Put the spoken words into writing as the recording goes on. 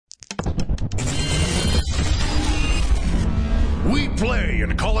We play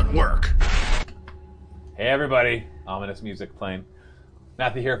and call it work. Hey everybody, ominous music playing.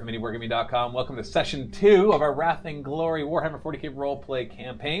 Matthew here from MiniWargaming.com. Welcome to Session 2 of our Wrath and Glory Warhammer 40k roleplay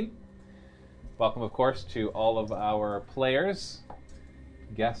campaign. Welcome, of course, to all of our players,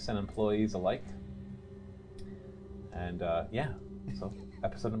 guests, and employees alike. And so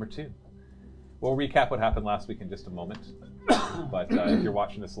episode number 2. We'll recap what happened last week in just a moment. But if you're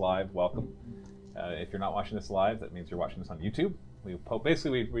watching this live, welcome. If you're not watching this live, that means you're watching this on YouTube. We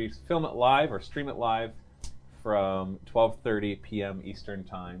film it live or stream it live from 12:30 p.m. Eastern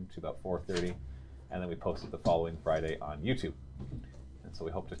Time to about 4:30, and then we post it the following Friday on YouTube. And so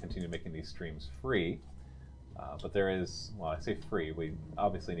we hope to continue making these streams free. But there is, well, I say free, we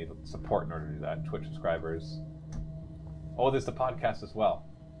obviously need support in order to do that. Twitch subscribers. Oh, there's the podcast as well.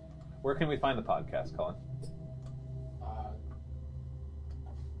 Where can we find the podcast, Colin?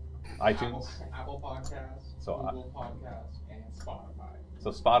 iTunes? Apple Podcasts, Google Podcasts, and Spotify.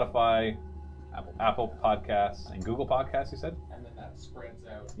 So Spotify, Apple Podcasts, and Google Podcasts, you said? And then that spreads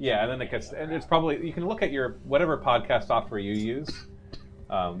out. Yeah, and then it gets, and it's probably, you can look at your, whatever podcast software you use,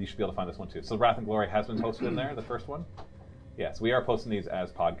 you should be able to find this one too. So Wrath and Glory has been posted in there, the first one. Yes, we are posting these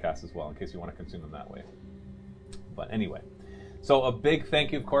as podcasts as well, in case you want to consume them that way. But anyway, so a big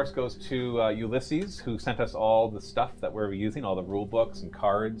thank you, of course, goes to Ulysses, who sent us all the stuff that we're using, all the rule books and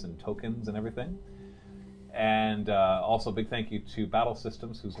cards and tokens and everything. And also a big thank you to Battle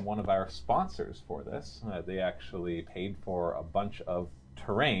Systems, who's one of our sponsors for this. They actually paid for a bunch of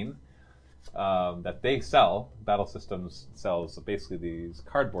terrain that they sell. Battle Systems sells basically these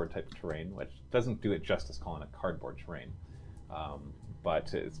cardboard type of terrain, which doesn't do it justice calling it cardboard terrain.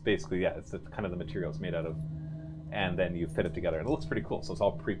 But it's basically, yeah, it's kind of the material it's made out of. And then you fit it together. And it looks pretty cool. So it's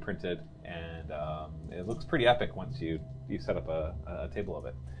all pre-printed. And it looks pretty epic once you set up a table of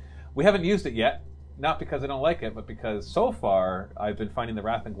it. We haven't used it yet. Not because I don't like it, but because so far I've been finding the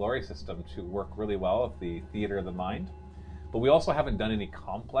Wrath and Glory system to work really well with the Theater of the Mind. But we also haven't done any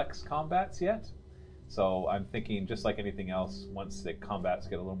complex combats yet. So I'm thinking, just like anything else, once the combats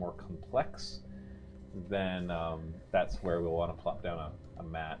get a little more complex, then that's where we'll want to plop down a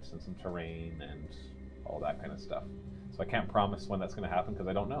mat and some terrain and all that kind of stuff. So I can't promise when that's going to happen because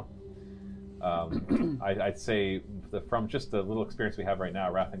I don't know. I'd say from just the little experience we have right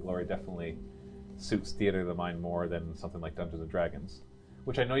now, Wrath and Glory definitely suits Theater of the Mind more than something like Dungeons & Dragons,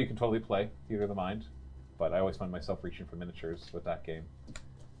 which I know you can totally play, Theater of the Mind, but I always find myself reaching for miniatures with that game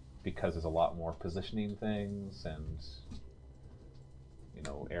because there's a lot more positioning things and, you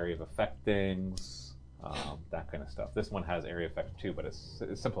know, area of effect things, that kind of stuff. This one has area effect too, but it's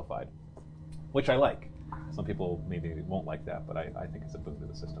simplified, which I like. Some people maybe won't like that, but I think it's a boon to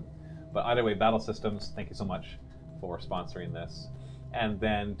the system. But either way, Battle Systems, thank you so much for sponsoring this. And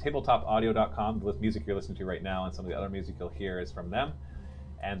then tabletopaudio.com, the music you're listening to right now, and some of the other music you'll hear is from them.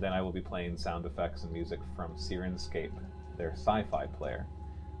 And then I will be playing sound effects and music from Sirenscape, their sci-fi player,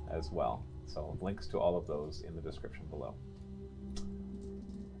 as well. So links to all of those in the description below.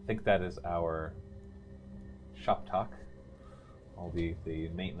 I think that is our shop talk, all the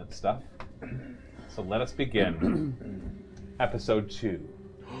maintenance stuff. So let us begin. Episode 2,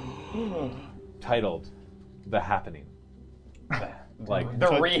 titled The Happening. Like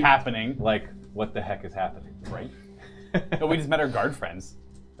the re-happening. Like, what the heck is happening, right? No, we just met our guard friends.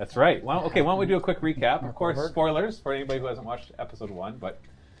 That's right. Why don't we do a quick recap? Of course, spoilers for anybody who hasn't watched episode 1, but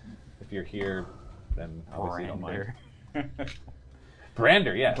if you're here, then obviously you don't mind.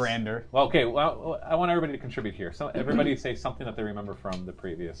 Brander, yes. Brander. Well, okay, well, I want everybody to contribute here. So everybody say something that they remember from the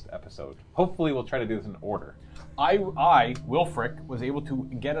previous episode. Hopefully we'll try to do this in order. I, Wilfric, was able to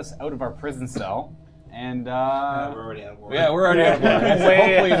get us out of our prison cell. And we're already out of order. Yeah, we're already out of order. So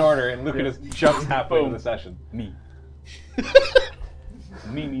hopefully in order, and Luca just jumps halfway into the session. Me.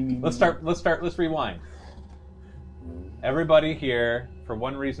 Let's rewind. Everybody here, for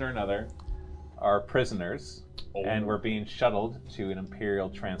one reason or another, are prisoners, and we're being shuttled to an Imperial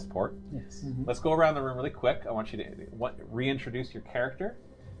transport. Yes. Mm-hmm. Let's go around the room really quick. I want you to reintroduce your character,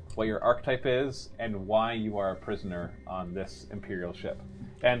 what your archetype is, and why you are a prisoner on this Imperial ship.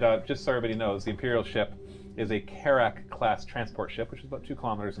 And just so everybody knows, the Imperial ship is a Karak-class transport ship, which is about 2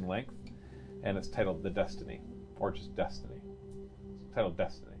 kilometers in length, and it's titled the Destiny, or just Destiny. It's titled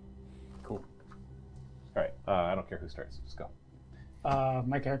Destiny. Cool. All right, I don't care who starts. Just go.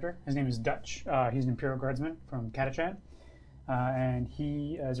 My character, his name is Dutch. He's an Imperial Guardsman from Catachan, and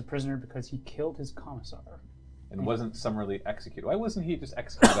he is a prisoner because he killed his commissar. And wasn't summarily executed. Why wasn't he just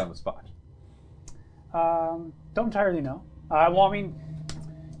executed on the spot? Don't entirely know. Well, I mean,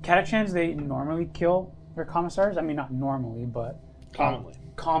 Catachans, they normally kill their commissars. I mean, not normally, but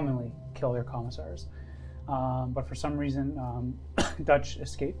Commonly kill their commissars. but for some reason, Dutch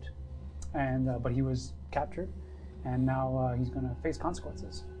escaped, and but he was captured, and now he's going to face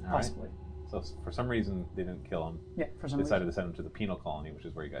consequences, All right. possibly. So for some reason, they didn't kill him. Yeah, for some Decided reason. to send him to the penal colony, which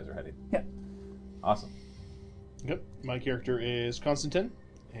is where you guys are headed. Yeah. Awesome. Yep. My character is Constantine,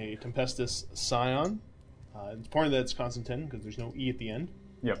 a Tempestus Scion. It's important that it's Constantine because there's no E at the end.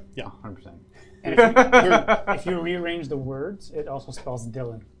 Yep. Yeah. 100%. And if you rearrange the words, it also spells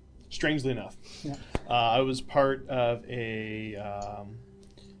Dylan. Strangely enough. Yeah. I was part of a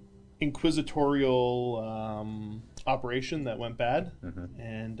inquisitorial operation that went bad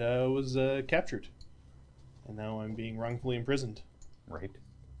and was captured. And now I'm being wrongfully imprisoned. Right.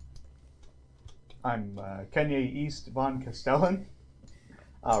 I'm Kenya East von Castellan,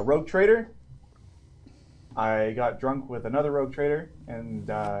 rogue trader. I got drunk with another rogue trader, and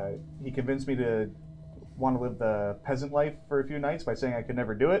he convinced me to want to live the peasant life for a few nights by saying I could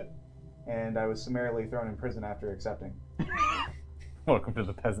never do it, and I was summarily thrown in prison after accepting. Welcome to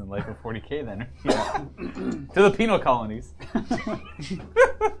the peasant life of 40K, then. Yeah. To the penal colonies.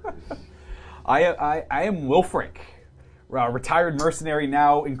 I am Wilfric, retired mercenary,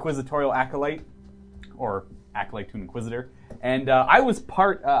 now inquisitorial acolyte, or acolyte to an inquisitor, and I was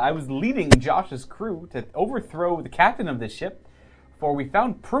leading Josh's crew to overthrow the captain of this ship, for we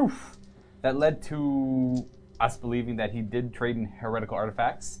found proof that led to us believing that he did trade in heretical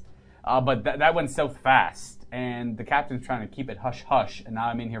artifacts, but that went south fast, and the captain's trying to keep it hush hush, and now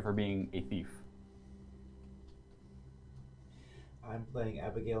I'm in here for being a thief. I'm playing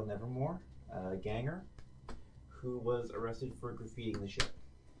Abigail Nevermore, a ganger, who was arrested for graffitiing the ship.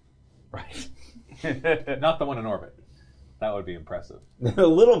 Right. Not the one in orbit. That would be impressive. A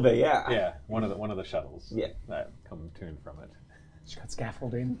little bit, yeah. Yeah, one of the shuttles. Yeah. That come tuned from it. She's got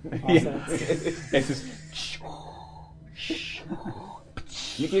scaffolding. It's just.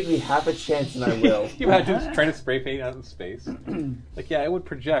 You give me half a chance and I will. You imagine just trying to spray paint out in space. Like, yeah, it would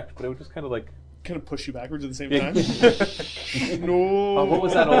project, but it would just kind of like. Kind of push you backwards at the same Yeah. time. No. Oh, what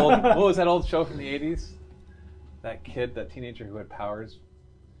was that old show from the 80s? That teenager who had powers,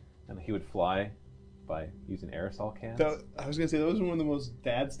 and he would fly by using aerosol cans. I was going to say, that was one of the most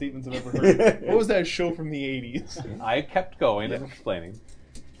dad statements I've ever heard. What was that show from the 80s? I kept going and explaining.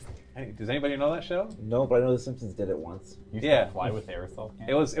 Hey, does anybody know that show? No, but I know The Simpsons did it once. You Yeah. fly with aerosol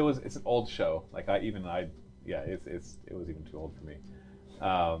cans? It's an old show. Like it was even too old for me.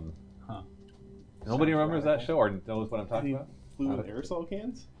 Nobody remembers that show or knows what I'm talking He about? flew with aerosol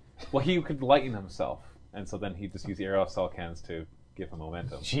cans? Well, he could lighten himself, and so then he just used the aerosol cans to give him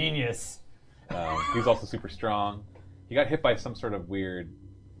momentum. Genius. He was also super strong. He got hit by some sort of weird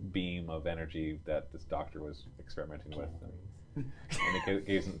beam of energy that this doctor was experimenting with, and it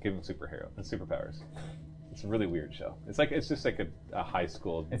gave him superpowers. It's a really weird show. It's just like a high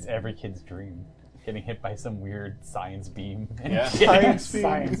school. It's every kid's dream. Getting hit by some weird science beam. Yeah. Science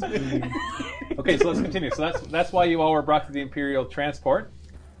beam. Okay, so let's continue. So that's why you all were brought to the Imperial transport.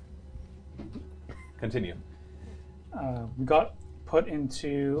 Continue. We got put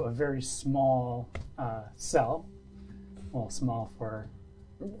into a very small cell. Well, small for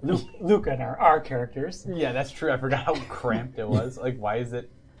Luke and our characters. Yeah, that's true. I forgot how cramped it was. Like, why is it?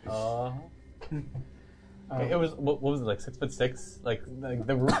 It was what was it, like 6'6"? Like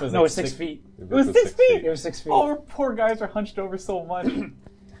the roof was. No, like it's 6 feet. It was 6 feet. It was 6 feet. Oh, our poor guys are hunched over so much. We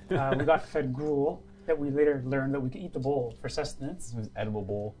got fed gruel that we later learned that we could eat the bowl for sustenance. It was edible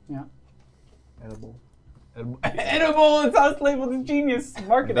bowl. Yeah. Edible. Edible. It's how it's labeled. It's genius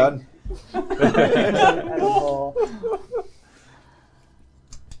marketing. Done. Edible.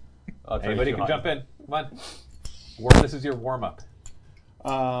 Anybody can jump in. Come on. This is your warm up.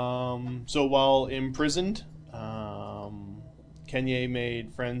 So while imprisoned, Kenya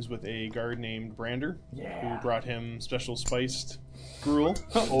made friends with a guard named Brander, who brought him special spiced gruel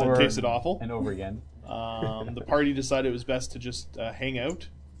that tasted awful. And over again. The party decided it was best to just hang out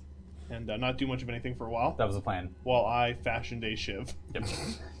and not do much of anything for a while, That was the plan. while I fashioned a shiv. Yep.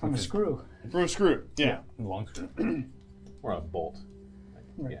 From a screw. From a screw, yeah. Long screw. Or a bolt.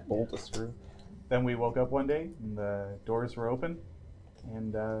 Right. Yeah. Bolt a screw. Then we woke up one day, and the doors were open,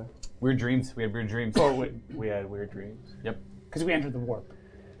 and Weird dreams. We had weird dreams. we had weird dreams. Yep. Because we entered the warp.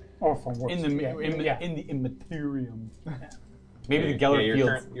 Or from warp. In the in the immaterium. Maybe the Geller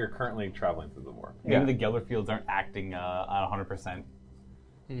fields. You're currently traveling through the warp. Maybe the Geller fields aren't acting at 100%.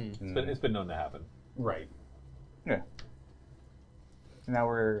 It's been known to happen. Right. Yeah. And now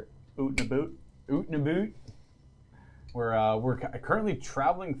we're oot and a boot. Oot and a boot. We're currently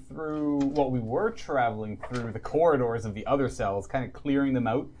traveling through. Well, we were traveling through the corridors of the other cells, kind of clearing them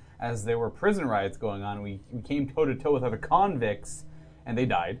out as there were prison riots going on. We came toe to toe with other convicts, and they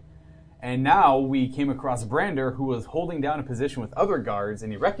died. And now we came across Brander, who was holding down a position with other guards,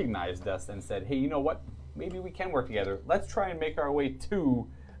 and he recognized us and said, hey, you know what? Maybe we can work together. Let's try and make our way to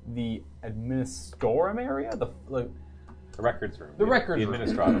the administorum area? The records room. The records the room.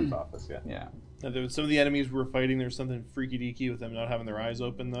 administrator's office, yeah. Yeah. Now, there was some of the enemies we were fighting, there's something freaky deaky with them not having their eyes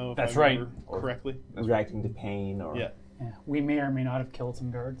open, though. If That's I right. remember correctly. Reacting to pain or... Yeah. Yeah. We may or may not have killed some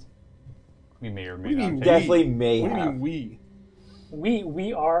guards. We may or What may do you not. mean Definitely may What do you have. mean we?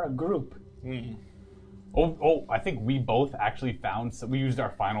 We are a group. Oh, I think we both actually found, we used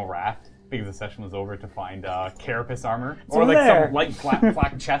our final wrath because the session was over to find carapace armor. Or over like there. some light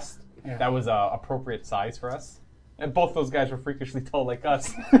flak chest Yeah. that was appropriate size for us. And both those guys were freakishly tall like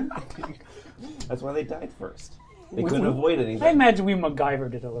us. That's why they died first. They We- couldn't we- avoid I anything. imagine we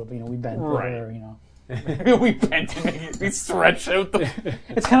MacGyvered it a little bit. We bent Right. over, you know. We bent and we stretched out the...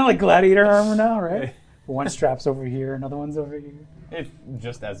 It's kind of like gladiator armor now, right? One strap's over here, another one's over here. It's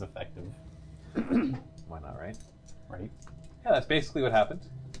just as effective. Why not, right? Right? Yeah, that's basically what happened.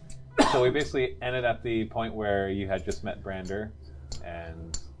 So we basically ended at the point where you had just met Brander,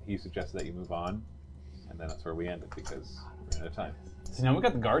 and he suggested that you move on, and then that's where we ended because we're out of time. So now we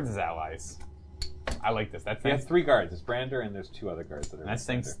got the guards as allies. I like this. That's We have 3 guards. There's Brander, and there's 2 other guards that are. That's with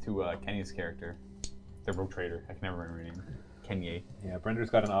thanks Brander. to Kenya's character, the rogue trader. I can never remember her name. Kenya. Yeah, Brender's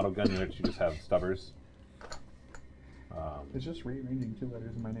got an auto gun unit. You just have stubbers. It's just rearranging 2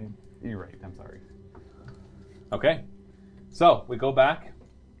 letters in my name. You're right. I'm sorry. Okay, so we go back.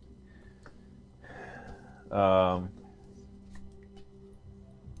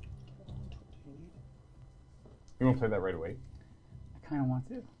 You want to play that right away? I kind of want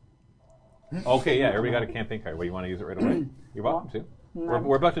to. Okay, yeah, everybody got a campaign card. Well, you want to use it right away? You're welcome to.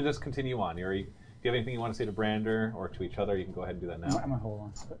 We're about to just continue on. Do you have anything you want to say to Brander or to each other? You can go ahead and do that now. I'm gonna hold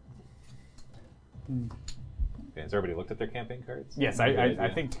on to it. Okay, has everybody looked at their campaign cards? Yes, I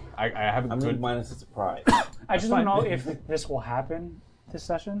think I have a I'm good... minus a surprise. I just fine. don't know if this will happen this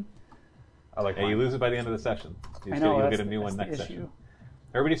session. I like Hey, you mine. lose it by the end of the session. I know, You'll that's get a new the- one that's next the session. issue.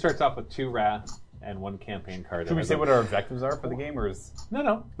 Everybody starts off with 2 wrath and 1 campaign card. Should we say what our objectives are for the game, or is...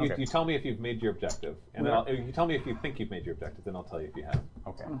 No. Okay. You tell me if you've made your objective, and then Yeah. you tell me if you think you've made your objective. Then I'll tell you if you have.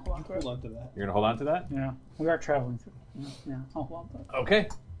 Okay. I'm gonna hold on to it. Hold on to that. You're gonna hold on to that. Yeah, we are traveling through. Yeah, I'll hold on to it. Okay.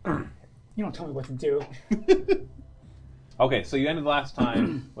 You don't tell me what to do. Okay, so you ended last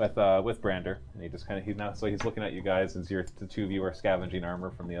time with Brander, and he just kind of he's looking at you guys as the 2 of you are scavenging armor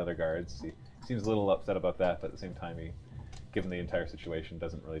from the other guards. He seems a little upset about that, but at the same time, given the entire situation,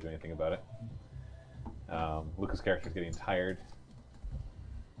 doesn't really do anything about it. Luca's character is getting tired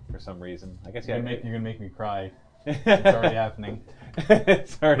for some reason. I guess You're gonna make me cry. It's it's already happening.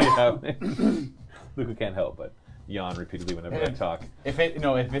 It's already happening. Luca can't help but yawn repeatedly whenever I talk. If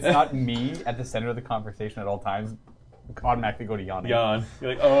it's not me at the center of the conversation at all times, automatically go to yawning. Yawn.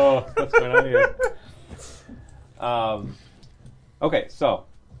 You're like, oh, what's going on here? Okay, so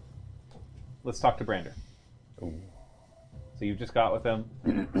let's talk to Brander. Ooh. So you just got with him,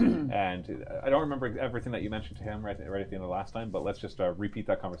 and I don't remember everything that you mentioned to him right at the end of the last time, but let's just repeat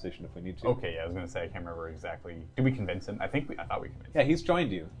that conversation if we need to. Okay, yeah, I was gonna say I can't remember exactly. Did we convince him? I thought we convinced Yeah, him. he's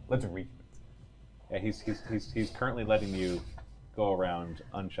joined you. Let's re. Yeah, he's currently letting you go around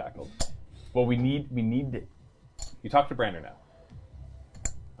unshackled. Well, we need. You talk to Brander now.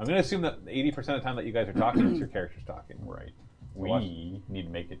 I'm going to assume that 80% of the time that you guys are talking, it's your characters talking. Right. So watch. We need to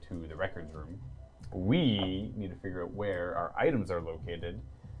make it to the records room. We need to figure out where our items are located,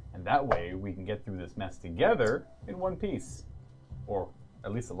 and that way we can get through this mess together in one piece, or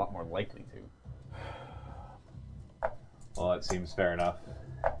at least a lot more likely to. Well, that seems fair enough.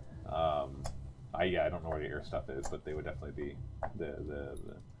 I don't know where your stuff is, but they would definitely be the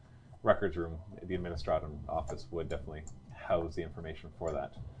records room, the administratum office would definitely house the information for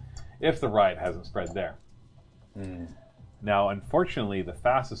that, if the riot hasn't spread there. Now, unfortunately, the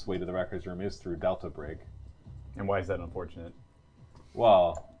fastest way to the records room is through Delta Brig. And why is that unfortunate?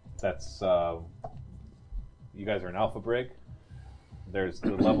 Well, that's you guys are an Alpha Brig. There's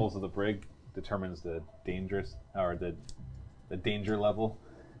the levels of the brig determines the dangerous or the danger level,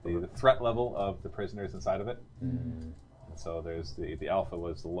 the threat level of the prisoners inside of it. And so there's the Alpha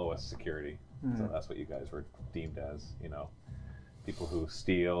was the lowest security. So that's what you guys were deemed as, people who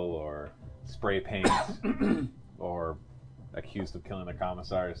steal or spray paint or accused of killing the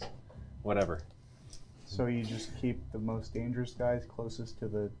commissars, whatever. So you just keep the most dangerous guys closest to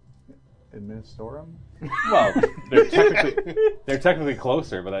the administorum? Well, they're technically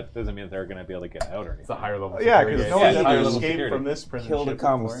closer, but that doesn't mean that they're going to be able to get out or anything. It's a higher level. Yeah, security. because no Yeah, one's higher ever level escaped security. from this prison Kill the ship before.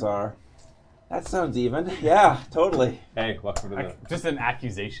 commissar. That sounds even. Yeah, totally. Hey, welcome to the Just an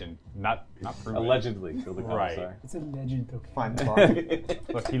accusation, not proven. allegedly killed the Right. commissar. It's a legend, okay? Find the body.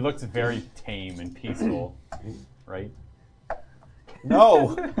 Look, he looks very tame and peaceful, right?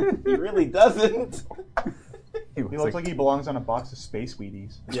 No, he really doesn't. He looks like he belongs on a box of space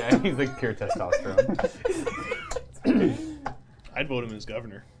Wheaties. Yeah, he's like pure testosterone. I'd vote him as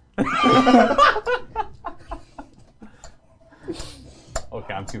governor.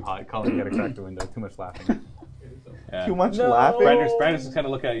 Okay, I'm too hot. Colin, you gotta crack the window. Too much laughing. Yeah. Too much laughing. Brandon's just kind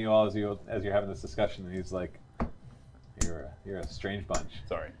of looking at you all as you're having this discussion, and he's like, "You're a strange bunch."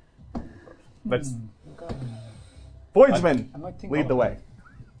 Sorry. Let's. Voidsman, I might think lead the way.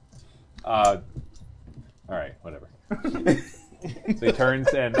 All right, whatever. So he turns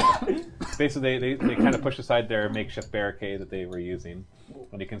and basically they kind of push aside their makeshift barricade that they were using,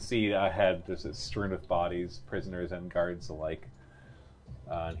 and you can see ahead there's this strewn with bodies, prisoners and guards alike,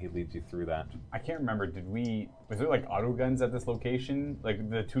 and he leads you through that. I can't remember. Was there like auto guns at this location? Like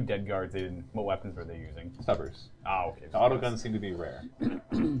the two dead guards. What weapons were they using? Stubbers. Oh, okay. The auto guns seem to be rare.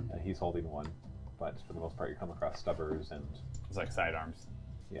 He's holding one, but for the most part you come across stubbers and It's like sidearms.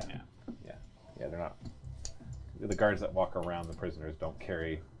 yeah. They're not. The guards that walk around the prisoners don't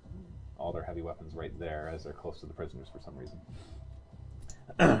carry all their heavy weapons right there, as they're close to the prisoners for some reason.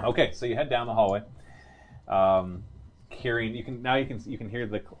 Okay, so you head down the hallway. Hearing, you can hear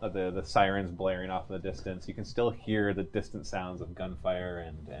the sirens blaring off in the distance. You can still hear the distant sounds of gunfire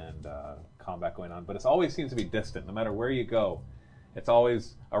and combat going on, but it always seems to be distant. No matter where you go, it's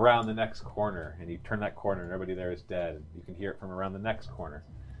always around the next corner, and you turn that corner, and everybody there is dead. You can hear it from around the next corner.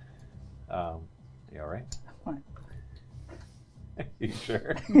 You all right? Fine. You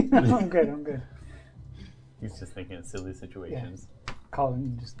sure? I'm good. He's just thinking of silly situations.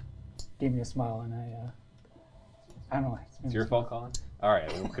 Colin just gave me a smile, and I don't know. It's your fault, Colin? All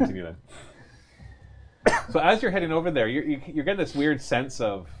right, we'll continue then. So as you're heading over there, you're getting this weird sense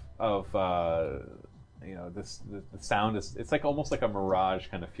of the sound is, it's like almost like a mirage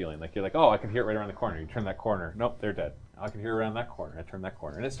kind of feeling. Like you're like, oh, I can hear it right around the corner. You turn that corner. Nope, they're dead. I can hear it around that corner. I turn that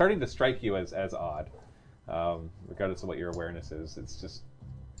corner. And it's starting to strike you as odd, regardless of what your awareness is. It's just,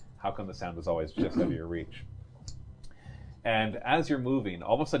 how come the sound is always just out of your reach? And as you're moving,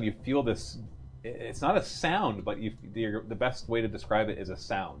 all of a sudden you feel this, it's not a sound, but the best way to describe it is a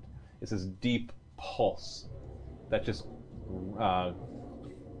sound. It's this deep pulse that just, yeah,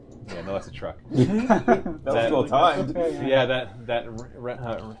 no, that's a truck. That was well timed. Yeah, that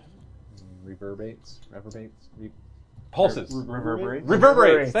reverberates, pulses,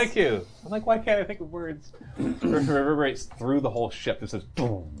 reverberates. Thank you. I'm like, why can't I think of words? Reverberates through the whole ship. This is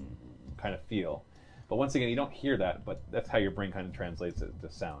boom kind of feel. But once again, you don't hear that, but that's how your brain kind of translates it to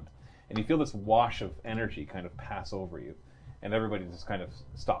sound. And you feel this wash of energy kind of pass over you, and everybody just kind of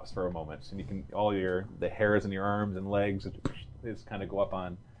stops for a moment, and you can the hairs in your arms and legs just kind of go up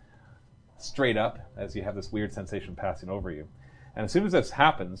on straight up as you have this weird sensation passing over you. And as soon as this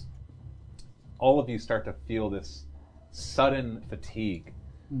happens, all of you start to feel this sudden fatigue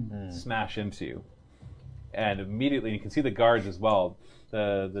smash into you. And immediately, you can see the guards as well.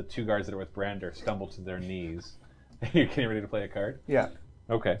 The two guards that are with Brander stumble to their knees. You're getting ready to play a card? Yeah.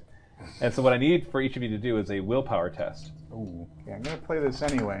 Okay. And so what I need for each of you to do is a willpower test. Ooh. Okay, I'm going to play this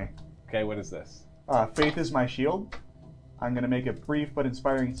anyway. Okay, what is this? Faith is my shield. I'm going to make a brief but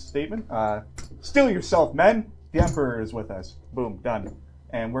inspiring statement. Still yourself, men! The Emperor is with us. Boom, done.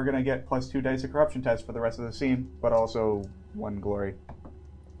 And we're going to get +2 dice of corruption test for the rest of the scene, but also 1 glory.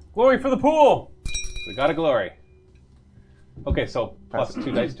 Glory for the pool! We got a glory. Okay, so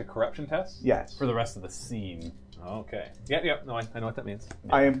 +2 dice to corruption test? Yes. For the rest of the scene. Okay. Yeah, no, I know what that means.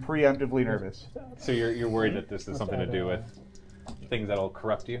 I am preemptively nervous. So you're worried that this is something to do with things that'll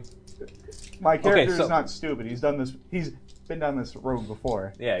corrupt you? My character so- is not stupid. He's been down this road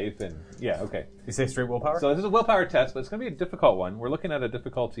before. Yeah, okay. You say straight willpower? So this is a willpower test, but it's going to be a difficult one. We're looking at a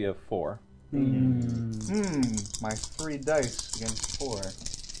difficulty of 4. My 3 dice against 4.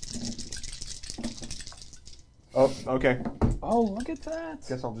 Oh, okay. Oh, look at that.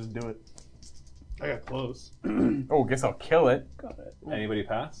 Guess I'll just do it. I got close. Oh, guess I'll kill it. Got it. Anybody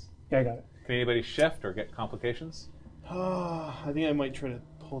pass? Yeah, I got it. Can anybody shift or get complications? I think I might try to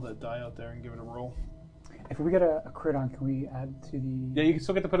pull that die out there and give it a roll. If we get a crit on, can we add to the... Yeah, you can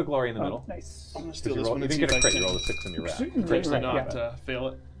still get to put a glory in the Oh, middle. nice. I'm going to If steal you this roll, one you and see didn't get if a I crit, you can rolled a 6 on your wrap. potentially Right, not fail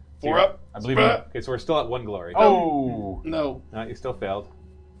it. So 4 you're- up. I believe in you. Okay, so we're still at 1 glory. Oh! No. No, you still failed.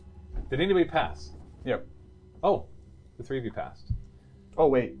 Did anybody pass? Yep. Oh, the 3 of you passed. Oh,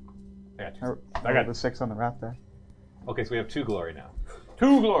 wait. I got you. I got the 6 on the wrap there. Okay, so we have 2 glory now.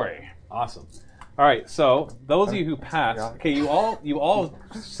 2 glory. Awesome. All right, so those of you who pass, okay, you all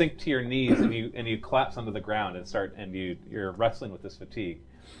sink to your knees and you collapse onto the ground and you're wrestling with this fatigue,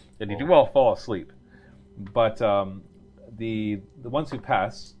 and you do all fall asleep. But the ones who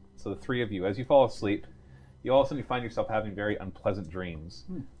pass, so the three of you, as you fall asleep, you all of a sudden find yourself having very unpleasant dreams.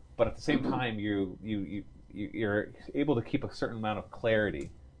 But at the same time, you're able to keep a certain amount of clarity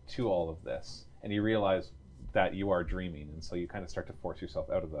to all of this, and you realize that you are dreaming, and so you kind of start to force yourself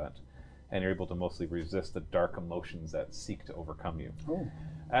out of that, and you're able to mostly resist the dark emotions that seek to overcome you. Oh.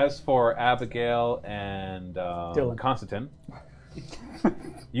 As for Abigail and Constantine,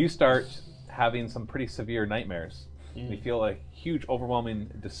 you start having some pretty severe nightmares. You feel like huge,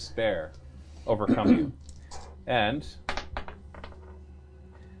 overwhelming despair overcome you. And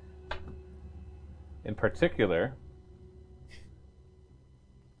in particular,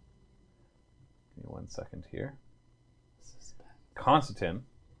 give me 1 second here. Constantine,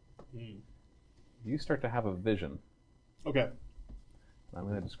 you start to have a vision. Okay. I'm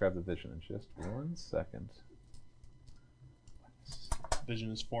going to describe the vision in just 1 second.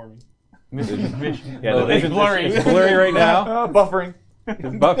 Vision is forming. Yeah, the vision's blurry. It's blurry right now. Buffering. It's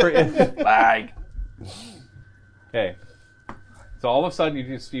buffering. Lag. Okay. So all of a sudden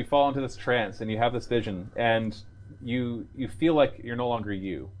you fall into this trance and you have this vision and you feel like you're no longer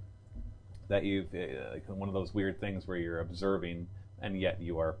you. That you've like one of those weird things where you're observing and yet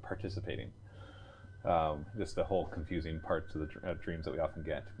you are participating. Just the whole confusing parts of the dreams that we often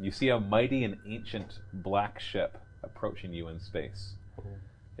get. You see a mighty and ancient black ship approaching you in space.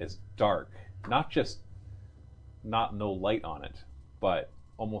 It's dark, no light on it, but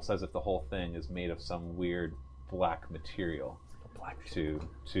almost as if the whole thing is made of some weird black material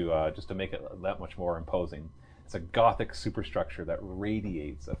just to make it that much more imposing. It's a gothic superstructure that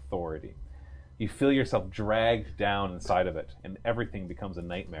radiates authority. You feel yourself dragged down inside of it, and everything becomes a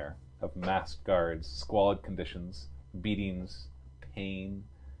nightmare of masked guards, squalid conditions, beatings, pain,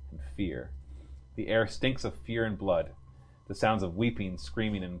 and fear. The air stinks of fear and blood. The sounds of weeping,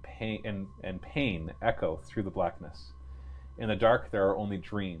 screaming, and pain echo through the blackness. In the dark, there are only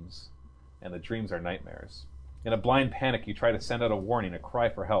dreams, and the dreams are nightmares. In a blind panic, you try to send out a warning, a cry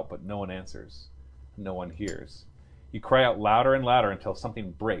for help, but no one answers. No one hears. You cry out louder and louder until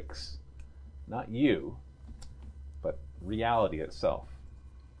something breaks. Not you, but reality itself.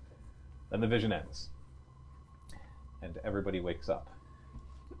 Then the vision ends, and everybody wakes up.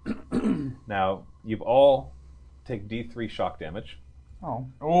 Now, you've all take D3 shock damage. Oh.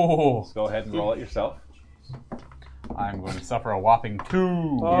 So go ahead and roll it yourself. I'm going to suffer a whopping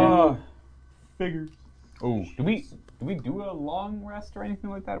 2. Figures. Oh, do we do a long rest or anything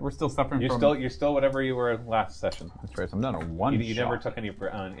like that? We're still suffering from... You're still whatever you were last session. That's right, so I'm down to 1 You never took any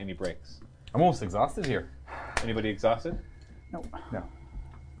breaks. I'm almost exhausted here. Anybody exhausted? No.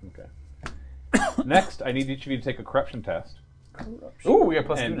 Okay. Next, I need each of you to take a corruption test. Ooh, we got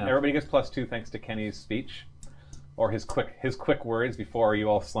 +2 and now. Everybody gets +2 thanks to Kenny's speech, or his quick words before you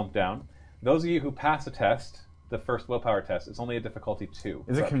all slump down. Those of you who pass a test, the first willpower test, it's only a difficulty 2.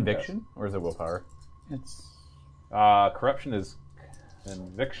 Is it conviction or is it willpower? It's corruption is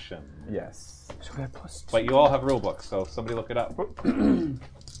conviction. Yes. so we have +2. But you all have rule books, so somebody look it up.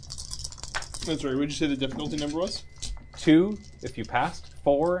 That's right. Would you say the difficulty number was? 2 if you passed,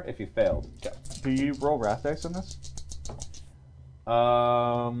 4 if you failed. Do you roll wrath dice on this?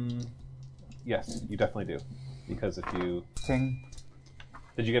 Yes, you definitely do. Because if you... Ting.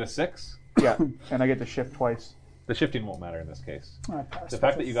 Did you get a 6? Yeah, and I get to shift twice. The shifting won't matter in this case. I passed The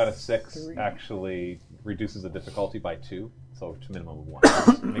fact with that you got a 6 3. actually reduces the difficulty by 2, so to a minimum of 1.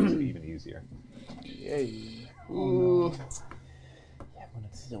 It makes it even easier. Yay. Ooh. Yeah, I'm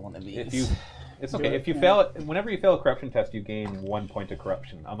gonna steal one of these. If you... It's okay. If you fail it, whenever you fail a corruption test, you gain 1 point of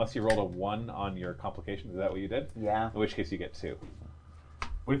corruption, unless you rolled a 1 on your complication. Is that what you did? Yeah. In which case, you get 2.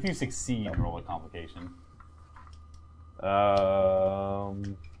 What if you succeed and roll a complication? Does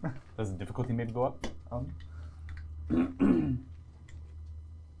the difficulty maybe go up?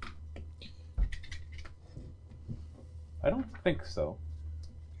 I don't think so.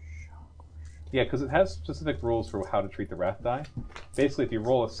 Yeah, because it has specific rules for how to treat the wrath die. Basically, if you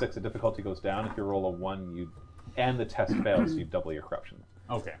roll a 6, the difficulty goes down. If you roll a 1, and the test fails, you double your corruption.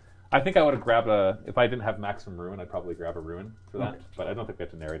 Okay. I think I would have grabbed if I didn't have maximum ruin, I'd probably grab a ruin for that. Okay. But I don't think we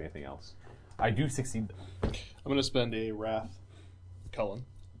have to narrate anything else. I do succeed. I'm going to spend a wrath, Cullen,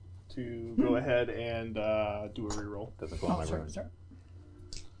 to go ahead and do a reroll. Doesn't go on my ruin.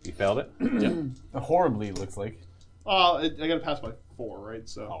 You failed it? Yeah. Horribly, looks like. I got to pass by 4, right?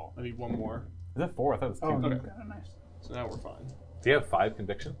 So I need 1 more. Is that 4? I thought it was 2. Okay. Nice. So now we're fine. Do you have 5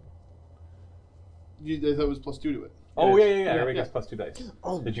 conviction? I thought it was +2 to it. Oh, yeah. Everybody gets +2 dice.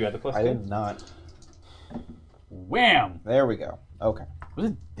 Oh, did you add the +2? I did not. Wham! There we go. Okay.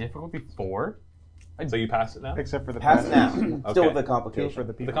 Was it difficulty 4? So you passed it now? Except for the Pass now. passes. Still Okay. with the 2 complication. for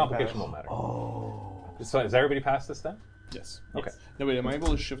the people. The complication won't matter. So has everybody passed this then? Yes. Okay. No, wait, am I able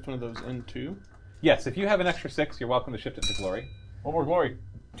to shift one of those into? Yes, if you have an extra 6, you're welcome to shift it to glory. 1 more glory.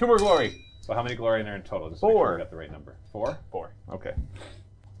 2 more glory. So how many glory in there in total? Just to make 4. sure we got the right number. 4? 4. Okay.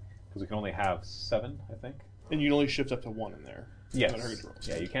 Because we can only have 7, I think. And you can only shift up to 1 in there. Yes. No matter who it rolls.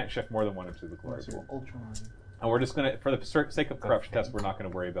 Yeah, you can't shift more than 1 into the glory pool. Ultramarine. And we're just going to, for the sake of corruption test, we're not going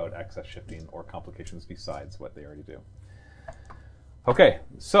to worry about excess shifting or complications besides what they already do. Okay,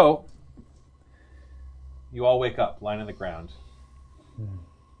 so you all wake up, lying on the ground.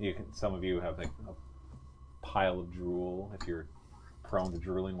 Some of you have like a pile of drool if you're prone to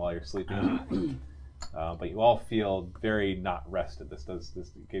drooling while you're sleeping. But you all feel very not rested. This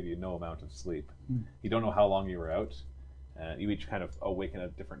give you no amount of sleep. You don't know how long you were out. You each kind of awaken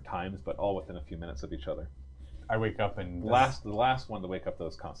at different times, but all within a few minutes of each other. I wake up and... The last one to wake up though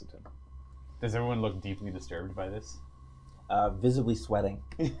is Constantine. Does everyone look deeply disturbed by this? Visibly sweating.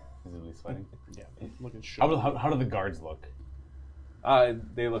 Visibly sweating? Yeah. Looking How do the guards look?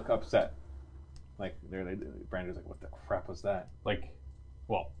 They look upset. Like Brander's like, what the crap was that? Like,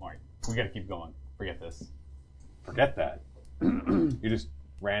 well, alright, we gotta keep going. Forget this. Forget that. You just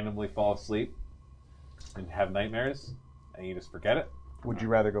randomly fall asleep and have nightmares, and you just forget it. Would you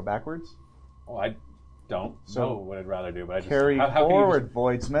rather go backwards? Oh, I don't know what I'd rather do, but I just Carry how can you forward,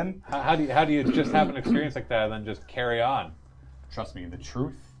 Voidsman. how do you just have an experience like that and then just carry on? Trust me, the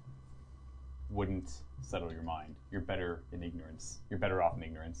truth wouldn't settle your mind. You're better in ignorance. You're better off in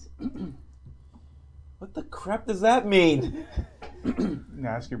ignorance. What the crap does that mean?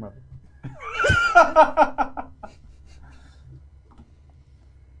 Ask your mother.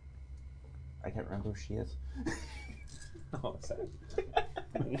 I can't remember who she is. Oh, sad.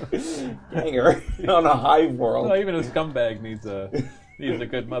 Ganger on a hive world. Well, even a scumbag needs a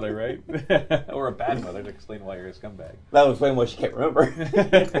good mother, right? Or a bad mother to explain why you're a scumbag. That would explain why she can't remember.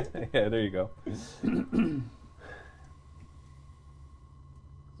 Yeah, there you go.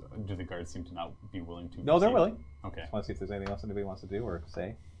 Do the guards seem to not be willing to? No, they're proceed? willing. Okay. Want to see if there's anything else anybody wants to do or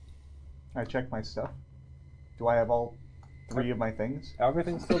say? I check my stuff. Do I have all 3 of my things?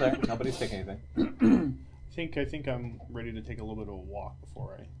 Everything's still there. Nobody's taking anything. I think I'm ready to take a little bit of a walk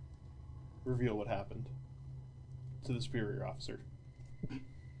before I reveal what happened to the superior officer.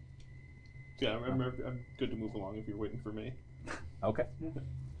 Yeah, I'm good to move along if you're waiting for me. Okay.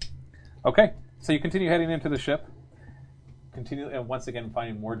 Okay. So you continue heading into the ship. Continue, and once again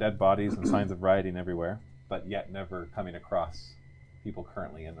finding more dead bodies and signs of rioting everywhere, but yet never coming across people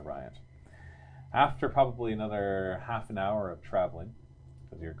currently in the riot. After probably another half an hour of traveling,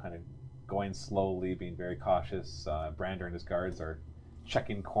 because you're kind of going slowly, being very cautious, Brander and his guards are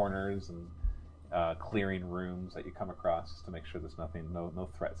checking corners and clearing rooms that you come across just to make sure there's no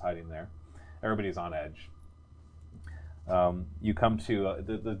threats hiding there. Everybody's on edge. You come to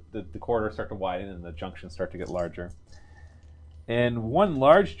the corridors start to widen and the junctions start to get larger. In one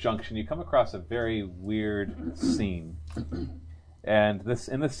large junction, you come across a very weird scene, and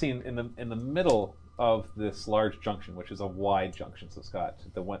in the middle of this large junction, which is a wide junction, so it's got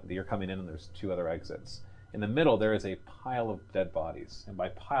the one that you're coming in, and there's 2 other exits. In the middle, there is a pile of dead bodies, and by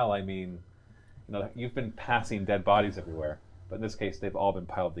pile I mean, you've been passing dead bodies everywhere, but in this case, they've all been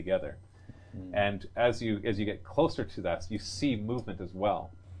piled together. And as you get closer to that, you see movement as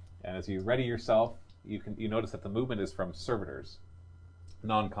well, and as you ready yourself, you notice that the movement is from servitors,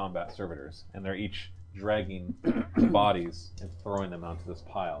 non-combat servitors, and they're each dragging the bodies and throwing them onto this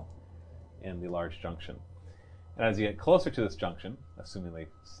pile in the large junction. And as you get closer to this junction, assumingly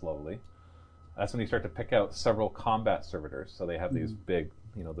slowly, that's when you start to pick out several combat servitors. So they have these big,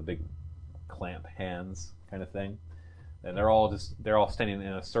 the big clamp hands kind of thing, and they're all standing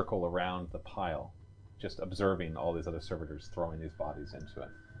in a circle around the pile, just observing all these other servitors throwing these bodies into it.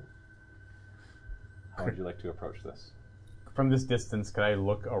 How would you like to approach this? From this distance, could I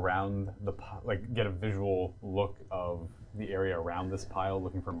look around get a visual look of the area around this pile,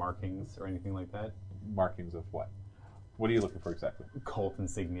 looking for markings or anything like that? Markings of what? What are you looking for exactly? Cult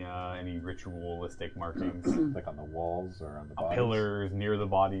insignia, any ritualistic markings? Like on the walls or on the bodies? Pillars, near the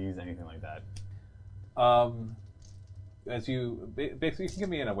bodies, anything like that? As you basically, you can give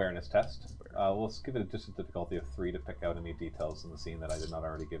me an awareness test. We'll give it just a difficulty of 3 to pick out any details in the scene that I did not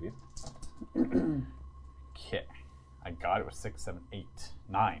already give you. Okay. I got it with 6, 7, 8,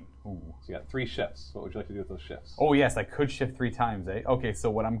 9. Ooh. So you got 3 shifts. What would you like to do with those shifts? Oh yes, I could shift 3 times, eh? Okay,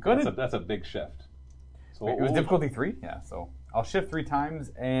 so what I'm gonna... That's a big shift. So wait, it was difficulty 3? Yeah, so I'll shift 3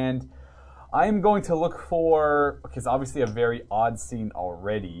 times, and I'm going to look for... Because obviously a very odd scene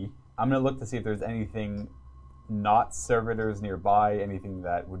already. I'm gonna look to see if there's anything not servitors nearby, anything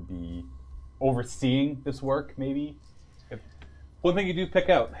that would be overseeing this work, maybe. One thing you do pick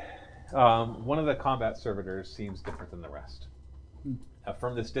out, one of the combat servitors seems different than the rest.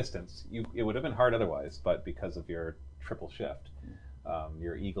 From this distance, it would have been hard otherwise, but because of your triple shift,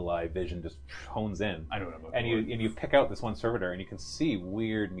 your eagle-eye vision just hones in. I know what I'm looking and you pick out this one servitor, and you can see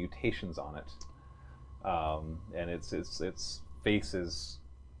weird mutations on it. And its face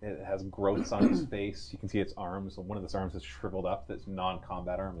it has growths on its face. You can see its arms. One of its arms is shriveled up. This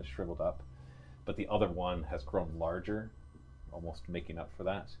non-combat arm is shriveled up, but the other one has grown larger, almost making up for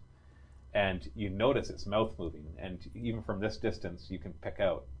that. And you notice its mouth moving, and even from this distance, you can pick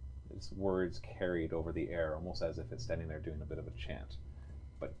out its words carried over the air, almost as if it's standing there doing a bit of a chant.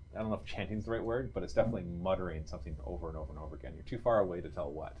 But I don't know if chanting is the right word, but it's definitely muttering something over and over and over again. You're too far away to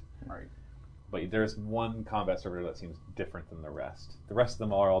tell what. Right. But there's one combat servitor that seems different than the rest. The rest of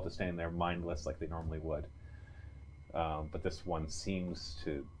them are all just standing there mindless like they normally would. But this one seems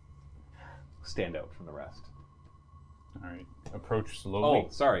to stand out from the rest. All right. Approach slowly. Oh,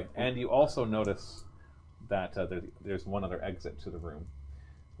 sorry. And you also notice that there's one other exit to the room,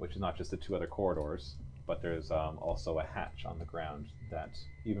 which is not just the two other corridors, but there's also a hatch on the ground that,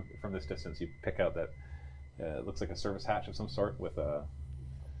 even from this distance, you pick out that it looks like a service hatch of some sort with some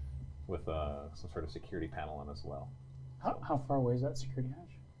sort of security panel on as well. How far away is that security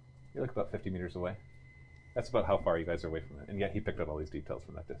hatch? You're like about 50 meters away. That's about how far you guys are away from it. And yet he picked out all these details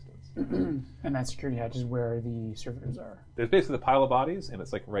from that distance. And that security hatch is where the servitors are. There's basically a pile of bodies, and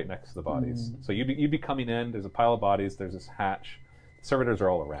it's like right next to the bodies. So you'd be coming in, there's a pile of bodies, there's this hatch. The servitors are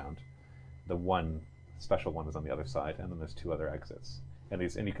all around. The one special one is on the other side, and then there's two other exits. And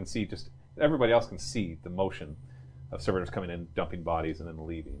you can see everybody else can see the motion of servitors coming in, dumping bodies, and then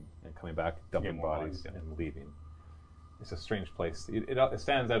leaving, and coming back, dumping bodies, and leaving. It's a strange place. It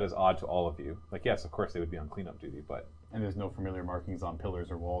stands out as odd to all of you. Like, yes, of course they would be on cleanup duty, but... And there's no familiar markings on pillars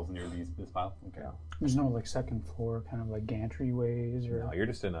or walls near this pile? Okay. There's no, like, second floor, kind of like gantry ways, or... No,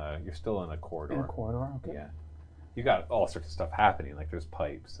 you're still in a corridor. In a corridor, okay. Yeah. You got all sorts of stuff happening. Like, there's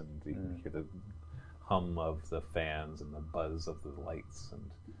pipes, and you can hear the hum of the fans and the buzz of the lights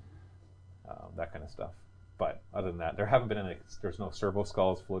and that kind of stuff. But other than that, there's no servo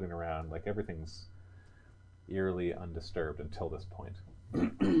skulls floating around. Like, everything's eerily undisturbed until this point.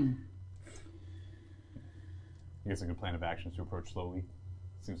 I guess a good plan of action is to approach slowly.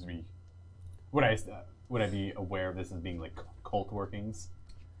 Seems to be... Would I be aware of this as being like cult workings?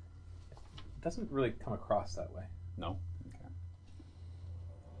 It doesn't really come across that way. No? Okay.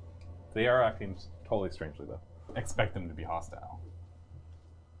 They are acting totally strangely, though. Expect them to be hostile.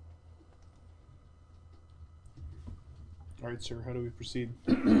 All right, sir. How do we proceed?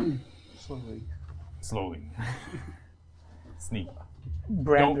 Slowly. Sneak.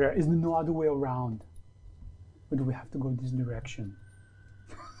 Brandra, is there no other way around? Or do we have to go this direction?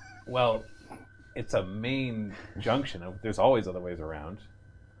 Well, it's a main junction. There's always other ways around,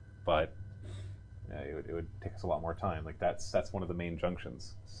 but it would take us a lot more time. Like, that's one of the main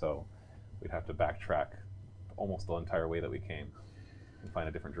junctions, so we'd have to backtrack almost the entire way that we came and find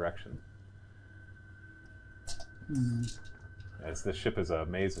a different direction. As this ship is a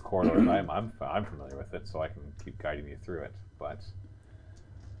maze of corridors, I'm familiar with it, so I can keep guiding you through it. But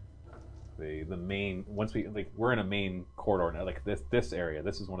the main, once we're in a main corridor now. Like this area,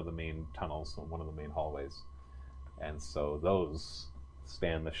 this is one of the main tunnels, one of the main hallways, and so those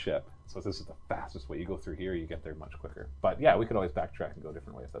span the ship. So this is the fastest way. You go through here, you get there much quicker. But yeah, we could always backtrack and go a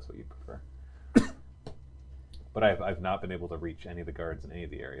different way if that's what you prefer. But I've not been able to reach any of the guards in any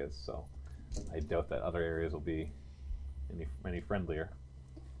of the areas, so I doubt that other areas will be any friendlier.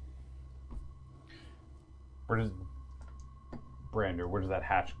 Where does that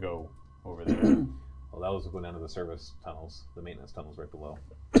hatch go over there? Well, that was going down to the service tunnels, the maintenance tunnels right below.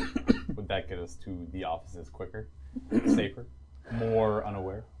 Would that get us to the offices quicker, safer, more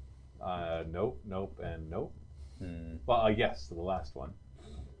unaware? Nope, and nope. Well, yes, to the last one,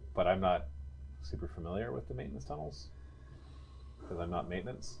 but I'm not super familiar with the maintenance tunnels because I'm not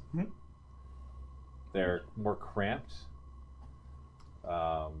maintenance. They're more cramped.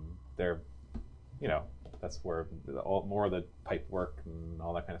 They're, that's where more of the pipe work and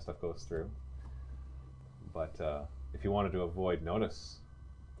all that kind of stuff goes through. But if you wanted to avoid notice,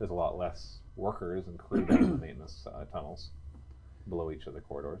 there's a lot less workers and crew down in the maintenance tunnels below each of the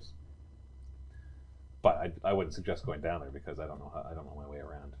corridors. But I wouldn't suggest going down there because I don't know my way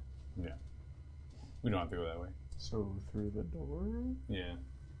around. Yeah, we don't have to go that way. So through the door? Yeah.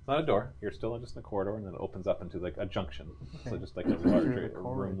 It's not a door. You're still just in the corridor, and then it opens up into like a junction. Okay. So just like a larger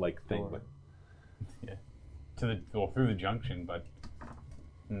room-like thing. But yeah, through the junction, but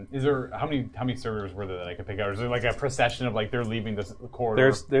Is there how many servitors were there that I could pick out? Or is there like a procession of like they're leaving this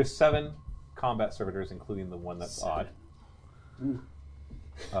corridor? There's 7 combat servitors, including the one that's odd. And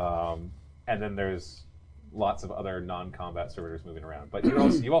then there's lots of other non-combat servitors moving around. But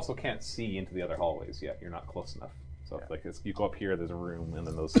you also can't see into the other hallways yet. You're not close enough. So if, like you go up here, there's a room, and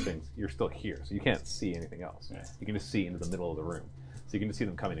then those things. You're still here, so you can't see anything else. Yeah. You can just see into the middle of the room, so you can just see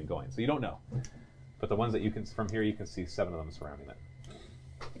them coming and going. So you don't know. But the ones that you can from here, you can see 7 of them surrounding it.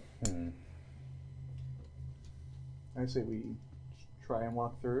 I say we try and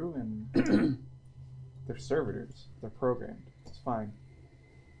walk through, and they're servitors. They're programmed. It's fine.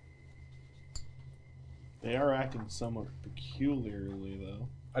 They are acting somewhat peculiarly, though.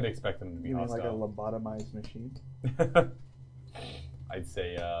 I'd expect them to be You mean like a hostile. lobotomized machine? I'd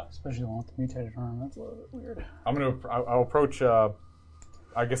say Especially the one with the mutated arm. That's a little bit weird. I'll approach.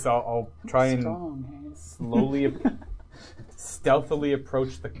 I guess I'll try and Strong, Hayes. slowly, stealthily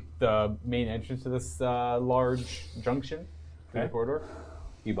approach the main entrance to this large junction in the Okay. corridor.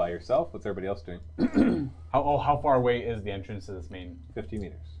 You by yourself? What's everybody else doing? How far away is the entrance to this main? 50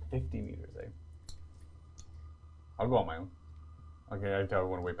 meters. 50 meters, eh? I'll go on my own. Okay, I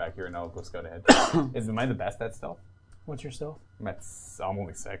want to wait back here and I'll go scout ahead. Am I the best at stealth? What's your stealth? I'm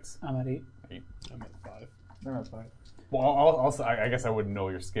only 6. I'm at 8. I'm at 5. They're not fine. Well, I guess I wouldn't know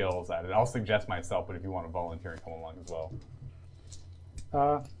your skills at it. I'll suggest myself, but if you want to volunteer and come along as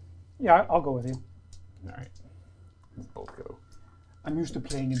well. Yeah, I'll go with you. All right. Let's both go. I'm used to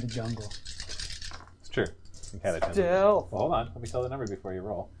playing in the jungle. It's true. You had it. Stealth. Well, hold on. Let me tell the number before you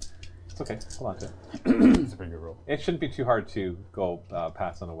roll. It's okay. Hold on to it. It's a pretty good roll. It shouldn't be too hard to go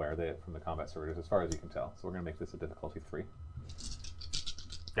pass unaware from the combat servitors, as far as you can tell. So we're going to make this a difficulty 3.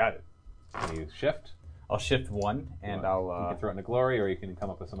 Got it. Can you shift? I'll shift 1 and You I'll. can throw it into glory, or you can come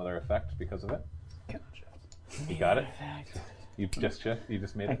up with some other effect because of it. You got it. You just shift. You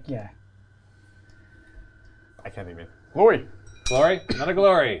just made it. Yeah. I can't even. Glory. Glory. Another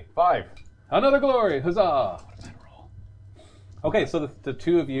glory. 5. Another glory. Huzzah! Okay, so the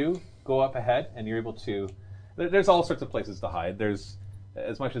 2 of you go up ahead, and you're able to. There's all sorts of places to hide. There's,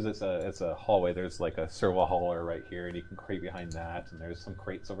 as much as it's a hallway, there's like a servo hauler right here, and you can creep behind that. And there's some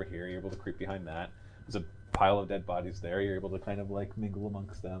crates over here. You're able to creep behind that. There's a pile of dead bodies there. You're able to kind of like mingle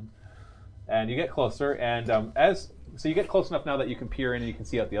amongst them. And you get closer, and so you get close enough now that you can peer in, and you can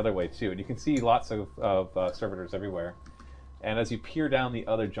see out the other way too, and you can see lots of servitors everywhere. And as you peer down the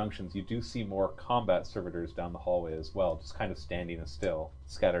other junctions, you do see more combat servitors down the hallway as well, just kind of standing still,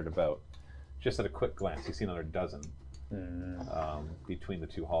 scattered about. Just at a quick glance, you see another dozen between the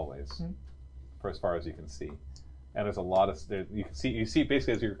 2 hallways, for as far as you can see. And there's a lot of you see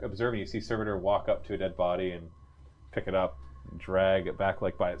basically as you're observing, you see servitor walk up to a dead body and pick it up, and drag it back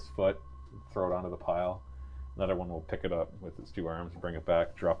like by its foot, and throw it onto the pile. Another one will pick it up with its 2 arms, bring it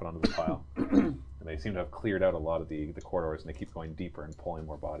back, drop it onto the pile. And they seem to have cleared out a lot of the corridors, and they keep going deeper and pulling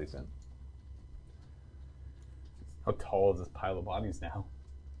more bodies in. How tall is this pile of bodies now?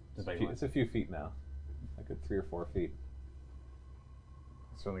 It's a few feet now, like a 3 or 4 feet.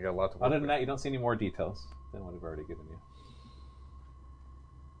 Certainly got a lot to work Other than with. that, you don't see any more details than what I've already given you.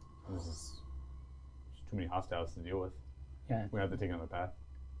 This is just too many hostiles to deal with. Yeah. We have to take another path.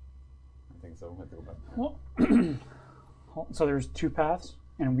 I think so. We have to go back. Well, so there's 2 paths,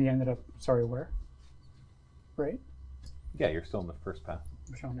 and we ended up, where? Right? Yeah, you're still in the first path.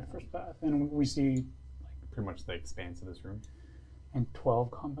 We're showing the first path. And we see Pretty much the expanse of this room. and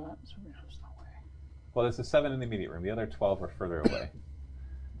 12 combat, so there's no way. Well, there's the 7 in the immediate room. The other 12 are further away.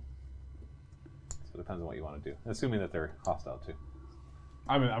 So it depends on what you want to do. Assuming that they're hostile too.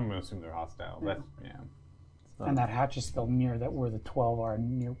 I'm going to assume they're hostile. That's, yeah. And that hatch is still near that where the 12 are,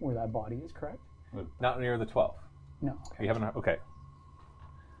 near where that body is, correct? Not near the 12. No. Okay. You haven't. Okay.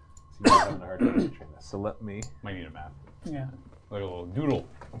 So you're having a hard time picturing this. So let me. Might need a map. Yeah. Like a little doodle.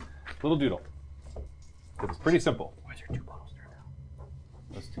 Little doodle. It's pretty simple. Why is there 2 bottles there now?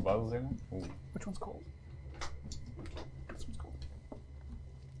 There's 2 bottles there now? Ooh. Which one's cold? This one's cold.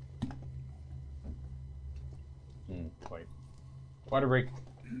 Quite. Water break.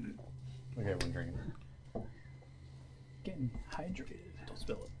 Okay, everyone drinking. Getting hydrated. Don't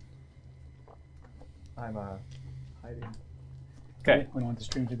spill it. I'm hiding. Okay. We don't want the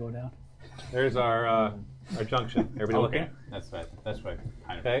stream to go down. There's our junction. Everybody looking? That's what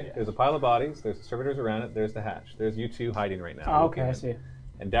kind of. Okay. There's a pile of bodies. There's the servitors around it. There's the hatch. There's you 2 hiding right now. Oh, looking okay, I in. see.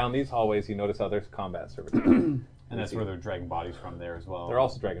 And down these hallways, you notice other combat servitors. And that's where they're dragging bodies from there as well. They're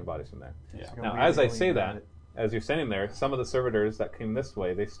also dragging bodies from there. Yeah. Now, as I say that, as you're standing there, some of the servitors that came this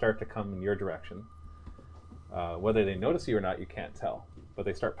way, they start to come in your direction. Whether they notice you or not, you can't tell. But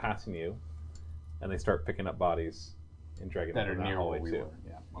they start passing you, and they start picking up bodies and dragging that them are down that near hallway where we too. were.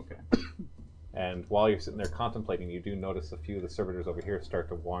 Yeah. Okay. And while you're sitting there contemplating, you do notice a few of the servitors over here start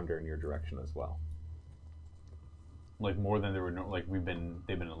to wander in your direction as well. Like more than there were they've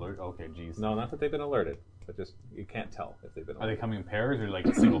been alerted. Okay, geez. No, not that they've been alerted, but just you can't tell if they've been Are they alerted. coming in pairs or like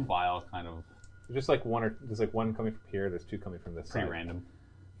a single file kind of Just like there's like one coming from here, there's two coming from this pretty side. random?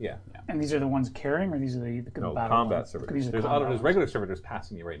 Yeah. And these are the ones carrying, or these are the No, battle combat ones? servitors. These are There's, combat there's ones. regular servitors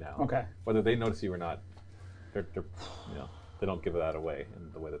passing you right now. Okay. Whether they notice you or not, they're they don't give that away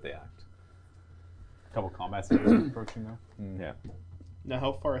in the way that they act. A couple combat services approaching now. Yeah. Now,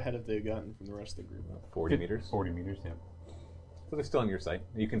 how far ahead have they gotten from the rest of the group? 40 meters. 40 meters, yeah. So they're still in your sight.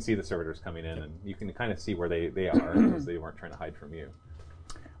 You can see the servitors coming in, and you can kind of see where they are because they weren't trying to hide from you.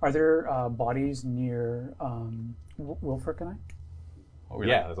 Are there bodies near Wilfric and I?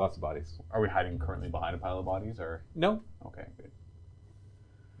 Yeah, there's lots of bodies. Are we hiding currently behind a pile of bodies, or? No. Okay, good.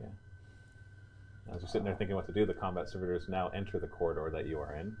 As you're sitting there thinking what to do, the combat servitors now enter the corridor that you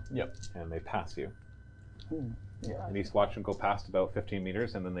are in. Yep. And they pass you. Yeah. And you watch them go past about 15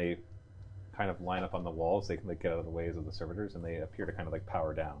 meters, and then they kind of line up on the walls. They get out of the ways of the servitors, and they appear to kind of like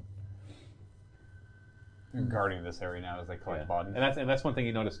power down. You're guarding this area now as they collect bodies. And that's one thing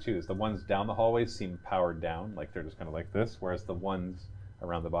you notice too, is the ones down the hallways seem powered down, like they're just kind of like this, whereas the ones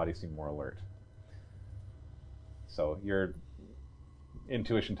around the body seem more alert. So your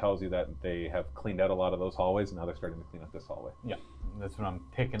intuition tells you that they have cleaned out a lot of those hallways, and now they're starting to clean up this hallway. Yeah, that's what I'm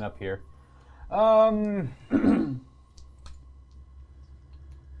picking up here.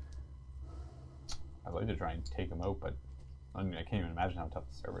 I'd like to try and take him out, but I mean, I can't even imagine how tough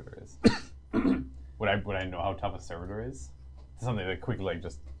a servitor is. Would I know how tough a servitor is? Something like quickly, like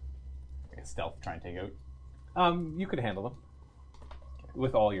just like a stealth try and take out. You could handle them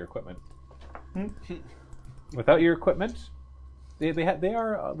with all your equipment. Without your equipment, they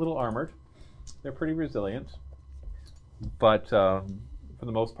are a little armored. They're pretty resilient, but for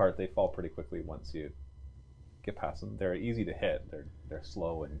the most part, they fall pretty quickly once you get past them. They're easy to hit. They're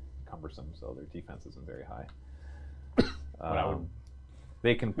slow and cumbersome, so their defense isn't very high.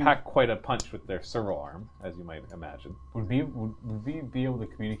 They can pack quite a punch with their serval arm, as you might imagine. Would we be able to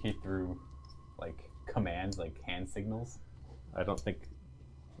communicate through like commands, like hand signals? I don't think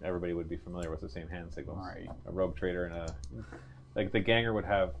everybody would be familiar with the same hand signals. Right. A rogue trader and like the ganger would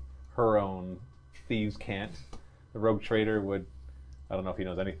have her own thieves' cant. The rogue trader would, I don't know if he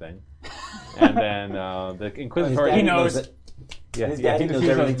knows anything. And then the inquisitor, He knows. Yeah, His yeah, daddy he knows just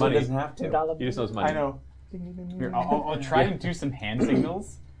knows everything, so he money. doesn't have to. He just knows money. I know. Here, I'll try and do some hand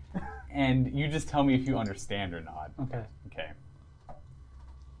signals, and you just tell me if you understand or not. Okay. Okay.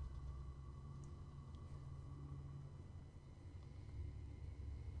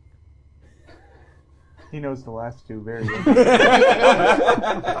 He knows the last two very well.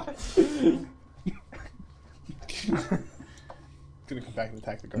 Gonna come back and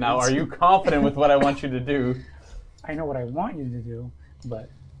attack the guards. Now, are you confident with what I want you to do? I know what I want you to do, but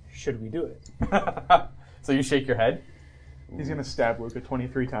should we do it? So you shake your head? He's gonna stab Luca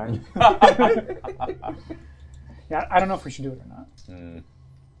 23 times. Yeah, I don't know if we should do it or not.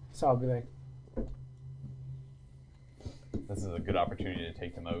 So I'll be like, This is a good opportunity to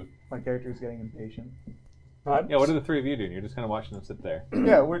take them out. My character's getting impatient. but Yeah, what are the three of you doing? You're just kind of watching them sit there.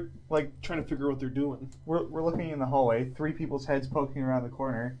 Yeah, we're like trying to figure out what they're doing? we're looking in the hallway. Three people's heads poking around the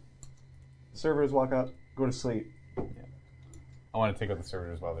corner. Servers walk up, go to sleep. I want to take out the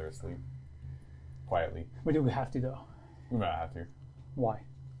servitors while they're asleep. Quietly. we do have to though. We might have to. Why?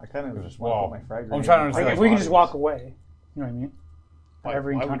 I kind of Just just want to walk. put my frag I'm grenade. trying to Like, understand. if we can just walk away, you know what I mean? Why-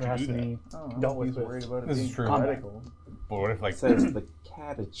 Every why would encounter you has do to that? be I don't know, dealt with. he's worried about it This is being true. critical. But what if, like, Says the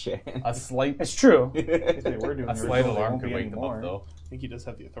cat a chance. a slight, It's true. If they were doing a the slight original, they alarm won't could be wake them anymore. up, though? I think he does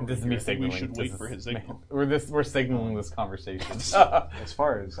have the authority. This is me here. I think signaling. We should This wait is- for his signal. We're signaling this conversation. As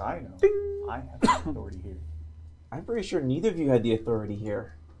far as I know, I have the authority here. I'm pretty sure neither of you had the authority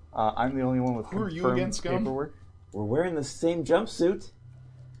here. I'm the only one with Who are you confirmed again, Scum? paperwork. We're wearing the same jumpsuit.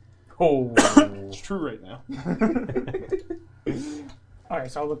 Oh. It's true right now. All right,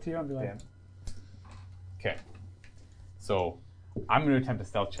 so I'll look to you and be like, Yeah. Okay. So, I'm going to attempt a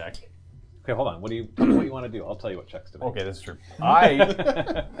stealth check. Okay, hold on. Tell me what you want to do. I'll tell you what checks to make. Okay, that's true.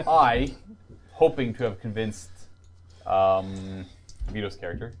 I, hoping to have convinced Vito's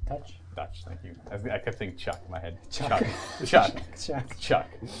character, touch. Dutch, thank you. I kept thinking Chuck in my head. Chuck. Chuck.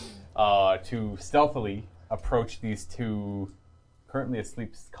 To stealthily approach these two currently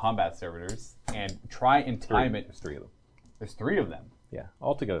asleep combat servitors and try and time it. There's three of them. There's three of them. Yeah,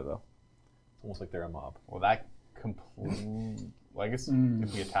 all together though. Almost like they're a mob. Well, that complete. Well, I guess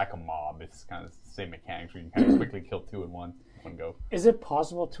if we attack a mob, it's kind of the same mechanics where you kind of quickly kill two in one go. Is it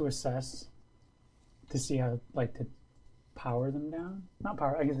possible to assess to see how, like, to power them down? Not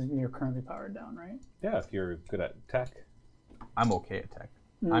power. I guess you're currently powered down, right? Yeah, if you're good at tech. I'm okay at tech.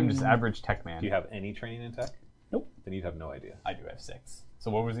 I'm just average tech man. Do you have any training in tech? Nope. Then you'd have no idea. I do have 6. So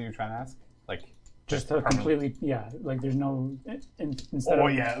what was it you were trying to ask? Like, Just a completely, like there's no instead oh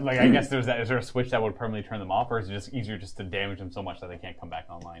of yeah, like I guess there's that. Is there a switch that would permanently turn them off, or is it just easier just to damage them so much that they can't come back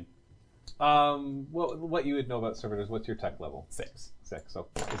online? Well, what you would know about servitors? What's your tech level? 6. 6. So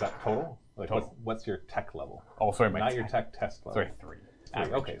is that total? Like Total. What's your tech level? Oh, sorry, my Not your tech test level. Sorry, 3. 3.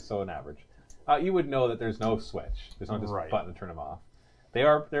 Average. Okay, so an average. You would know that there's no switch. There's no just Right. button to turn them off.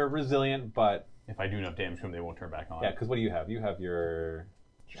 They're resilient, but If I do enough damage to them, they won't turn back on. yeah, because what do you have? You have your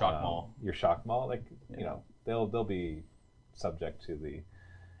Shock maul. Your shock maul, like you know, they'll be subject to the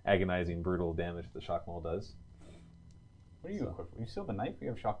agonizing, brutal damage that the shock maul does. What are you equipped with? You still have a knife? You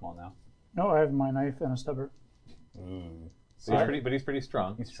have shock maul now. no, I have my knife and a stubber. Ooh. So he's pretty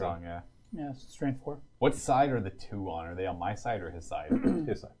strong. He's strong, yeah. Yeah, strength 4. What side are the 2 on? Are they on my side or his side? So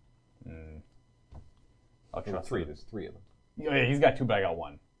his side. I'll There's trust 3. him. There's 3 of them. Oh, yeah, he's got 2, but I got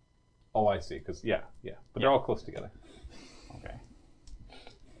 1. Oh, I see. Because yeah, but they're all close together. Okay.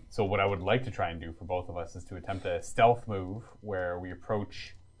 So what I would like to try and do for both of us is to attempt a stealth move where we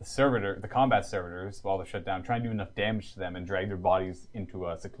approach the combat servitors while they're shut down, try and do enough damage to them and drag their bodies into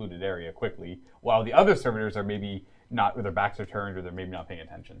a secluded area quickly, while the other servitors are maybe not, or their backs are turned, or they're maybe not paying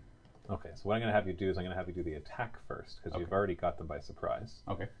attention. Okay, so what I'm going to have you do is I'm going to have you do the attack first, because you've already got them by surprise.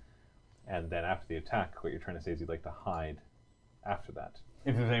 Okay. And then after the attack, what you're trying to say is you'd like to hide after that.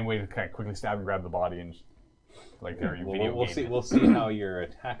 If there's any way to kind of quickly stab and grab the body and like there you video We'll game see. it. We'll see how your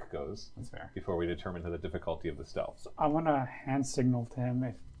attack goes That's fair. before we determine the difficulty of the stealth. I want to hand signal to him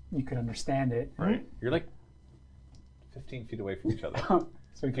if you could understand it. Right. You're like 15 feet away from each other.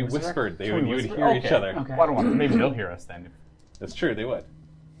 So we If can you whispered, Can you we would whisper? hear each Okay. other. Okay. Well, I don't want. Maybe they'll hear us then. That's true. They would.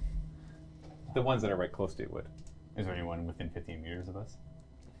 The ones that are right close to you would. Is there anyone within 15 meters of us?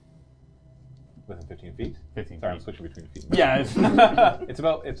 Within 15 feet. 15 Sorry, I'm feet. switching between feet. Yeah. It's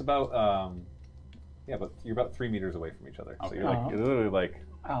but you're about 3 meters away from each other. So Okay. you're literally like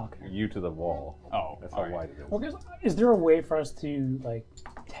Oh, okay. you to the wall. Oh, That's all how right. wide it is. Well, is there a way for us to like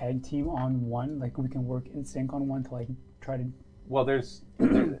tag team on one? Like we can work in sync on one to like try to. Well,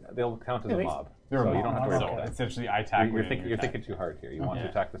 they'll count as a They- mob. They're so a you don't have to worry mob, about okay. that. Essentially, I attack. You're, when thinking, you you're attack. thinking too hard here. You want to Okay.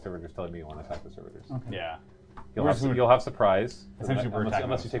 attack the servitors, telling me you want to attack the servitors. Yeah. You'll have surprise. Essentially, we're attacking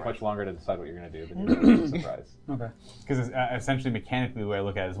unless you with take surprise. much longer to decide what you're going to do, then you're going to surprise. Okay. Because essentially, mechanically, the way I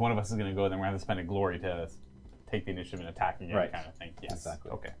look at it is one of us is going to go, then we're going to have to spend a glory to take the initiative and attack again, Right. kind of thing. Yes.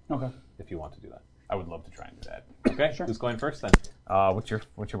 Exactly. Okay. Okay. If you want to do that. I would love to try and do that. Okay. Sure. Who's going first then? What's your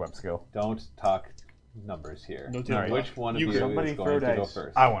web skill? Don't talk numbers here. No All table right. talk. Which one of You you go. is Somebody going throw to go dice.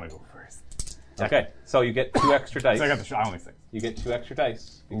 first? I want to go first. Okay. So you get 2 extra dice. So I got the only 6. You get 2 extra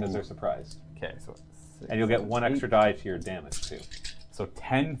dice because Ooh. they're surprised. Okay, so 6, And you'll get 1 8. extra die to your damage too. So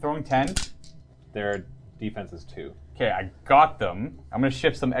 10, throwing 10. Their defense is 2. Okay, I got them. I'm going to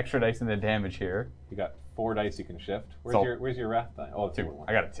shift some extra dice into damage here. You got 4 dice you can shift. So- Where's your wrath die? Oh, 2. 2.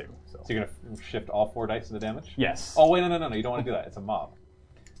 I got a 2. So, So you're gonna shift all 4 dice into damage? yes. Oh wait, no, you don't want to do that. It's a mob.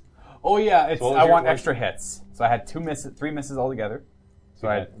 Oh yeah, it's, So what was I your- want what- extra hits. So I had 3 misses altogether. So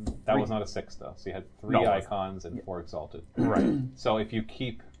I had that 3. was not a 6 though. So you had 3 No, it wasn't. icons and 4 exalted. Right. So if you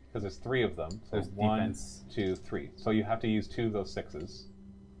keep, because there's 3 of them, so There's 1, defense. 2, 3. So you have to use 2 of those 6s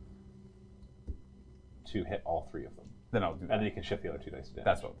to hit all 3 of them, Then I'll do and that. then you can shift the other 2 dice to damage.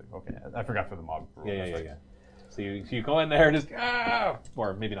 That's what I'll do. Okay, I forgot for the mob. rule. Yeah. So you go in there and just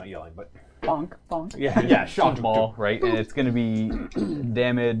or maybe not yelling, but Bonk, bonk. Yeah, shock ball, right? And it's going to be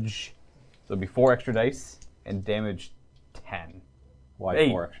damage. So it'll be 4 extra dice and damage 10. why 8.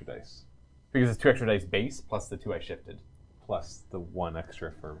 4 extra dice Because it's 2 extra dice base plus the 2 I shifted. plus the 1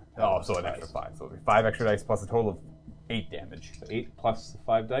 extra for Oh, so an extra 5. So it'll be 5 extra dice plus a total of 8 damage. So 8 plus the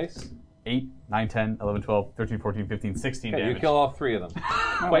 5 dice. 8, 9, 10, 11, 12, 13, 14, 15, 16 Okay, damage. you kill all 3 of them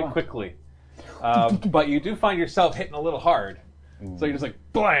quite quickly. But you do find yourself hitting a little hard. So you're just like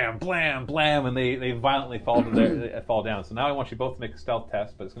blam, blam, blam, and they violently fall down. So now I want you both to make a stealth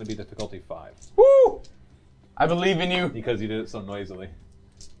test, but it's going to be difficulty 5 Woo! I believe in you. because you did it so noisily.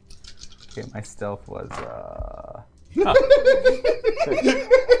 Okay, my stealth was.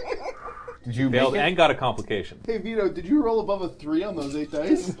 Did you Failed make it? and got a complication. Hey Vito, did you roll above a 3 on those 8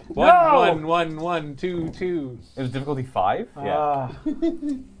 dice? One, 2. It was difficulty 5. Yeah.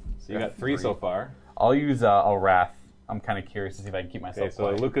 So you got 3 so far. I'll use a wrath. I'm kind of curious to see if I can keep myself. Okay, so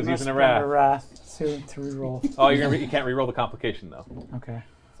quiet. Luca's Must using a spend wrath. a wrath to reroll. Oh, you can't re-roll the complication though. Okay.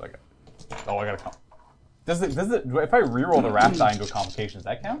 So I got to count. Does it if I reroll the wrath die into a complication, does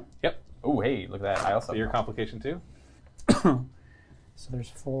that count? Yep. Oh, hey, look at that. I also So your complication too. So there's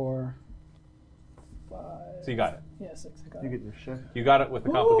 4. 5. So you got it. Yeah, 6. I got You it. get your shift. You got it with the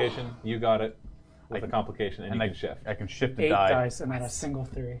complication. You got it with the complication, and you can shift. I can shift the 8 die. dice and then a single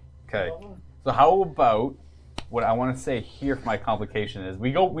 3. Okay. So how about what I want to say here for my complication is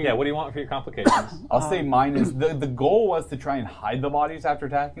we go. Yeah, what do you want for your complications? I'll say mine is the goal was to try and hide the bodies after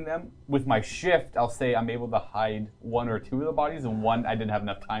attacking them. With my shift, I'll say I'm able to hide 1 or 2 of the bodies, and 1 I didn't have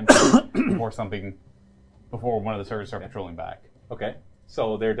enough time to before one of the servers start patrolling back. Okay,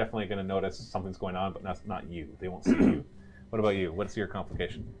 so they're definitely going to notice something's going on, but that's not you. They won't see you. What about you? What's your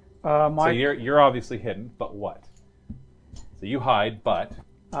complication? So you're obviously hidden, but what? So you hide, but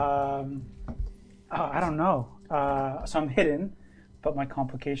I don't know. So I'm hidden, but my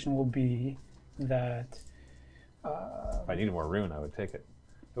complication will be that. if I needed more rune, I would take it.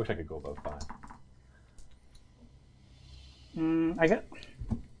 I wish I could go above 5.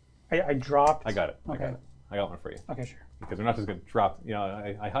 I dropped. I got it. Okay. I got it. I got one for you. Okay, sure. Because we're not just going to drop.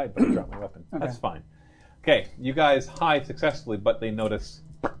 I hide, but I drop my weapon. Okay. That's fine. Okay, you guys hide successfully, but they notice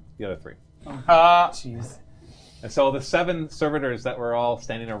the other 3. Jeez. And so the 7 servitors that were all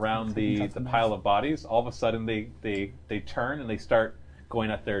standing around the pile of bodies, all of a sudden they turn and they start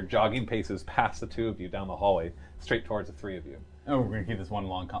going at their jogging paces past the 2 of you down the hallway, straight towards the 3 of you. Oh, we're gonna keep this one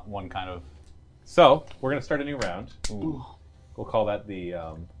kind of. So we're going to start a new round. We'll call that the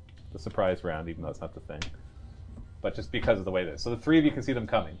surprise round, even though it's not the thing. But just because of the way it is. So the 3 of you can see them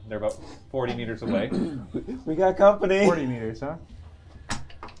coming. They're about 40 meters away. We got company. 40 meters, huh?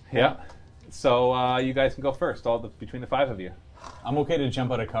 Yeah. So you guys can go first, between the 5 of you. I'm okay to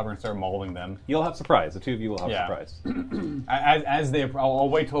jump out of cover and start mauling them. You'll have surprise. The 2 of you will have Yeah. surprise. As they, I'll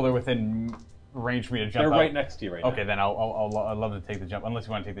wait till they're within range for me to jump. They're out. right next to you right now. Okay, then I'll love to take the jump. Unless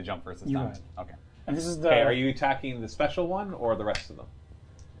you want to take the jump first this You time. go ahead. Okay. And this is the. Okay, are you attacking the special one or the rest of them?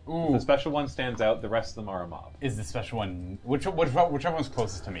 Ooh. The special one stands out. The rest of them are a mob. Is the special one whichever one's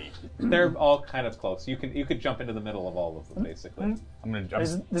closest to me? They're all kind of close. You could jump into the middle of all of them basically. I'm gonna jump.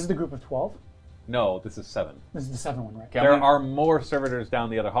 This is the group of 12. No, this is 7. This is the 7 one, right? Okay, There are more servitors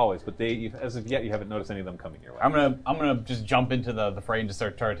down the other hallways, but as of yet, you haven't noticed any of them coming your way. I'm gonna just jump into the fray and just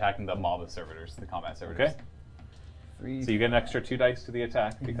start attacking the mob of servitors, the combat servitors. Okay. 3, So you get an extra 2 dice to the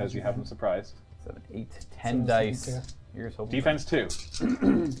attack because you have them surprised. 7, 8, 10 dice. Yeah. Here's hoping. Defense 2.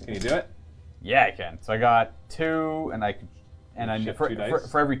 Can you do it? Yeah, I can. So I got 2, and I could, and I shift for, 2 dice?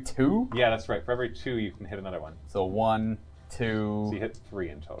 for every 2. Yeah, that's right. For every 2, you can hit another one. So 1, 2, So you hit 3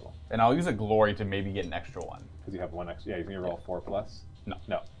 in total and I'll use a glory to maybe get an extra one. because you have 1 extra. Yeah, you can roll 4 plus. No.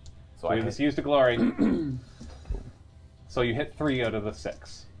 No. So So I you hit, just used a glory. So you hit 3 out of the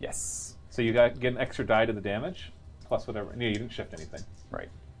 6. yes, So you get an extra die to the damage plus whatever. No, you didn't shift anything. right.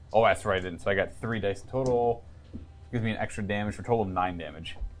 Oh, that's right. And so I got 3 dice total. Gives me an extra damage for a total of 9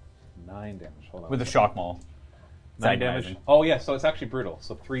 damage 9 damage. Hold on. with the shock maul. 9 damage. Oh yeah, so it's actually brutal.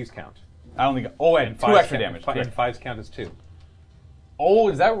 So 3s count. I only got and 2 5s extra count, damage. And 5s count as 2. Oh,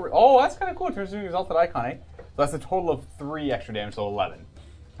 is that? Oh, that's kind of cool. It turns into exalted icon. Eh? So that's a total of 3 extra damage, so 11.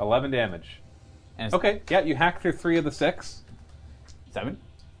 11 damage. And it's Okay, yeah, you hack through 3 of the 6. 7.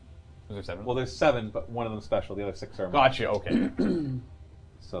 Was there 7? Well, there's 7, but one of them special. The other 6 are. Gotcha. Okay.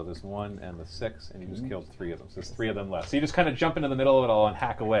 So there's 1 and the 6, and you just killed 3 of them. So there's 3 of them left. So you just kind of jump into the middle of it all and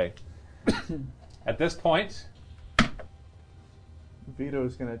hack away. At this point,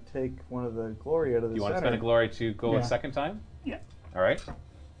 Vito's going to take one of the glory out of the you want to center. spend a glory to go Yeah. a second time? Yeah. All right.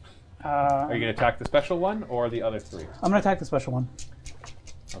 Are you going to attack the special one or the other 3? I'm gonna attack the special one.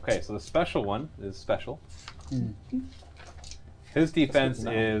 Okay, so the special one is special. His defense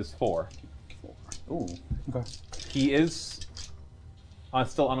is 4. Ooh. Okay. He is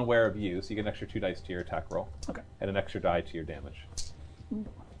still unaware of you, so you get an extra 2 dice to your attack roll. Okay. And an extra die to your damage.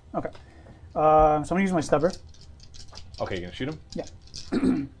 Okay. So I'm gonna use my stubber. Okay, you're going to shoot him?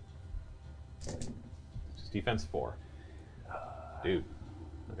 Yeah. Just defense 4. Dude.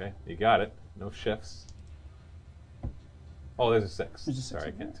 Okay, you got it. No shifts. Oh, there's a 6. There's a 6 Sorry, I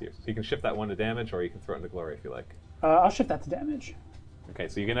in can't see it. So you can shift that one to damage, or you can throw it into glory if you like. I'll shift that to damage. Okay,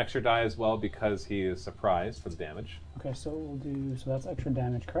 so you get an extra die as well because he is surprised for the damage. Okay, so we'll do. So that's extra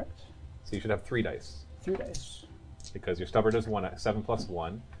damage, correct? So you should have 3 dice 3 dice. because your stubborn does 7 plus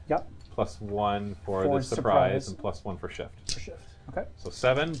 1, Yep. plus 1 for For the surprise, surprise. and plus 1 for shift. For shift. Okay. So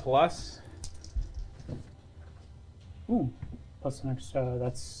 7 plus Ooh. Plus an extra.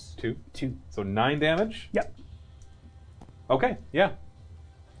 That's 2. 2. So 9 damage. Yep. Okay, yeah.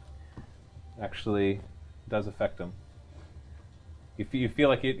 Actually, does affect him. You feel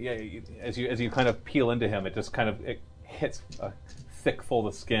like it, yeah, as you kind of peel into him, it just kind of it hits a thick fold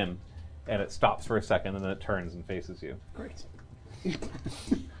of skin, and it stops for a second, and then it turns and faces you. Great.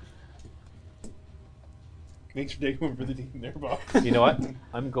 Thanks for taking one for the team there, Bob. You know what?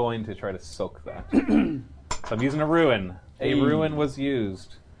 I'm going to try to soak that. So I'm using a ruin. A ruin was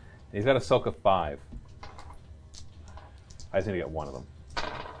used. He's got a soak of 5. I just need to get one of them.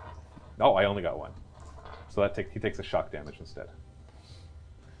 Oh, I only got one. So he takes a shock damage instead.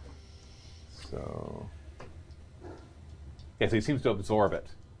 So... Yeah, so he seems to absorb it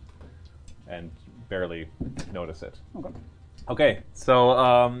and barely notice it. Okay. Okay,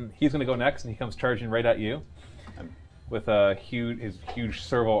 so he's going to go next, and he comes charging right at you with his huge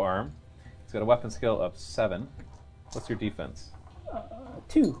servo arm. He's got a weapon skill of 7. What's your defense?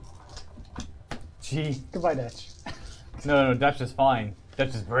 2. Gee. Goodbye, Dutch. No, Dutch is fine. Dutch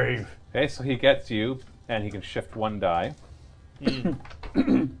is brave. Okay, so he gets you, and he can shift 1 die.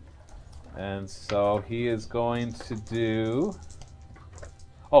 And so he is going to do...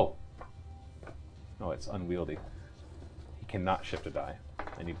 Oh! No, it's unwieldy. He cannot shift a die.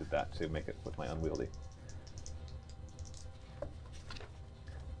 I needed that to make it with my unwieldy.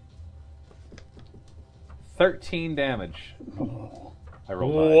 ...13 damage. I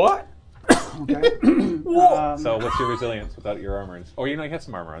rolled What? Okay. So what's your resilience without your armor? Oh, you have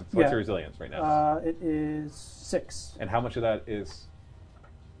some armor on. So what's your resilience right now? It is 6. And how much of that is...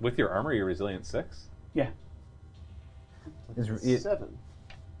 With your armor, your resilience 6? Yeah. Is 7.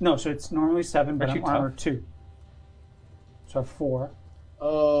 No, so it's normally 7, but Aren't I'm you armor 2. So I have 4,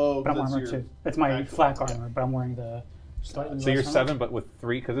 Oh, but I'm that's armor your 2. That's my actual flak armor. armor, but I'm wearing the slightly So you're less armor. 7, but with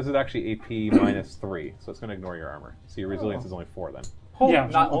 3, because this is actually AP minus 3, so it's going to ignore your armor. So your resilience is only 4 then. Yeah,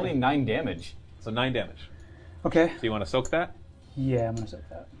 Not okay. only 9 damage. So 9 damage. Okay. So you want to soak that? Yeah, I'm going to soak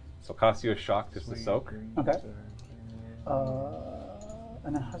that. So it costs you a shock just to soak. Okay.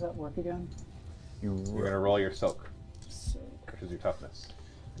 And then how does that work again? You're going to roll your soak, Soak. which is your toughness.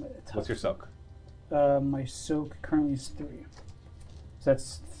 My What's your soak? My soak currently is 3. So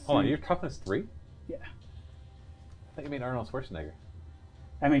that's 3. Hold on, your toughness 3? Yeah. I thought you made Arnold Schwarzenegger.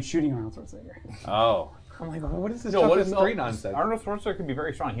 I made shooting Arnold Schwarzenegger. Oh. I'm like, what is this No, toughness 3 nonsense? Arnold Schwarzenegger can be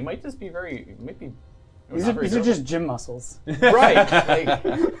very strong. He might just be These are just gym muscles. right. Like,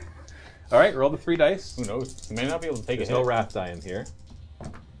 All right, roll the 3 dice. who knows? He may not be able to take There's a no hit. wrath die in here.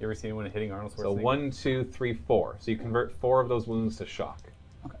 You ever seen anyone hitting Arnold Schwarzenegger? So 1, 2, 3, 4. So you convert 4 of those wounds to shock.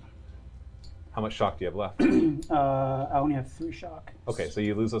 Okay. How much shock do you have left? I only have 3 shock. Okay, so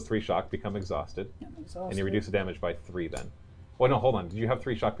you lose those 3 shock, become exhausted, Yeah, I'm exhausted. and you reduce the damage by 3 then. Well, no, hold on. Did you have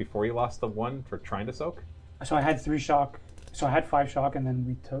 3 shock before you lost the 1 for trying to soak? So I had 3 shock. So I had 5 shock, and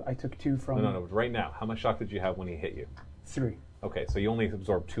then I took 2 from No. Right now, how much shock did you have when he hit you? 3. Okay, so you only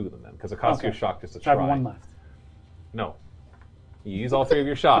absorb 2 of them then, because it costs you a Okay. shock just to So try. I have 1 left. No. You use all 3 of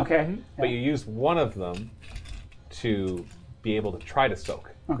your shock. Okay. But Yeah. you use 1 of them to be able to try to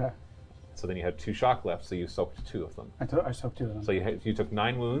soak. Okay. So then you had 2 shock left, so you soaked 2 of them. I soaked 2 of them. So you took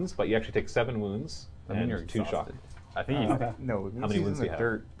 9 wounds, but you actually take 7 wounds I mean, and you're 2 shock. exhausted. I think you Okay. No, it means How many he's wounds in do the you have?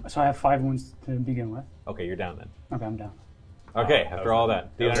 dirt. So I have 5 wounds to begin with. Okay, you're down then. Okay, I'm down. Okay, that after was all a-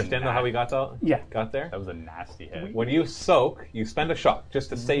 that, do you that was a understand how we got there? That was a nasty hit. When you soak, you spend a shock just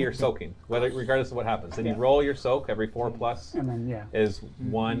to say you're soaking, regardless of what happens. Then you Yeah. roll your soak every 4 plus And then, yeah. is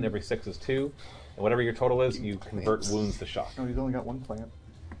 1, every 6 is 2, and whatever your total is, you convert wounds to shock. No, he's only got 1 plant.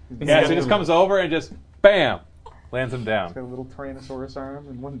 Yeah, so he just comes over and just bam, lands him down. He's got a little Tyrannosaurus arm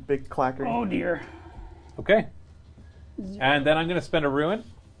and 1 big clacker. Oh, dear. Okay, and then I'm going to spend a ruin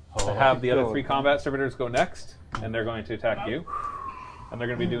to have the other go. 3 combat servitors go next, and they're going to attack you, and they're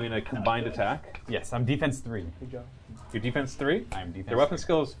going to be doing a combined attack. Yes, I'm defense 3. Good job. Your defense 3. I'm defense Their weapon 3.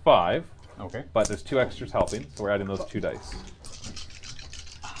 skill is 5, Okay. but there's 2 extras helping, so we're adding those 2 dice.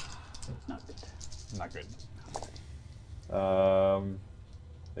 Not good.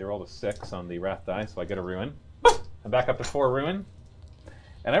 They rolled a 6 on the wrath die, so I get a ruin. I'm back up to 4 ruin,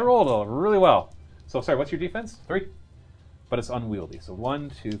 and I rolled really well. So sorry, what's your defense? 3, but it's unwieldy. So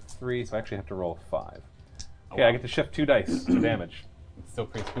 1, 2, 3. So I actually have to roll a 5. Okay, I get to shift 2 dice to damage. It's still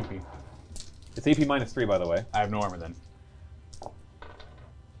pretty spooky. It's AP minus 3, by the way. I have no armor then.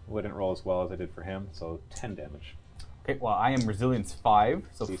 Well, I didn't roll as well as I did for him, so 10 damage. Okay, well, I am resilience 5,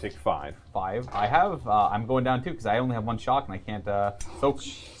 so So you take 5. 5. I have, I'm going down 2 because I only have 1 shock and I can't soak.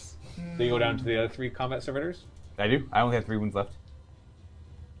 So you go down to the other 3 combat servitors. I do. I only have 3 wounds left.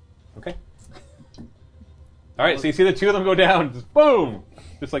 Okay. All right, so you see the 2 of them go down, just boom,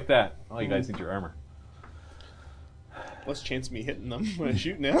 just like that. Oh, you guys need your armor. Less chance of me hitting them when I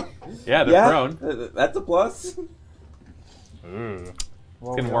shoot now. Yeah, they're prone. That's a plus.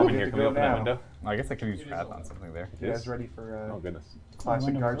 Well, It's getting we're warm all in good here. to Can we go open that now. window? I guess I could use wrath on something there. You guys ready for Oh goodness. classic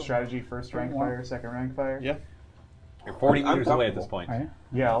Window guard open. strategy? First rank fire, second rank fire? Yeah. You're 40 I'm meters away at this comfortable. point. All right.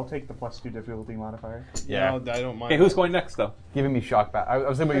 Yeah, I'll take the +2 difficulty modifier. Yeah. No, I don't mind. Okay, who's going next though? Giving me shock back. I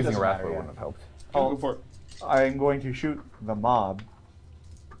was thinking about using a doesn't wrath, matter, but it yeah. wouldn't have helped. Go for it. I'm going to shoot the mob,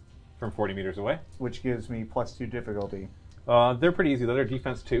 From 40 meters away. which gives me +2 difficulty. They're pretty easy though. They're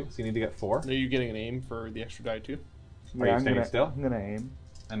defense 2, so you need to get 4. Are you getting an aim for the extra die too? Are you I'm standing gonna, still? I'm gonna aim.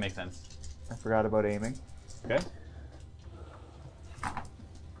 That makes sense. I forgot about aiming. Okay.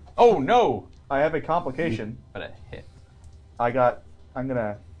 Oh no! I have a complication. But a hit. I'm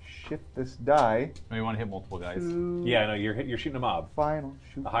gonna shift this die. No, you want to hit multiple guys. Yeah, no, you're shooting a mob. Final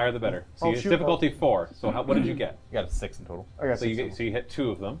shoot. The higher the better. So Oh, it's shoot. difficulty 4. So what did you get? You got a 6 in total. I got So six. you hit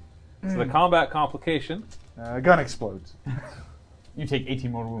 2 of them. So the combat complication. Gun explodes. You take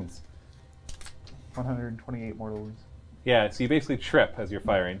 18 more wounds. 128 mortal wounds. Yeah, so you basically trip as you're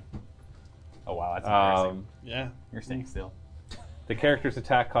firing. Oh wow, that's embarrassing. Yeah. You're staying still. The character's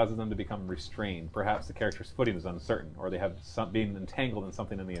attack causes them to become restrained. Perhaps the character's footing is uncertain, or they have been entangled in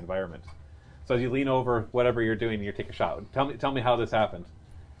something in the environment. So as you lean over whatever you're doing, you take a shot. Tell me how this happened.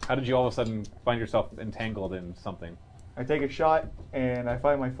 How did you all of a sudden find yourself entangled in something? I take a shot and I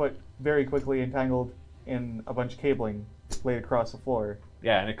find my foot very quickly entangled in a bunch of cabling laid across the floor,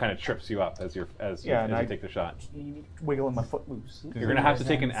 Yeah, and it kind of trips you up as you take the shot. wiggling my foot loose. You're going to have to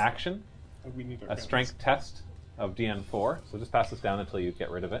take an action, We need our a strength test of DN4. So just pass this down until you get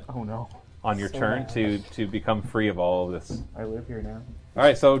rid of it Oh no. on your turn to become free of all of this. I live here now. All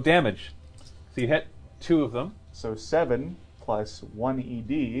right, so damage. So you hit 2 of them. So 7 plus 1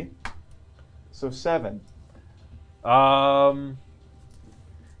 ED. So 7.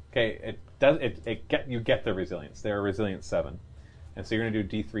 Okay, you get their resilience. They're a resilience 7, and so you're going to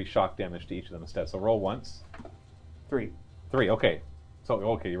do D3 shock damage to each of them instead. So roll once. 3. 3. Okay. So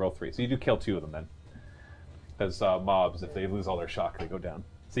you roll 3. So you do kill 2 of them then, because mobs, if they lose all their shock, they go down.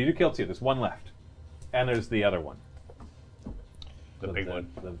 So you do kill 2. There's 1 left, and there's the other one. The big one.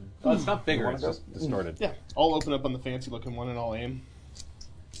 Well, it's not bigger. It's just distorted. Yeah. I'll open up on the fancy looking one and I'll aim.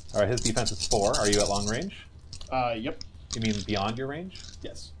 All right. His defense is 4. Are you at long range? Yep. You mean beyond your range?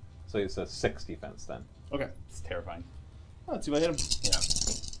 Yes. So it's a 6 defense then. Okay. It's terrifying. Let's see if I hit him.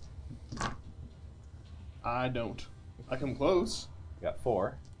 Yeah. I don't. I come close. You got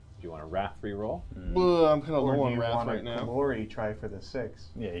 4. Do you want a wrath reroll? Well, I'm kind of Or low do on you wrath want right a now. glory try for the 6?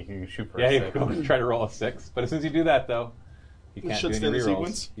 Yeah, you can shoot for Yeah, a you 6. go and try to roll a 6, but as soon as you do that, though, you It can't shuts do any down the rerolls.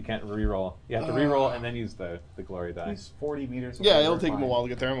 sequence? You can't reroll. You have to reroll and then use the glory die. He's 40 meters away. Yeah, it'll We're take him a fine. while to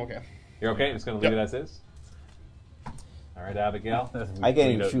get there. I'm okay. You're okay? Just going to leave Yep. it as is? All right, Abigail. I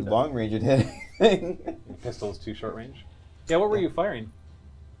can't even shoot long range at anything. Your pistol is too short range. Yeah, what were you firing?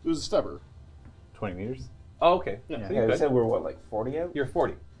 It was a stubber. 20 meters? Oh, okay. Yeah. So Yeah, you we could. said we're what, like 40 out? You're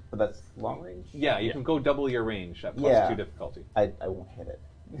 40. But that's long range? Yeah, you can go double your range at Yeah. +2 difficulty. I won't hit it.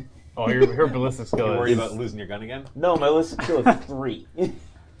 Oh, her ballistic skill You're is... worried about losing your gun again? No, my list skill is 3.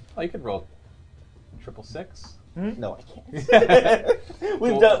 Oh, you could roll 666. No, I can't.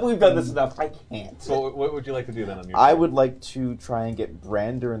 we've done this enough. I can't. So what would you like to do then on your I turn? would like to try and get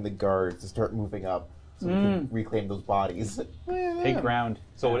Brander and the guards to start moving up so we can reclaim those bodies. Take ground.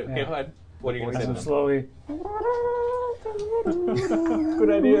 So okay, go ahead. What are you going to say to So them? slowly.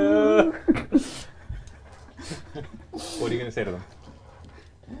 Good idea. What are you going to say to them?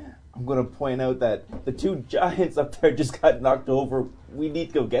 I'm going to point out that the 2 giants up there just got knocked over. We need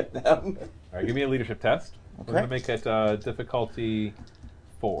to go get them. All right, give me a leadership test. We're going to make it difficulty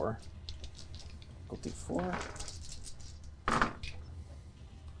 4. Difficulty 4.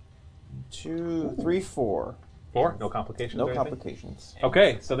 2, 3, 4. 4? No complications No or anything? complications.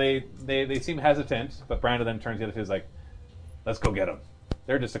 Okay, so they seem hesitant, but Brando then turns the other two and is like, let's go get them.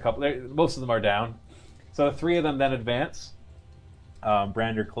 They're just a couple. Most of them are down. So the 3 of them then advance.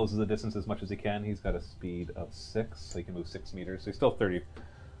 Brander closes the distance as much as he can. He's got a speed of 6, so he can move 6 meters. So he's still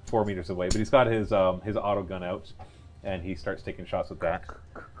 34 meters away, but he's got his auto gun out, and he starts taking shots with that.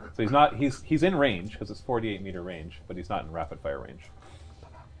 So he's in range because it's 48-meter range, but he's not in rapid fire range.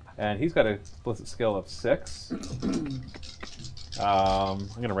 And he's got a explicit skill of 6. I'm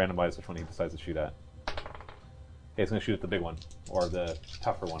going to randomize which one he decides to shoot at. Okay, he's going to shoot at the big one, or the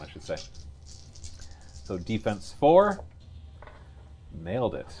tougher one, I should say. So defense 4.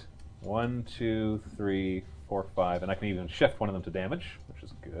 Nailed it. 1, 2, 3, 4, 5. And I can even shift one of them to damage, which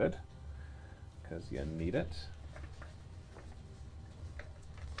is good, because you need it.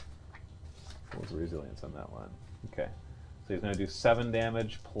 What was the resilience on that one? Okay. So he's going to do 7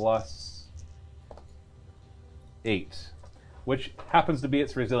 damage plus 8, which happens to be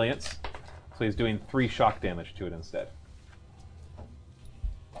its resilience. So he's doing 3 shock damage to it instead.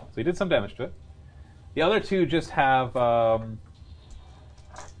 So he did some damage to it. The other 2 just have...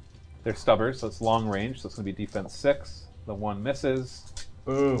 they're stubbers, so it's long range, so it's going to be defense 6. The one misses.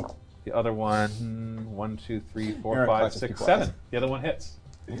 Ooh. The other one, 1, 2, 3, 4, You're 5, unconscious, 6, be quiet. 7. The other one hits.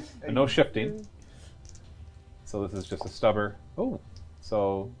 And no shifting. So this is just a stubber. Oh,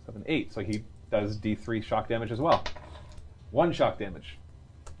 so 7, 8. So he does D3 shock damage as well. 1 shock damage.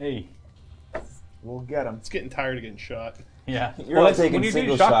 Hey. We'll get him. It's getting tired of getting shot. Yeah. You're all taking when you do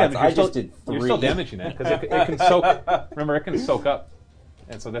single shock shots. damage, I just did 3. you're still damaging it because it can soak. Remember, it can soak up,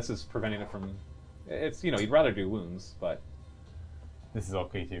 and so this is preventing it from. It's you'd rather do wounds, but This is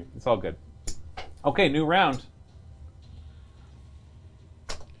okay too. it's all good. Okay, new round.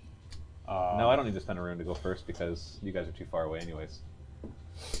 No, I don't need to spend a rune to go first because you guys are too far away, anyways.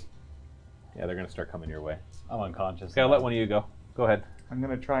 Yeah, they're gonna start coming your way. I'm unconscious. Okay, I'll let one of you go. Go ahead. I'm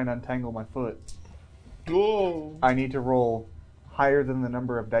gonna try and untangle my foot. Whoa! I need to roll higher than the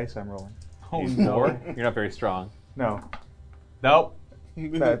number of dice I'm rolling. Oh Or no. you're not very strong. No, Nope.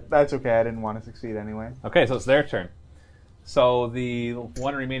 that's okay. I didn't want to succeed anyway. Okay, so it's their turn. So the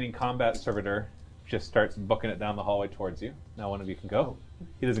one remaining combat servitor just starts booking it down the hallway towards you. Now one of you can go.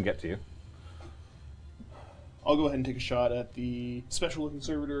 He doesn't get to you. I'll go ahead and take a shot at the special-looking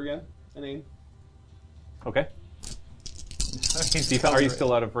servitor again and aim. Okay. Are you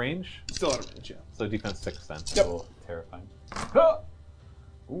still out of range? Still out of range, yeah. So defense 6 then. Yep. Oh, terrifying.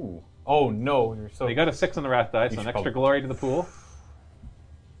 Ooh. Oh no, you're so. So you got a 6 on the wrath dice, You so an should extra probably- glory to the pool.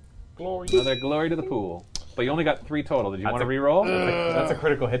 Glory. Another glory to the pool. But you only got 3 total. Did you That's want to a- re-roll? That's a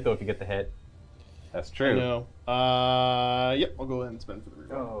critical hit though if you get the hit. That's true. No. Yep, I'll go ahead and spend for the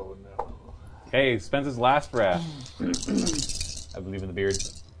reroll. Oh no. Okay, he spends his last wrath. I believe in the beard.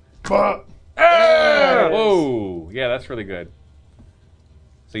 Whoa! Yeah, that's really good.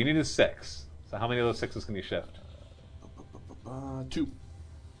 So you need a 6. So how many of those 6s can you shift? 2.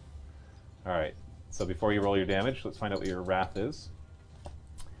 Alright, so before you roll your damage, let's find out what your wrath is.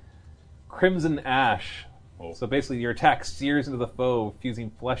 Crimson Ash. Oh. So basically your attack sears into the foe, fusing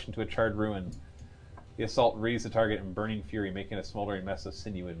flesh into a charred ruin. The assault reads the target in burning fury, making a smoldering mess of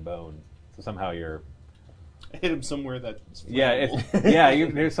sinew and bone. So somehow you're... I hit him somewhere that's Yeah,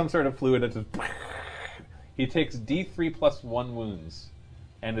 flammable. there's some sort of fluid that just... He takes D3 plus 1 wounds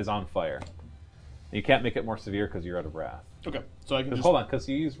and is on fire. You can't make it more severe because you're out of wrath. Okay, so I can just... Hold on, because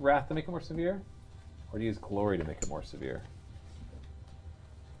you use wrath to make it more severe? Or do you use glory to make it more severe?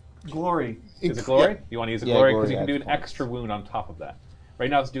 Glory. Is it glory? Yeah. You want to use a Yeah, glory glory because you can do an adds points. extra wound on top of that. Right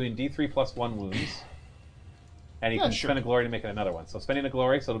now it's doing D3 plus 1 wounds. And you Yeah, can sure. spend a glory to make it another one. So spending a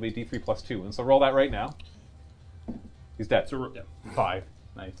glory, so it'll be D3 plus 2 wounds. So roll that right now. He's dead. So, yeah. 5.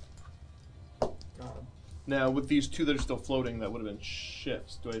 Nice. Now, with these 2 that are still floating, that would have been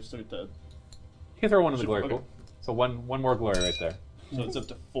shifts. Do I start to... You can throw one in the Shift, glory okay. pool. So one more glory right there. So it's up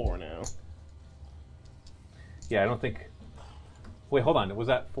to 4 now. Yeah, I don't think... Wait, hold on. Was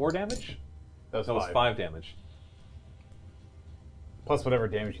that 4 damage? That That was 5 damage. Plus whatever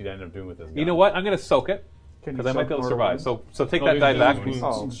damage you'd end up doing with this gun. You know what? I'm going to soak it. Can Because you I might soak be able to mortal survive. wounds? So take Oh, that these die are back. wounds.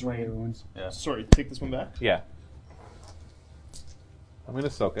 Oh. Just regular wounds. Yeah. Sorry, take this one back. Yeah. I'm going to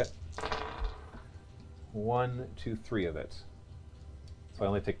soak it. 1, 2, 3 of it. So I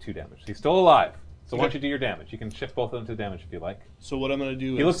only take 2 damage. He's still alive. So why don't Okay. you do your damage? You can shift both of them to damage if you like. So what I'm going to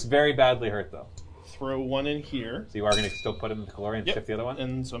do He is looks very badly hurt, though. throw one in here. So you are going to still put him into glory and Yep. shift the other one?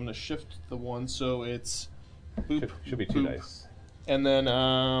 And so I'm going to shift the one, so it's... Boop, Should be 2 boop. dice. And then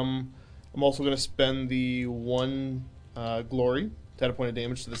I'm also going to spend the 1 glory to add a point of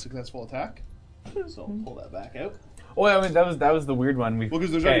damage to the successful attack. So I'll pull that back out. Oh, I mean that was the weird one. Well,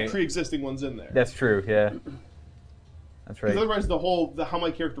 because there's Okay. already pre-existing ones in there. That's true. Yeah. That's right. Because otherwise the how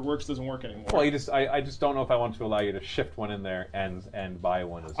my character works doesn't work anymore. Well, I just don't know if I want to allow you to shift one in there and buy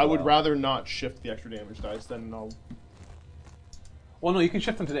one as well. I would rather not shift the extra damage dice, then I'll... Well, no, you can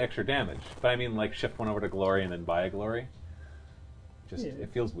shift them to the extra damage. But I mean, like, shift one over to glory and then buy a glory. Just, Yeah.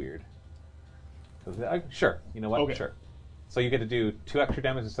 it feels weird. Sure. You know what? Okay. Sure. So you get to do 2 extra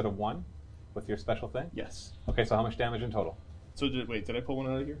damage instead of 1 with your special thing? Yes. Okay, so how much damage in total? So did I pull one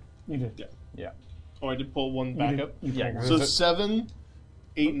out of here? You did. Yeah. Yeah. Oh, I did pull one You back did- up? you Yeah, pulled So one. 7,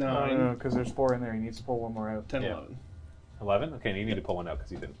 8, 9, No, because there's 4 in there. He needs to pull one more out. 10, Yeah. 11. 11? Okay, you need to pull one out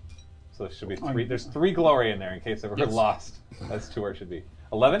because you didn't. So there should be On- 3. There's 3 glory in there in case they were Yes. lost. That's 2 where it should be.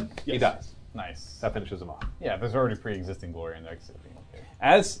 11? He Yes. does. Nice. That finishes him off. Yeah, there's already pre-existing glory in there. So it'd be okay.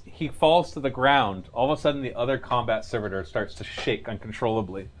 As he falls to the ground, all of a sudden the other combat servitor starts to shake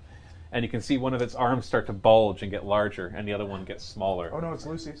uncontrollably. And you can see one of its arms start to bulge and get larger, and the other one gets smaller. Oh no, it's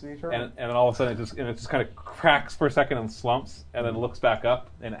Lucius the Eternal. And then all of a sudden it just kind of cracks for a second and slumps, and then looks back up,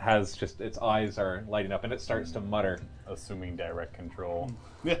 and it has just its eyes are lighting up, and it starts to mutter. Assuming direct control.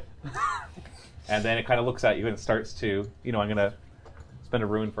 Yeah. And then it kind of looks at you and it starts to, I'm going to spend a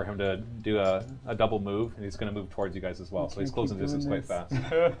rune for him to do a double move, and he's going to move towards you guys as well. So he's Keep closing doing distance quite this.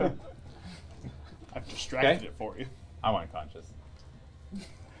 fast. I've distracted Okay. it for you. I'm unconscious.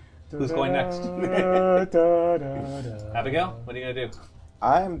 Who's going next? Abigail? Abigail, what are you gonna do?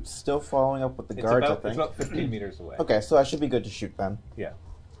 I'm still following up with the guards, I It's think. about 15 meters away. Okay, so I should be good to shoot then. Yeah.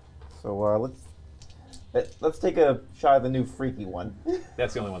 So let's take a shot at the new freaky one.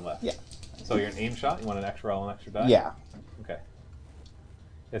 That's the only one left. Yeah. So you're an aim shot. You want an extra roll, an extra die? Yeah. Okay.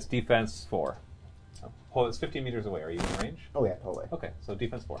 It's defense 4. Oh, it's 15 meters away. Are you in range? Oh yeah, totally. Okay, so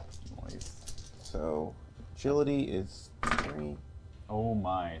defense 4. So agility is 3. Oh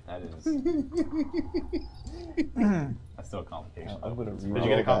my, that is. That's still a complication. I'm gonna Did you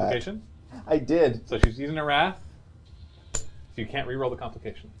get a complication? I did. So she's using a wrath. So you can't re-roll the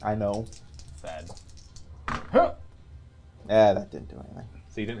complication. I know. Sad. That didn't do anything.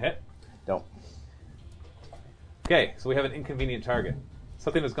 So you didn't hit? Don't. Okay, so we have an inconvenient target.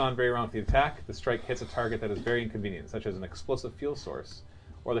 Something has gone very wrong with the attack. The strike hits a target that is very inconvenient, such as an explosive fuel source,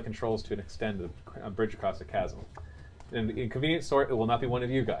 or the controls to an extend a bridge across a chasm. An inconvenient sort, it will not be one of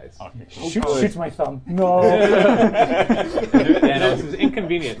you guys. Okay. Shoots my thumb. No. Yeah, no, this is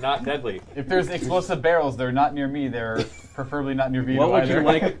inconvenient, not deadly. If there's explosive barrels, they're not near me. They're preferably not near Vito What would either. you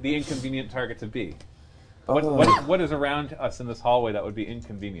like the inconvenient target to be? What is around us in this hallway that would be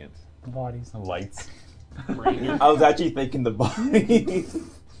inconvenient? Bodies. Lights. I was actually thinking the bodies.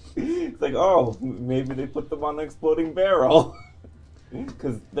 It's like, oh, maybe they put them on an exploding barrel.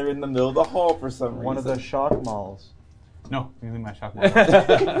 Because they're in the middle of the hall for some reason. One of the shock malls. No, you leave my shock.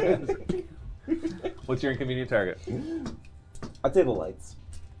 What's your inconvenient target? I'd say the lights.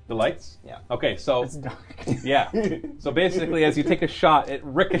 The lights? Yeah. Okay, so It's dark. yeah. So basically, as you take a shot, it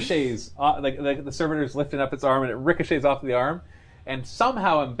ricochets. Like the servitor's lifting up its arm, and it ricochets off the arm, and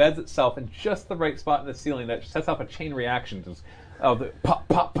somehow embeds itself in just the right spot in the ceiling that sets off a chain reaction. Just, the pop,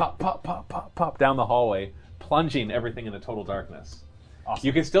 pop, pop, pop, pop, pop, pop down the hallway, plunging everything into total darkness. Awesome.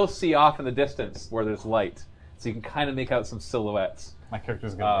 You can still see off in the distance where there's light, so you can kind of make out some silhouettes. My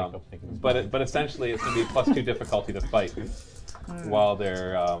character's gonna wake up thinking. But essentially, it's going to be +2 difficulty to fight while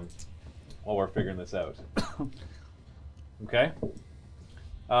we're figuring this out. Okay.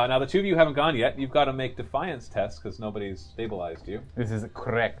 Now the two of you haven't gone yet. You've got to make defiance tests because nobody's stabilized you. This is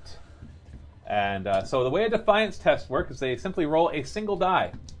correct. And so the way a defiance test works is they simply roll a single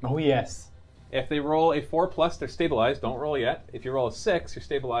die. Oh yes. If they roll a 4+, they're stabilized. Don't roll yet. If you roll a 6, you're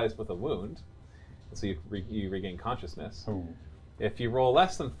stabilized with a wound, so you regain consciousness. Ooh. If you roll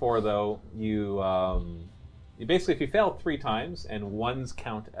less than 4, though, you basically, if you fail 3 times and ones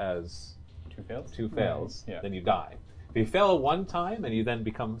count as 2 fails. 2 fails, Yeah. then you die. If you fail 1 time and you then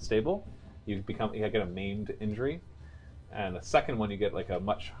become stable, you get a maimed injury, and the second one you get like a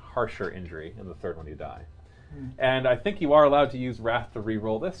much harsher injury, and the third one you die. And I think you are allowed to use Wrath to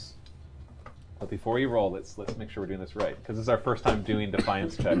re-roll this. But before you roll, let's make sure we're doing this right, because this is our first time doing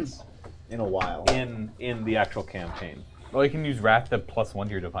defiance checks In a while. in the actual campaign. Well, you can use Wrath to +1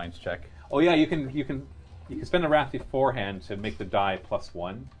 to your defiance check. Oh yeah, you can spend a Wrath beforehand to make the die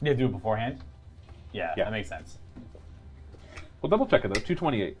 +1. Yeah, do it beforehand. Yeah, Yeah. that makes sense. We'll double check it though.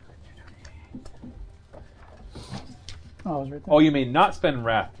 228. Oh, I was right there. Oh, you may not spend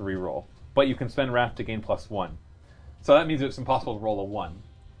Wrath to re-roll, but you can spend Wrath to gain +1. So that means it's impossible to roll a 1.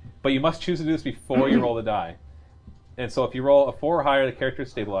 But you must choose to do this before you roll the die. And so if you roll a 4 or higher, the character is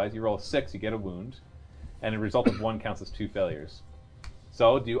stabilized. You roll a 6, you get a wound. And a result of 1 counts as 2 failures.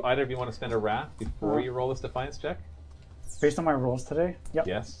 So do either of you want to spend a Wrath before you roll this defiance check? Based on my rolls today? Yep.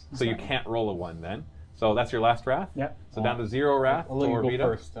 Yes. So you can't roll a 1 then. So that's your last Wrath? Yep. So down to 0 Wrath I'll let you for go Vito.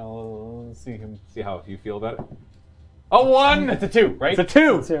 first. I'll see him. See how you feel about it. A 1! It's a 2, right? It's a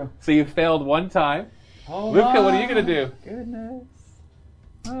 2! It's a 2. So you failed 1 time. Oh, Luca, what are you going to do? Goodness.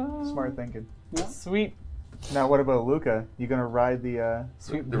 Smart thinking. Sweet, Now, what about Luca? You gonna ride the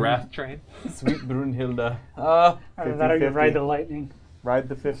sweet, The Wrath train? sweet Brunhilde. Either that or you 50-50. ride the lightning.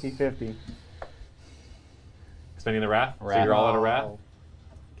 50-50? Spending the Wrath? So Wrath. you're all out of Wrath?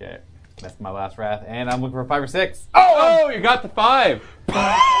 Okay, that's my last Wrath, and I'm looking for a 5 or 6. Oh, you got the 5!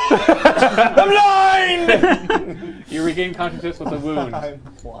 I'm blind! You regain consciousness with a wound.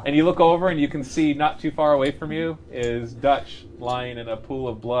 And you look over and you can see not too far away from you is Dutch lying in a pool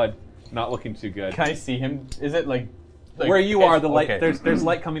of blood, not looking too good. Can I see him? Is it like Where you are, the light okay. there's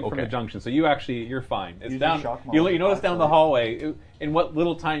light coming from Okay. the junction, so you're fine. It's Use down. your shock You mode notice down the flashlight. hallway. In what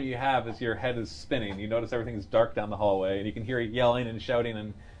little time you have, as your head is spinning, you notice everything is dark down the hallway, and you can hear yelling and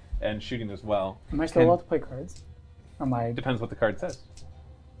shouting and shooting as well. Am I still allowed to play cards? Am I? Depends what the card says.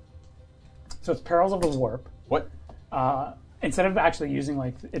 So it's Perils of the Warp. What? Instead of actually using,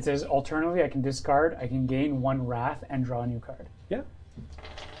 like, it says alternatively I can discard, I can gain 1 Wrath and draw a new card. Yeah.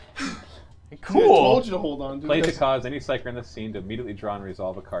 I Cool. told you to hold on to Play to this. cause any psyker in this scene to immediately draw and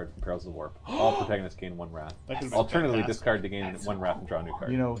resolve a card from Perils of the Warp. All protagonists gain 1 wrath. That could've been Alternatively, fantastic. discard to gain 1 wrath and draw a new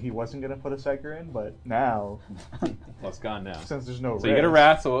card. You know, he wasn't going to put a Psyker in, but now, Well, it's gone now. since there's no So you get a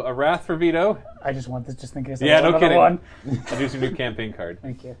wrath. So a wrath for Vito. I just want this just in case. I Yeah, roll no another kidding. One. And here's your new campaign card.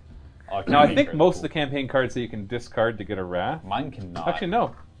 Thank you. Now I think most of the campaign cards that you can discard to get a wrath. Mine cannot. Actually,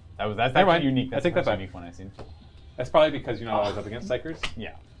 no. that's Never actually mind. unique. I That's take the that first back. unique one I've seen. That's probably because you're not always up against psychers.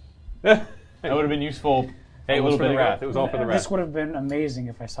 Yeah, Hey, that would have been useful. it was for the bit wrath. ago. It was all for the This wrath. would have been amazing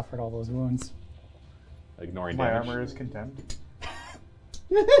if I suffered all those wounds. Ignoring My damage. armor is contemned.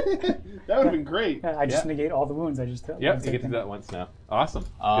 That would have been great. Yeah, I just Yeah. negate all the wounds. I just Yep, you get to do that once now. Awesome. Good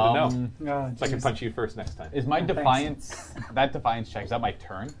to know. Oh, So I can jeez. punch you first next time. Is my Thanks. defiance that defiance check? Is that my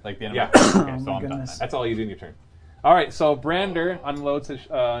turn? Like the end Yeah. of my turn? Oh, Okay, so my I'm done. goodness. Then. That's all you do in your turn. All right, so Brander unloads his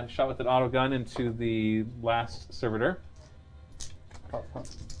shot with an auto gun into the last servitor.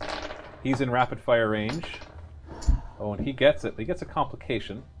 He's in rapid fire range. Oh, and he gets it. He gets a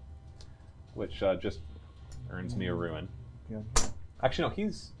complication, which just earns me a ruin. Yeah. Actually,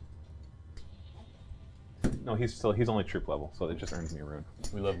 no, he's only troop level, so it just earns me a ruin.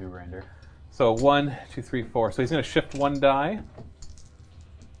 We love you, Brander. So 1, 2, 3, 4. So he's going to shift 1 die.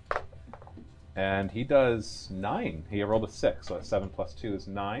 And he does 9. He rolled a 6, so that's 7 plus 2 is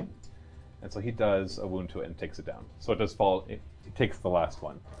 9. And so he does a wound to it and takes it down. So it does fall. It takes the last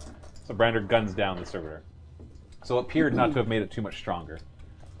one. So Brander guns down the servitor. So it appeared not to have made it too much stronger,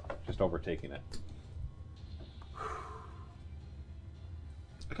 just overtaking it.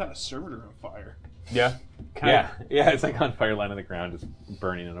 I got a servitor on fire. Yeah. Yeah, it's like on fire, lying on the ground, just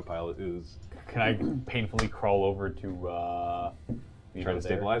burning in a pile of ooze. Can I painfully crawl over to Try to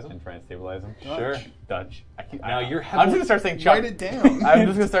stabilize him? and try and stabilize him? Sure. Dutch. Now you're I'm just gonna start saying Chuck. Write it down. I'm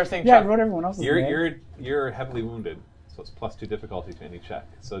just gonna start saying Yeah, I Chuck. wrote everyone else's name. You're heavily wounded, so it's +2 difficulty to any check.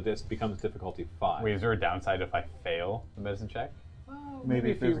 So this becomes difficulty 5. Wait, is there a downside if I fail the medicine check?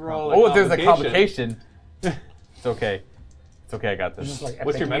 Maybe if if you there's a roll Oh, if there's a complication. It's okay. It's okay. I got It's this. just like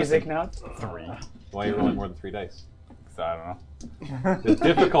What's epic your music medicine? now. 3. Why are you rolling more than 3 dice? So I don't know. The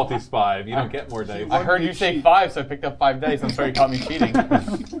difficulty's 5. You don't get more dice. I heard you say 5, so I picked up 5 dice. I'm sorry you caught me cheating. I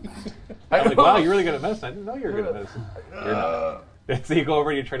was like, wow, you're really good at medicine. I didn't know you were good at medicine. You're not. So you go over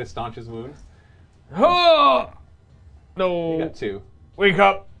and you try to staunch his wound. Oh! You No. got 2. Wake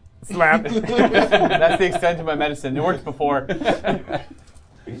up. Slap. That's the extent of my medicine. It worked before.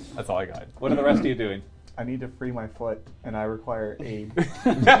 That's all I got. What are the rest of you doing? I need to free my foot, and I require aid.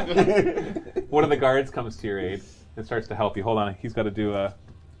 One of the guards comes to your aid and starts to help you. Hold on, he's got to do a.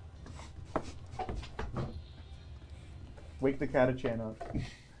 Wake the Catachan up.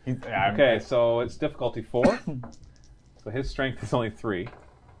 Okay, so it's difficulty 4. So his strength is only 3.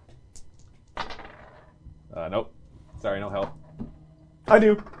 Nope. Sorry, no help. I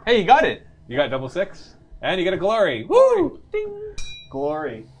do. Hey, you got it. You got double 6, and you get a glory. Woo!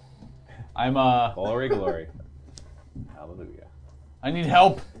 Glory. I'm Glory, glory. Hallelujah. I need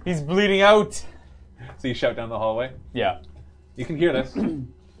help. He's bleeding out. So you shout down the hallway. Yeah. You can hear this.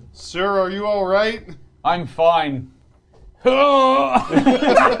 Sir, are you all right? I'm fine.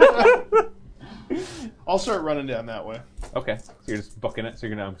 I'll start running down that way. Okay, so you're just booking it. So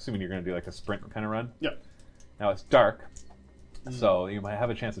I'm assuming you're gonna do like a sprint kind of run. Yep. Now it's dark, so you might have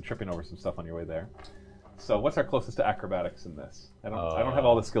a chance of tripping over some stuff on your way there. So what's our closest to acrobatics in this? I don't have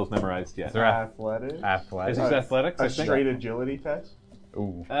all the skills memorized yet. Is there Athletics. Is athletics? this athletics? I A think? straight agility test.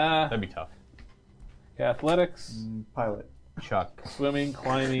 Ooh, Uh, that'd be tough. okay, athletics, Pilot. Chuck. swimming,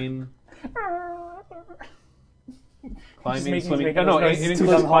 climbing, making swimming. those No, it noises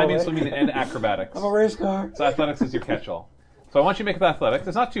includes down the climbing, hallway. swimming, and acrobatics. I'm a race car. So athletics is your catch-all. So I want you to make up athletics.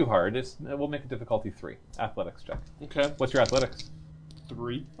 It's not too hard. We'll make it difficulty 3. Athletics check. Okay. What's your athletics?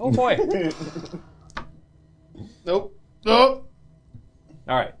 3. Oh boy. Nope. Nope.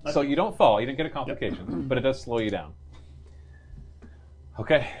 All right. So you don't fall. You didn't get a complication, but it does slow you down.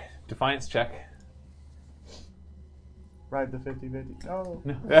 Okay. Defiance check. Ride the 50-50. No.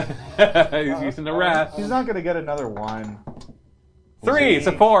 He's using the wrath. He's not going to get another 1. 3. It's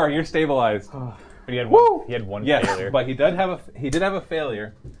a 4. You're stabilized. But he had one. He had one Yes, failure. but he did have a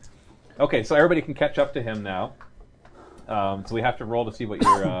failure. Okay, so everybody can catch up to him now. So we have to roll to see what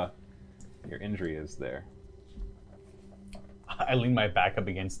your injury is there. I lean my back up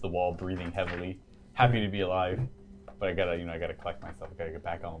against the wall, breathing heavily, happy to be alive. But I gotta collect myself. I gotta get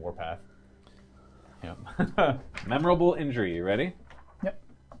back on the warpath. Yep. Memorable injury. You ready? Yep.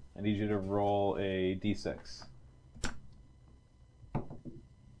 I need you to roll a d6.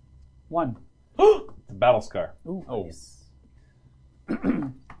 1. It's a battle scar. Ooh. Oh.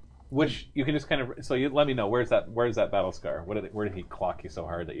 Which you can just kind of. So you let me know where's that battle scar? Where did he clock you so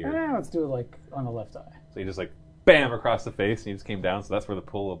hard that you're? Let's do it like on the left eye. So you just like bam across the face, and you just came down. So that's where the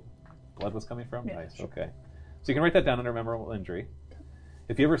pool of blood was coming from. Yeah, Nice. sure. Okay. So you can write that down under memorable injury.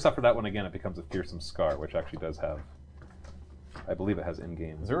 If you ever suffer that one again, it becomes a fearsome scar, which actually does have. I believe it has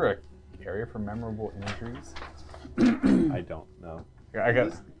in-game. Is there a area for memorable injuries? I don't know. I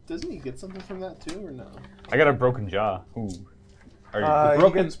got Doesn't he get something from that too, or no? a broken jaw. Ooh. He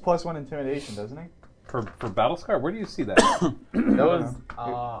broken- gets +1 intimidation, doesn't he? For battle scar, where do you see that? That was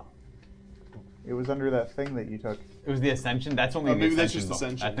It was under that thing that you took. it was the ascension. That's only Oh, the maybe that's ascension. just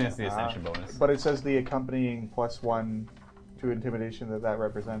ascension, I think it's the yeah. ascension bonus. But it says the accompanying +1 to intimidation that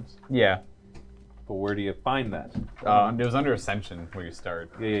represents. Yeah. But where do you find that? It was under ascension where you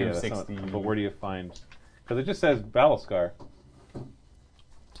start. Yeah. That's 260. not, but where do you find? Because it just says battle scar.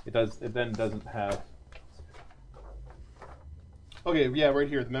 It does. It then doesn't have. Okay, yeah, right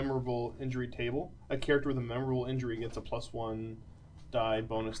here, the memorable injury table. A character with a memorable injury gets a +1 die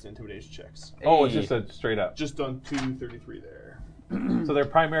bonus to intimidation checks. Oh, it's just a straight up. Just on 233 there. So they're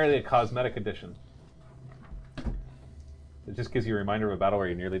primarily a cosmetic addition. It just gives you a reminder of a battle where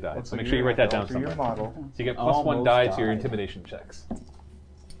you nearly died. So make sure you write that down for your somewhere. model. So you get +1 Almost die to your died. intimidation checks.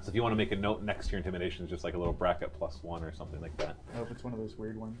 So if you want to make a note next to your intimidation, it's just like a little bracket +1 or something like that. I hope it's one of those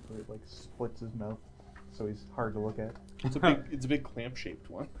weird ones where it like splits his mouth, so he's hard to look at. It's a big clamp shaped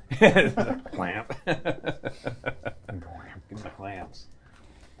one. Clamp. Give me the clamps.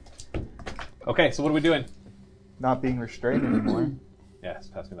 Okay, so what are we doing? Not being restrained anymore. Yes,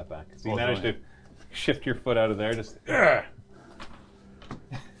 pass me that back. So you Oh, managed to doing shift your foot out of there. Just.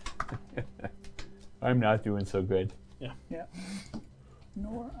 I'm not doing so good. Yeah.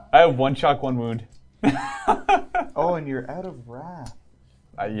 Nor I have one shock, one wound. Oh, and you're out of wrath.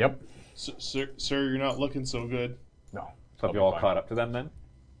 Yep. Sir, you're not looking so good. No. So have you all caught up to them then?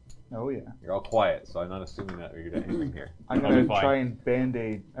 Oh yeah. You're all quiet, so I'm not assuming that you're doing anything here. I'm I'll gonna be fine. try and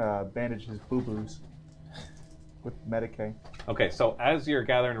bandage his boo-boos with Medicaid. Okay, so as you're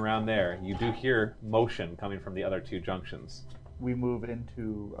gathering around there, you do hear motion coming from the other two junctions. We move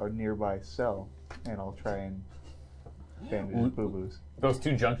into a nearby cell, and I'll try and bandage his boo-boos. Those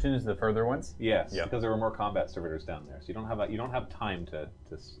two junctions, the further ones? Yes, Yep. because there were more combat servitors down there, so you don't have time to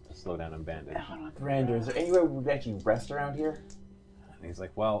slow down and bandage. Randor, is there anywhere we could actually rest around here? And he's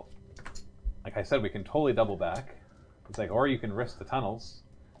like, well, like I said, we can totally double back. It's like, or you can risk the tunnels.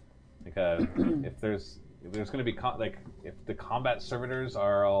 Like, if there's going to be if the combat servitors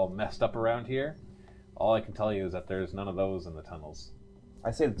are all messed up around here, all I can tell you is that there's none of those in the tunnels. I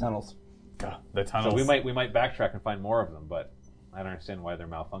say the tunnels. The tunnels. So we might backtrack and find more of them, but I don't understand why they're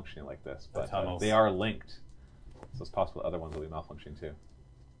malfunctioning like this. But tunnels. they are linked, so it's possible other ones will be malfunctioning too.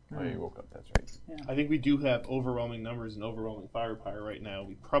 Oh, you woke up. That's right. I think we do have overwhelming numbers and overwhelming firepower right now.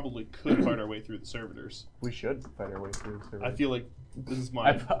 We probably could fight our way through the servitors. We should fight our way through the server. I feel like this is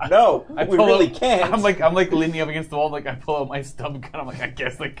my... No, we pull really out- can't. I'm like leaning up against the wall. Like I pull out my stub gun. I'm like, I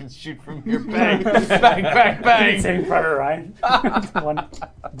guess I can shoot from here. Bang, bang, bang, bang. Saving Private Ryan. One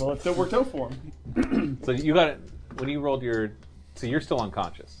bullet. That worked out for him. So you got it when you rolled your. So you're still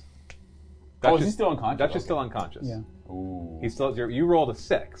unconscious. Oh, is he still unconscious? Dutch is Okay. still unconscious. Yeah. Ooh. He's still. You rolled a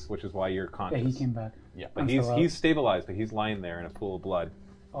 6, which is why you're Yeah, conscious. he came back. Yeah. But I'm he's still out. he's stabilized, but he's lying there in a pool of blood,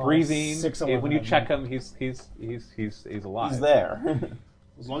 Oh, breathing. 6'11", When you I check think. him, he's alive. He's there.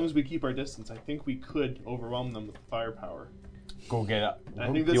 As long as we keep our distance, I think we could overwhelm them with firepower. Go get up. And I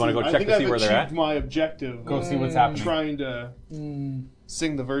think You this wanna is- go I check think to see I've where they're achieved at? my objective. Go of see what's happening. Trying to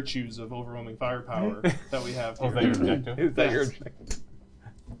sing the virtues of overwhelming firepower that we have Oh, here. is that your objective? Is that your Yes. objective?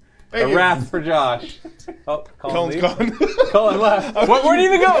 Hey, A wrath for Josh. Oh, Colin's leave. gone. Colin left. Where did he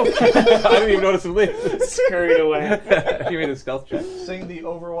even go? I didn't even notice him leave. Scurried away. He made a stealth check. Sing the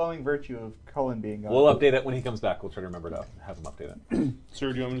overwhelming virtue of Cullen being gone. We'll update it when he comes back. We'll try to remember to have him update it.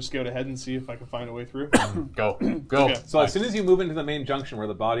 Sir, do you want me to scout ahead and see if I can find a way through? Go. Go. Okay. So as soon as you move into the main junction where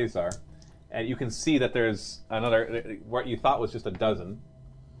the bodies are, and you can see that there's another, what you thought was just a dozen,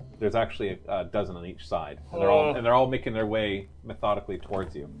 there's actually a dozen on each side, and they're all making their way methodically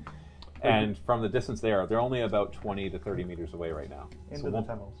towards you. And from the distance they're only about 20 to 30 meters away right now. into so it the won't,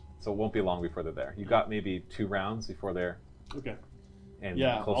 tunnels. so it won't be long before they're there. You got maybe 2 rounds before they're Okay. in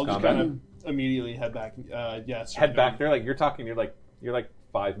Yeah, close I'll just combat. kind of immediately head back. Yeah, sir, Head back. You're like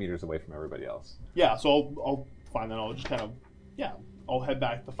 5 meters away from everybody else. Yeah, so I'll find that. I'll just kind of, I'll head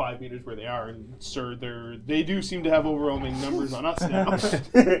back the 5 meters where they are. And sir, they do seem to have overwhelming numbers on us now.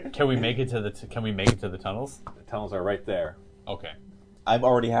 Can we make it to the Can we make it to the tunnels? The tunnels are right there. Okay. I'm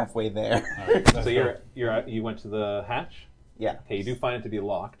already halfway there. All right. So you went to the hatch. Yeah. Okay, you do find it to be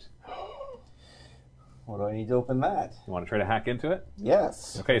locked. What do I need to open that? You want to try to hack into it?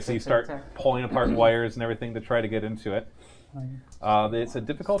 Yes. Okay, so you start pulling apart wires and everything to try to get into it. It's a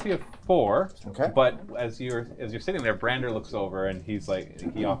difficulty of 4. Okay. But as you're sitting there, Brander looks over and he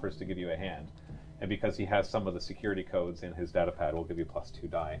offers to give you a hand, and because he has some of the security codes in his data pad, we'll give you +2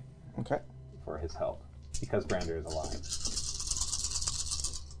 die. Okay. For his help, because Brander is alive.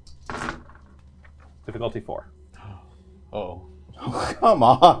 Difficulty 4. Oh. Oh, come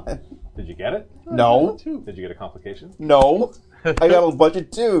on. Did you get it? No. Did you get a complication? No. I got a bunch of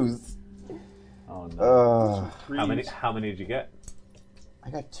 2s. Oh no. How many did you get?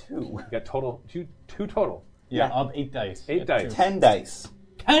 I got 2. You got total two total. Yeah, of 8 dice. 8 dice. 10 dice.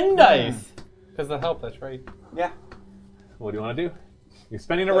 10 dice. Because the help. That's right. Yeah. What do you want to do? You're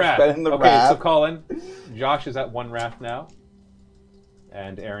spending a I'm wrath. spending the okay, wrath. so Colin, Josh is at 1 wrath now,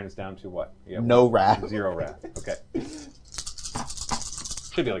 and Aaron is down to what? You have No wrath. 0 wrath. Okay.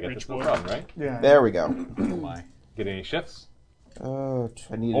 Should be able to get this, no problem, right? Yeah. There we go. Oh my. Get any shifts? I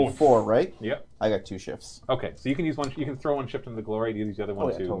needed 4, right? Yep. I got 2 shifts. Okay, so you can use one. You can throw one shift into the glory. Use the other one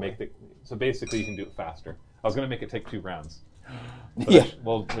yeah, to totally. make the. So basically, you can do it faster. I was going to make it take 2 rounds. But Yeah.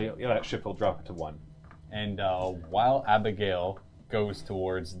 that shift will drop it to 1. And while Abigail goes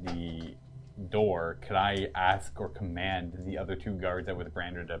towards the door, could I ask or command the other 2 guards that with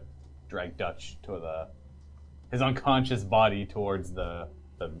Brander to drag Dutch to his unconscious body towards the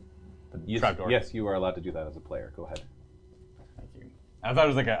trapdoor? Yes, you are allowed to do that as a player. Go ahead. Thank you. I thought it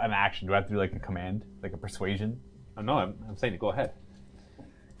was like an action. Do I have to do like a command, like a persuasion? No, I'm saying go ahead.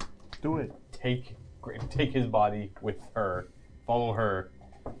 Do it. Take his body with her, follow her,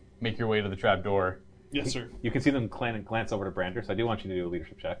 make your way to the trapdoor. Yes, sir. You can see them glance over to Brander, so I do want you to do a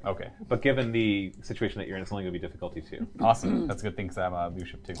leadership check. Okay. But given the situation that you're in, it's only going to be difficulty 2. Awesome. That's a good thing because I'm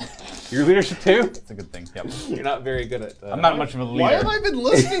leadership too. Your leadership 2? It's a good thing. Yep. You're not very good at... I'm not much of a leader. Why have I been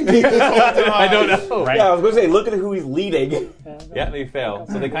listening to you this whole time? I don't know. Right? Yeah, I was going to say, look at who he's leading. Yeah, they fail.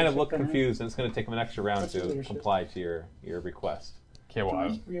 So they kind of look confused, and it's going to take them an extra round What's your to leadership? comply to your request. Okay, well,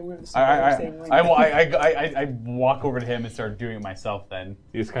 I I walk over to him and start doing it myself then.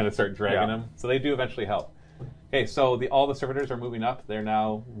 You just kind of start dragging Yeah. them. So they do eventually help. Okay, so all the servitors are moving up. They're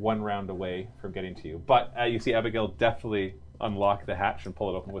now 1 round away from getting to you. But you see Abigail definitely unlock the hatch and pull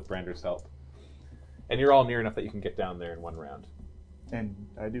it open with Brander's help. And you're all near enough that you can get down there in 1 round. And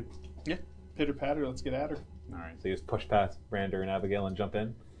I do. Yeah. Pitter patter. Let's get at her. All right, so you just push past Brander and Abigail and jump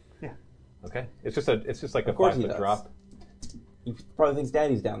in? Yeah. Okay. It's just like a Of course he 5-foot does. drop. He probably thinks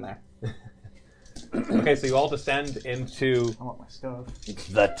Daddy's down there. Okay, so you all descend into I want my stuff.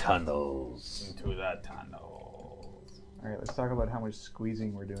 the tunnels. Into the tunnels. All right, let's talk about how much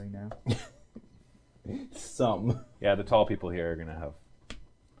squeezing we're doing now. Some. Yeah, the tall people here are going to have...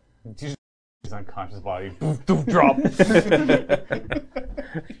 His unconscious body. Drop.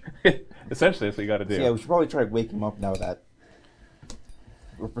 Essentially, that's what you got to do. So yeah, we should probably try to wake him up now that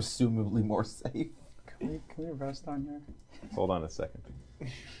we're presumably more safe. Can we rest on here? Hold on a second.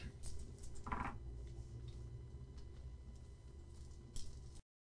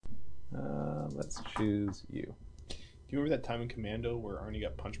 Let's choose you. Do you remember that time in Commando where Arnie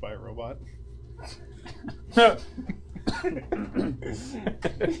got punched by a robot?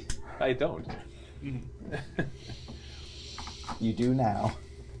 I don't. You do now.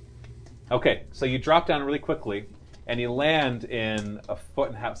 Okay, so you drop down really quickly, and you land in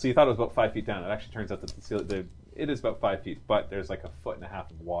 1.5 feet. So you thought it was about 5 feet down. It actually turns out that it is about 5 feet, but there's like 1.5 feet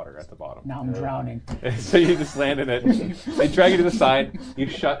of water at the bottom. Now I'm drowning. So you just land in it. They drag you to the side. You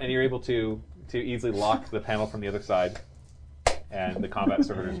shut, and you're able to easily lock the panel from the other side. And the combat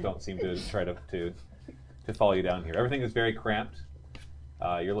servitors don't seem to try to follow you down here. Everything is very cramped.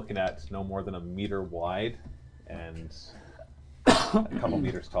 You're looking at no more than 1 meter wide and a couple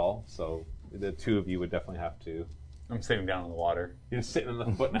meters tall. So the 2 of you would definitely have to. I'm sitting down in the water. You're just sitting in the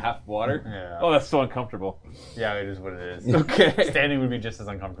 1.5 foot of water. Yeah. Oh, that's so uncomfortable. Yeah, it is what it is. Okay. Standing would be just as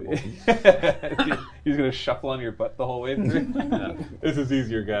uncomfortable. He's gonna shuffle on your butt the whole way through. This is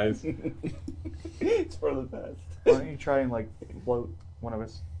easier, guys. It's for the best. Why don't you try and float one of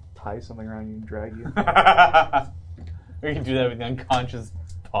us, tie something around you and drag you? We can do that with the unconscious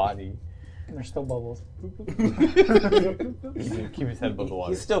body. And there's still bubbles. Keep his head above the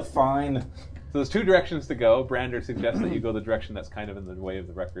water. He's still fine. So there's 2 directions to go. Brander suggests that you go the direction that's kind of in the way of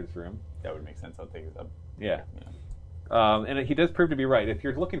the records room. That would make sense. I'll take it up. Yeah. And he does prove to be right. If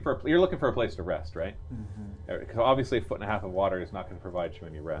you're looking for a place to rest, right? Because obviously 1.5 feet of water is not going to provide you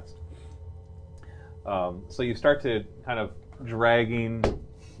any rest. So you start to kind of dragging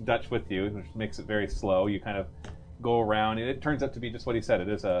Dutch with you, which makes it very slow. You kind of go around, and it turns out to be just what he said. It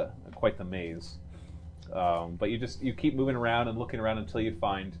is quite the maze. But you keep moving around and looking around until you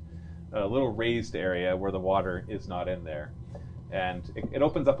find a little raised area where the water is not in there, and it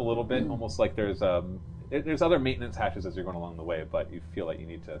opens up a little bit, almost like there's other maintenance hatches as you're going along the way, but you feel like you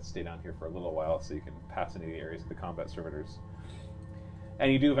need to stay down here for a little while so you can pass into the areas of the combat servitors.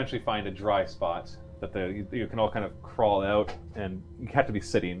 And you do eventually find a dry spot that you can all kind of crawl out, and you have to be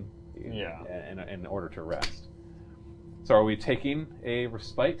sitting in order to rest. So are we taking a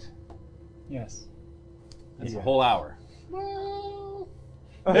respite? Yes. It's a whole hour.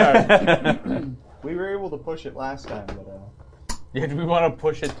 We were able to push it last time, but Yeah, do we want to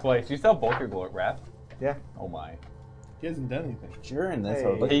push it twice? You still have both your glory, Wrath? yeah. Oh my. He hasn't done anything. During this, Hey. I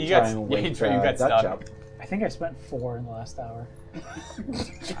would like Hey, to you try got- and yeah, wake you got Dutch stuck. up. I think I spent 4 in the last hour.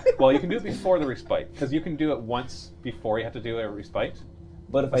 Well, you can do it before the respite, because you can do it once before you have to do a respite.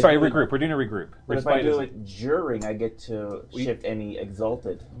 But if I Sorry, do it- regroup. We're doing a regroup. But if I Respite do is- it during, I get to We- shift any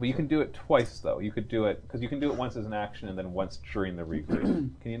exalted. But you can do it twice, though. You could do it because you can do it once as an action and then once during the regroup.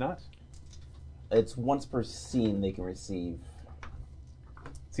 Can you not? It's once per scene they can receive.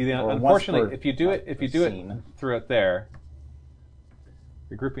 See, Or once unfortunately, per- if you do it scene. throughout there,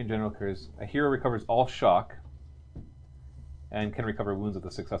 regrouping general occurs. A hero recovers all shock and can recover wounds with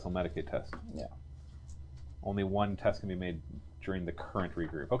a successful Medicaid test. Yeah. Only one test can be made during the current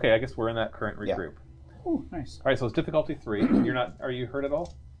regroup. Okay, I guess we're in that current Yeah. regroup. Ooh, nice. All right, so it's difficulty 3. You're not. Are you hurt at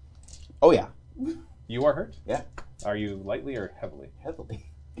all? Oh yeah. You are hurt. Yeah. Are you lightly or heavily? Heavily.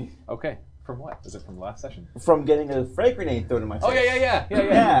 Okay. From what? Is it from last session? From getting a frag grenade thrown in my face. Oh yeah.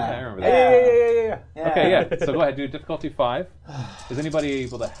 Yeah. I remember that. Yeah. Okay, yeah. So go ahead, do difficulty 5. Is anybody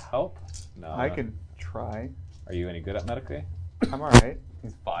able to help? No. I can try. Are you any good at Medicaid? I'm alright.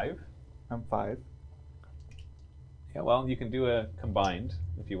 He's 5? I'm 5. Yeah, well, you can do a combined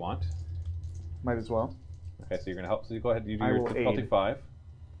if you want. Might as well. Okay, so you're going to help. So you go ahead and you do I your will difficulty aid. 5.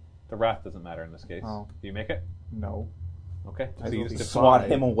 The wrath doesn't matter in this case. Oh. Do you make it? No. Okay. I So you will just be Swat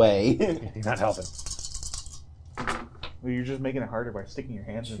Five. him away. You're not helping. Well, you're just making it harder by sticking your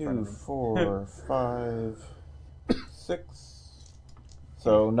hands in front 2, of him. 4, 5, 6.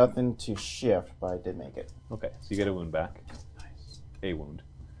 So nothing to shift, but I did make it. Okay, so you get a wound back. Nice. A wound.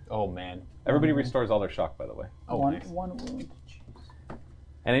 Oh man. Everybody restores all their shock, by the way. Oh, one, nice. one wound.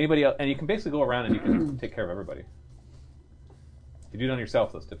 And anybody else, and you can basically go around and you can take care of everybody. You do it on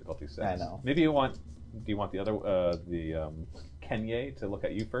yourself. Those difficulty 6. I know. Maybe you want. Do you want the other Kenye to look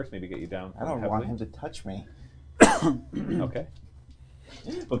at you first? Maybe get you down. I don't heavily? want him to touch me. Okay.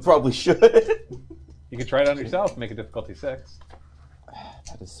 But probably should. You could try it on yourself. Make a difficulty 6.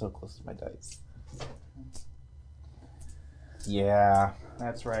 That is so close to my dice. Yeah.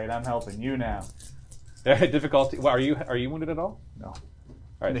 That's right. I'm helping you now. Difficulty. Well, are you wounded at all? No. All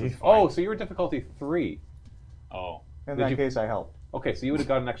right. He's So you were difficulty 3. Oh. In Did that you- case, I helped. Okay, so you would have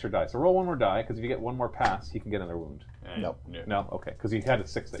got an extra die. So roll one more die, because if you get one more pass, he can get another wound. Nope. No, okay, because you had a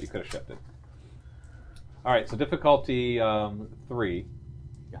 6 that you could have shifted. All right, so difficulty 3.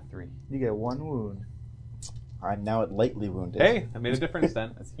 Got 3. You get 1 wound. I'm now at lightly wounded. Hey, that made a difference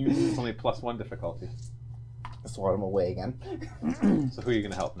then. That's huge. It's only +1 difficulty. Swat him away again. So who are you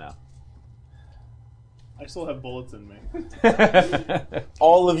going to help now? I still have bullets in me.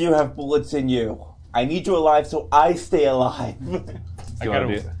 All of you have bullets in you. I need you alive so I stay alive. I You got wanna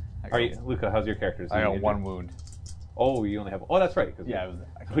a- do- I got Are a- you, Luca? How's your character? Is I he got injured? 1 wound. Oh, you only have. Oh, that's right. 'Cause Yeah, it was.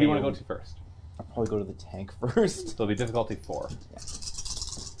 Who do you want to go to first? I'll probably go to the tank first. So it'll be difficulty 4.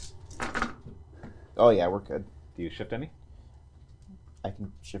 Oh yeah, we're good. Do you shift any? I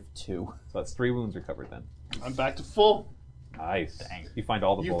can shift 2. So that's 3 wounds recovered then. I'm back to full. Nice. Dang. You find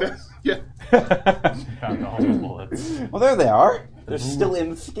all the You bullets. yeah. Found all the bullets. Well, there they are. They're still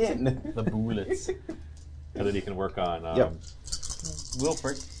in the skin. The bullets. And then you can work on. Yep.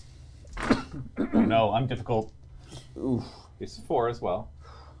 Wilfred. Oh no, I'm difficult. Oof, It's 4 as well.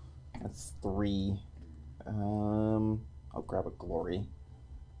 that's 3. I'll grab a glory.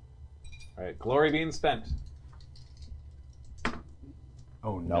 All right, glory being spent.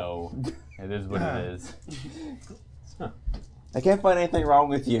 Oh no. It is what it is. I can't find anything wrong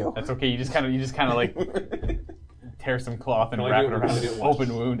with you. That's okay. You just kind of like tear some cloth and Can only wrap do it it- around only do an it once.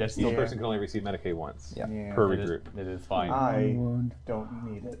 open wound. That's Each still person can only receive Medicaid once Yeah. Yeah. per It is, regroup. it is fine. I wound.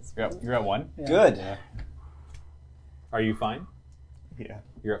 don't need it. You're at 1. Yeah. Good. Are you fine? Yeah.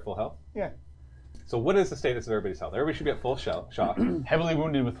 You're at full health? Yeah. So what is the status of everybody's health? Everybody should be at full shock. Heavily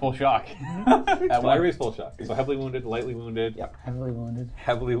wounded with full shock. Well, at 1. everybody's full shock. So heavily wounded, lightly wounded, Yep. Heavily wounded.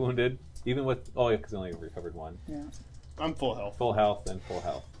 heavily wounded, even with, oh yeah, because they only recovered 1. Yeah. I'm full health. Full health and full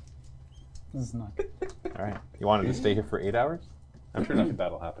health. This is not good. All right. You wanted to stay here for 8 hours? I'm sure nothing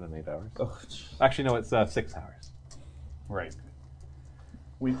bad will happen in 8 hours. Oh, Actually, no, it's 6 hours. Right.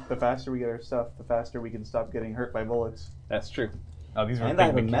 The faster we get our stuff, the faster we can stop getting hurt by bullets. That's true. Oh, these are And I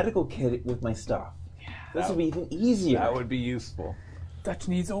have a big medical kit with my stuff. This would be even easier. That would be useful. Dutch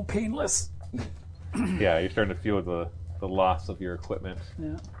needs all painless. Yeah, you're starting to feel the loss of your equipment.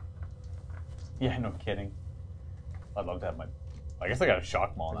 Yeah. Yeah, no kidding. I'd love to have my. I guess I got a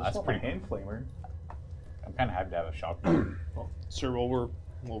shock maul now. That's That's pretty pretty. hand flamer. I'm kind of happy to have a shock maul. Well, sir, while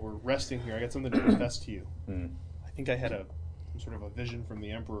we're resting here, I got something to confess to you. Hmm. I think I had some sort of a vision from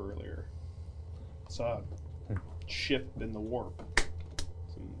the Emperor earlier. I saw a ship in the warp.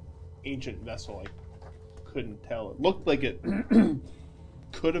 Some ancient vessel. I couldn't tell. It looked like it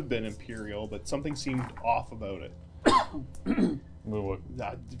could have been Imperial, but something seemed off about it. What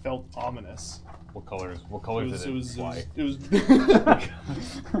That felt ominous. colors? What It colors was, did it it was, fly? it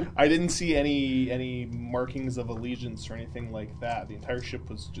was I didn't see any markings of allegiance or anything like that. The entire ship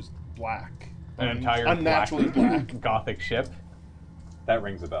was just black. An entire unnaturally black. Gothic ship. That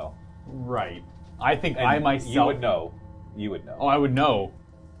rings a bell. Right. I think And I myself. You would know. You would know. Oh, I would know.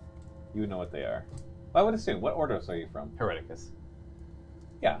 You would know what they are. I would assume. What Ordos are you from? Hereticus.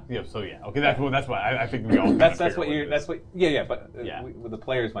 Yeah. Yeah. So yeah. Okay. That's what I think we all. That's kinda what figure you. it That's is. what. Yeah. But Yeah. the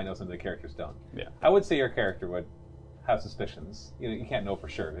players might know something the characters don't. Yeah. I would say your character would have suspicions. You can't know for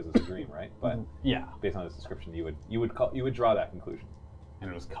sure because it's a dream, right? But Yeah. based on this description, you would draw that conclusion. And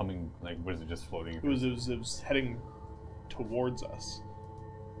it was coming. Like, was it just floating? It was heading towards us.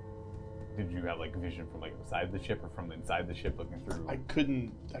 Did you have like vision from like outside the ship or from inside the ship looking through? I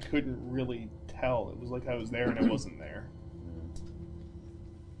couldn't really tell. It was like I was there and I wasn't there.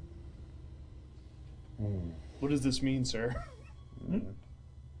 What does this mean, sir?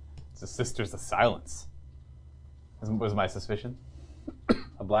 It's the Sisters of Silence. Was my suspicion?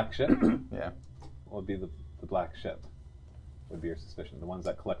 A black ship Yeah. would be the black ship. Would be your suspicion. The ones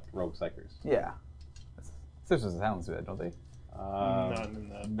that collect rogue psychers. Yeah. Sisters of Silence do that, don't they? Not in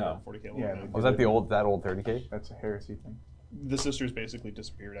the no. 40k. Yeah, no. Was that the old 30K? That's a heresy thing. The sisters basically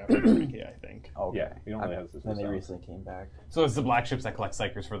disappeared after 40k, I think. Okay. Yeah, you don't really have this. Then they recently came back. So it's the black ships that collect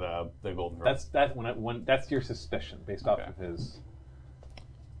psychers for the golden. Road. That's your suspicion based off Okay. of his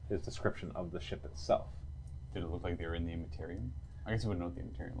description of the ship itself. Did it look like they were in the Immaterium? I guess you wouldn't know what the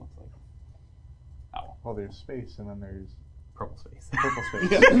Immaterium looks like. Oh, Well, there's space, and then there's purple space. purple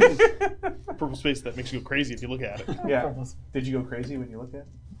space. Purple space that makes you go crazy if you look at it. Yeah. Purple space. Did you go crazy when you looked at it?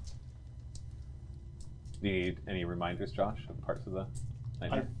 Do you need any reminders, Josh, of parts of the I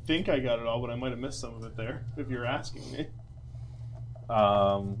nightmare? think I got it all, but I might have missed some of it there, if you're asking me.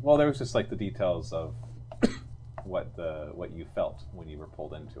 Well, there was just like the details of what you felt when you were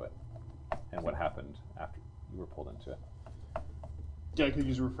pulled into it, and what happened after you were pulled into it. Yeah, I could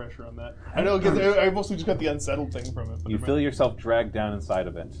use a refresher on that. I know, because I mostly just got the unsettled thing from it. But You I feel yourself dragged down inside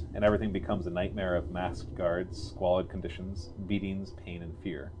of it, and everything becomes a nightmare of masked guards, squalid conditions, beatings, pain, and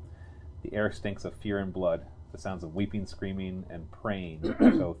fear. The air stinks of fear and blood. The sounds of weeping, screaming, and praying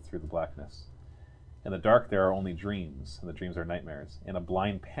echo through the blackness. In the dark, there are only dreams, and the dreams are nightmares. In a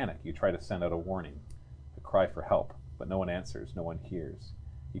blind panic, you try to send out a warning, a cry for help, but no one answers, no one hears.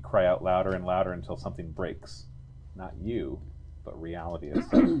 You cry out louder and louder until something breaks. Not you, but reality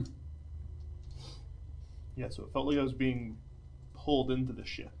itself. Yeah, so it felt like I was being pulled into the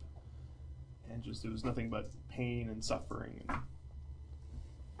ship. And just, it was nothing but pain and suffering.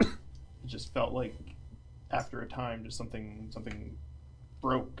 And it just felt like, after a time, just something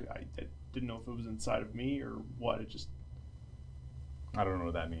broke. I didn't know if it was inside of me or what. It just... I don't know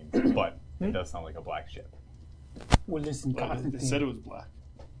what that means, but it does sound like a black ship. Well, listen, Well, Constantine. they said it was black.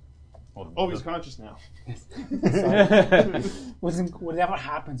 Well, Oh, he's conscious now. Whatever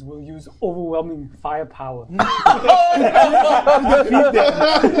happens, we'll use overwhelming firepower.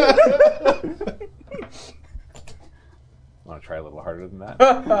 Want to try a little harder than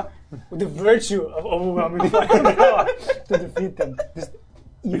that? With the virtue of overwhelming firepower to defeat them. This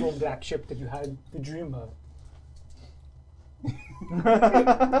evil black ship that you had the dream of.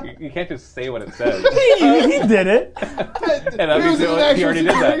 You can't just say what it says. He did it. And obviously, he already did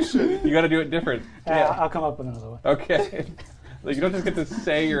that. You got to do it different. I'll come up with another one. Okay. Like, you don't just get to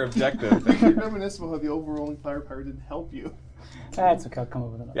say your objective. You're reminiscent of how the overwhelming firepower didn't help you. That's okay. I'll come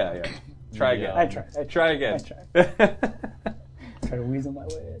up with another. Yeah, yeah. Try again. I tried. Try again. I tried. Try to weasel my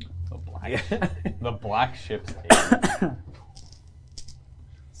way in. The black ship's a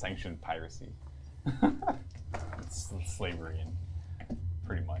sanctioned piracy. It's slavery, and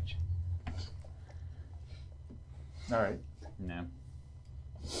pretty much. All right. Yeah.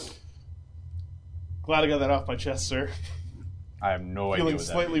 Glad I got that off my chest, sir. I have no idea Feeling what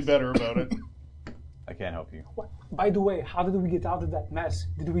that slightly means. better about it. I can't help you. What? By the way, how did we get out of that mess?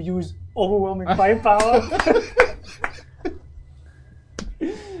 Did we use overwhelming firepower?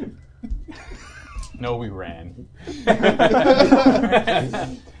 No, we ran.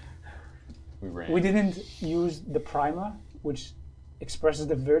 We ran. We didn't use the primer, which expresses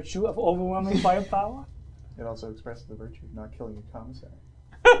the virtue of overwhelming firepower. It also expresses the virtue of not killing a commissary.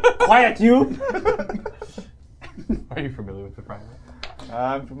 Quiet, you! Are you familiar with the primer?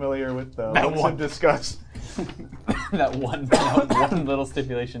 I'm familiar with the That looks one. of disgust. that one little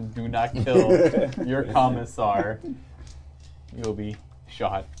stipulation: do not kill your commissar. You'll be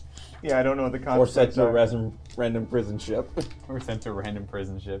shot Yeah, I don't know what the Or sent consequences to a are. random prison ship. or sent to a random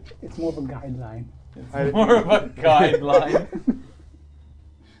prison ship. It's more of a guideline. More of a guideline.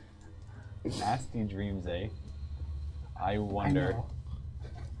 Nasty dreams, eh? I wonder.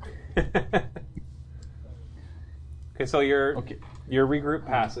 Okay, so your regroup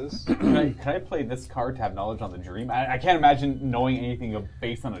passes. Can I play this card to have knowledge on the dream? I can't imagine knowing anything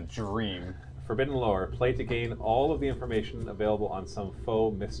based on a dream. Forbidden lore. Play to gain all of the information available on some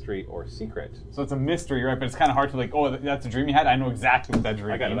faux mystery or secret. So it's a mystery, right? But it's kind of hard to like, oh, that's a dream you had? I know exactly what that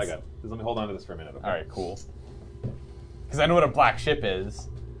dream I got means. it. Just let me hold on to this for a minute. Okay? All right, cool. Because I know what a black ship is.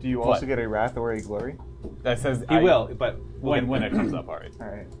 Do you What? also get a wrath or a glory? That says He will, but when it comes up. All right. All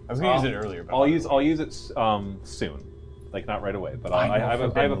right. I was going to use it earlier, but I'll use it soon, like not right away. But I have a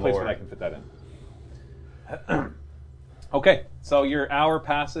place Forbidden where lore. I can fit that in. Okay, so your hour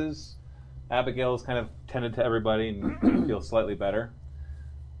passes. Abigail's kind of tended to everybody and you feel slightly better.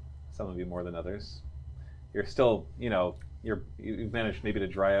 Some of you more than others. You're still, you've managed maybe to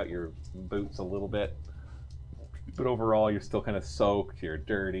dry out your boots a little bit, but overall you're still kind of soaked. You're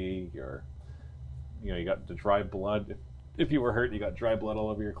dirty. You got the dry blood. If you were hurt, you got dry blood all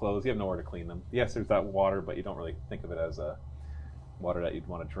over your clothes. You have nowhere to clean them. Yes, there's that water, but you don't really think of it as a water that you'd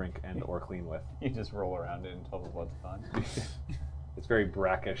want to drink and or clean with. you just roll around it until the blood's gone. It's very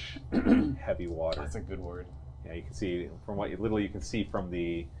brackish, heavy water. That's a good word. Yeah, you can see from what you can see from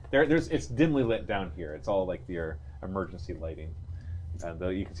the it's dimly lit down here. It's all like your emergency lighting, and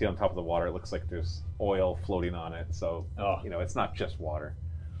you can see on top of the water. It looks like there's oil floating on it. So it's not just water.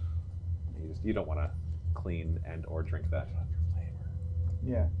 You don't want to clean and or drink that.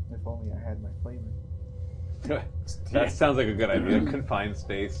 Yeah, if only I had my flavor. That sounds like a good idea. Confined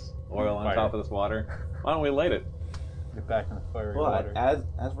space, oil on Fire. top of this water. Why don't we light it? Get back in the fiery Well, water. as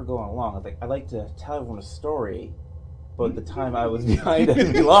we're going along, I like to tell everyone a story about the time I was behind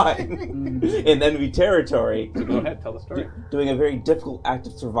enemy line in enemy territory, So go ahead, tell the story. doing a very difficult act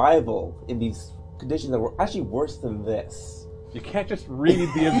of survival in these conditions that were actually worse than this. You can't just read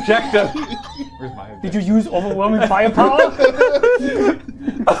the objective. Where's my Did you use overwhelming firepower?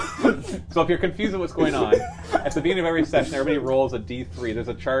 So if you're confused with what's going on, at the beginning of every session, everybody rolls a d3. There's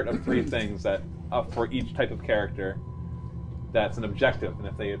a chart of 3 things that for each type of character. That's an objective, and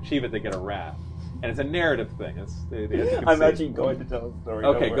if they achieve it, they get a wrath. And it's a narrative thing. As you can I'm see. actually going to tell a story.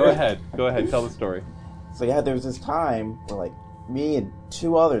 Okay, don't go worry. ahead. Go ahead. Tell the story. So yeah, there was this time where me and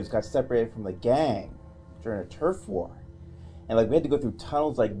 2 others got separated from the gang during a turf war, and we had to go through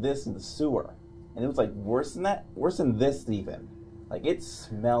tunnels like this in the sewer, and it was worse than this even. It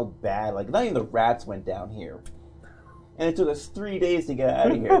smelled bad. Not even the rats went down here, and it took us 3 days to get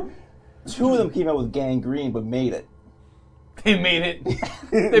out of here. 2 of them came out with gangrene, but made it. They made it.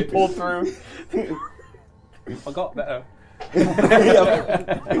 They pulled through. I'll go.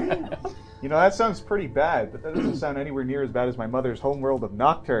 That sounds pretty bad, but that doesn't sound anywhere near as bad as my mother's homeworld of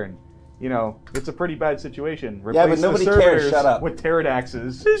Nocturne. It's a pretty bad situation. Yeah, but Replace nobody the cares. servitors Shut up. with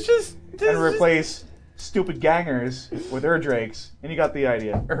pterodaxes It's and replace stupid gangers with Urdrakes, and you got the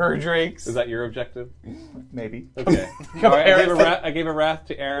idea. Drakes. Is that your objective? Maybe. Okay. All right, I gave a wrath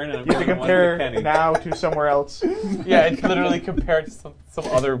to Aaron, and I'm You have to giving one to compare Kenny. now to somewhere else. Yeah, it's literally compared to some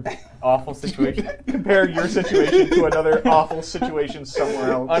other awful situation Compare your situation to another awful situation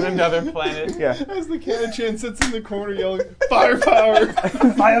somewhere else. on another planet. Yeah. As the Kanachan sits in the corner yelling, firepower!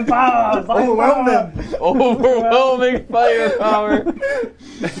 Firepower! Overwhelm them! Overwhelming firepower.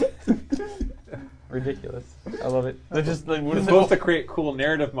 Ridiculous. I love it. They're just what We're is supposed to create cool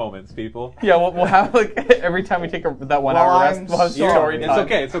narrative moments, people. Yeah, we'll have every time we take that 1 hour rest, we'll have story time.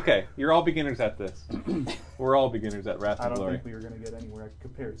 It's okay. You're all beginners at this. We're all beginners at Wrath I and don't Glory. think we were going to get anywhere. I could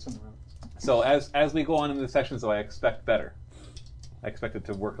compare it somewhere else. So as we go on in the sessions, though, I expect better. I expect it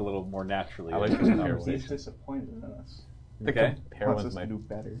to work a little more naturally. I like in this the conversation. conversation. He's disappointed in us. Okay. Wants us to do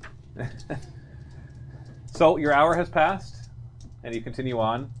better. So your hour has passed, and you continue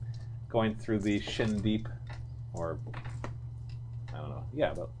on, going through the shin deep, or I don't know,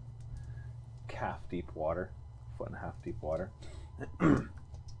 about calf deep water, 1.5 foot deep water.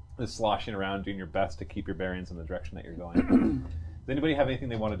 Just sloshing around, doing your best to keep your bearings in the direction that you're going. Does anybody have anything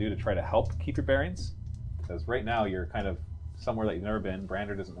they want to do to try to help keep your bearings? Because right now you're kind of somewhere that you've never been.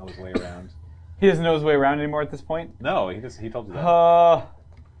 Brander doesn't know his way around. He doesn't know his way around anymore at this point? No, he told you that.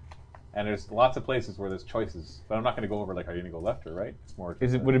 And there's lots of places where there's choices, but I'm not going to go over like, are you going to go left or right? It's more.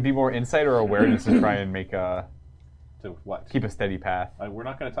 Would it be more insight or awareness to try and make to what? keep a steady path? We're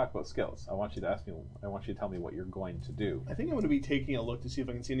not going to talk about skills. I want you to ask me. I want you to tell me what you're going to do. I think I'm going to be taking a look to see if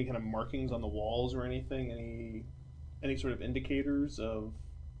I can see any kind of markings on the walls or anything, any sort of indicators of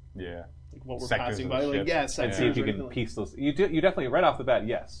Yeah. like what we're Sectors passing of by. the Like ship. And sectors see if you or can anything like- piece those. You definitely right off the bat.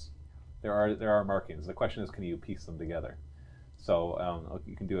 Yes, there are markings. The question is, can you piece them together? So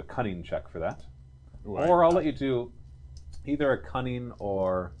you can do a cunning check for that, or I'll let you do either a cunning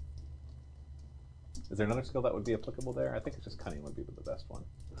or. Is there another skill that would be applicable there? I think it's just cunning would be the best one.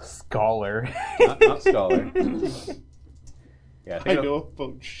 Scholar. Not scholar. Yeah, I know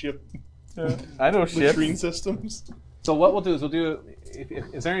about ship I know ship. latrine systems. So what we'll do is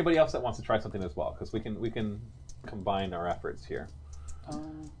is there anybody else that wants to try something as well? Because we can combine our efforts here.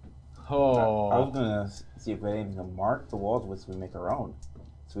 I Oh. was gonna see if we had anything to mark the walls with, so we make our own,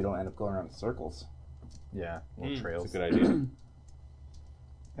 so we don't end up going around in circles. Yeah, little trails. It's a good idea.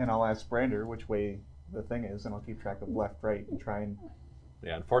 And I'll ask Brander which way the thing is, and I'll keep track of left, right, and try and.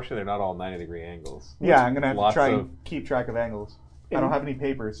 Yeah, unfortunately, they're not all 90-degree angles. Yeah, I'm gonna have to Lots try of- and keep track of angles. I don't have any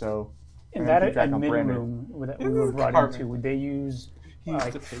paper, so. In I'm that gonna keep track on admin Brander. room that we were brought into, would they use used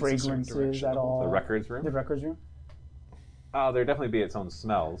like to face a certain fragrances direction. at all? The records room? The records room? There'd definitely be its own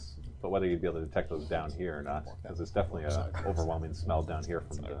smells, but whether you'd be able to detect those down here or not, because it's definitely an overwhelming smell down here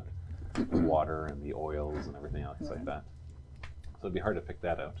from the water and the oils and everything else like that. So it'd be hard to pick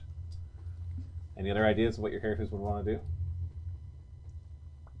that out. Any other ideas of what your characters would want to do?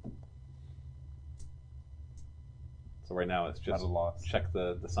 So right now it's just check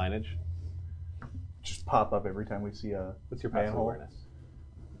the signage. Just pop up every time we see a. What's your passive manhole. awareness?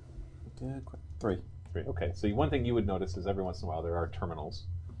 Good. 3. Great. Okay, so one thing you would notice is every once in a while there are terminals.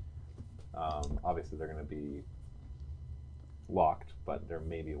 Obviously, they're going to be locked, but there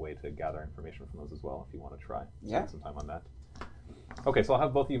may be a way to gather information from those as well if you want to try. Yeah. Spend some time on that. Okay, so I'll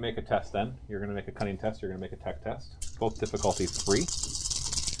have both of you make a test then. You're going to make a cunning test, you're going to make a tech test. Both difficulty 3.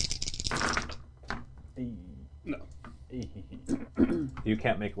 No, You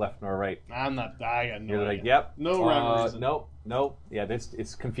can't make left nor right. I'm not. I got no You're like, idea. yep. No rhyme or reason. Nope. Yeah,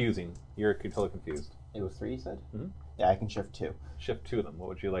 it's confusing. You're totally confused. It was 3, you said? Mhm. Yeah, I can shift 2. Shift 2 of them. What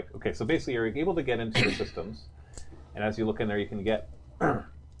would you like? Okay, so basically you're able to get into the systems, and as you look in there, you can get. I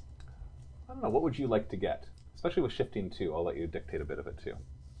don't know. What would you like to get? Especially with shifting 2, I'll let you dictate a bit of it too.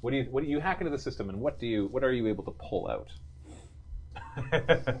 What do you hack into the system, and what are you able to pull out?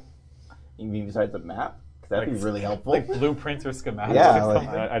 You mean besides the map? 'Cause that'd be really helpful. Like blueprints or schematics Yeah, or like-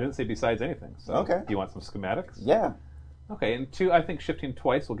 something? I didn't say besides anything. So Okay. Do you want some schematics? Yeah. Okay, and 2, I think shifting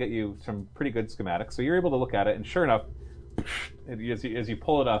twice will get you some pretty good schematics. So you're able to look at it, and sure enough, as you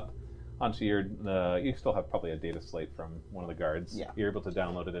pull it up onto your, you still have probably a data slate from one of the guards. Yeah. You're able to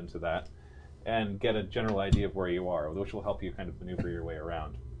download it into that and get a general idea of where you are, which will help you kind of maneuver your way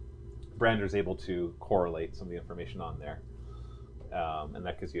around. Brander's able to correlate some of the information on there, and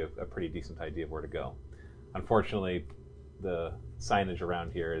that gives you a pretty decent idea of where to go. Unfortunately, the signage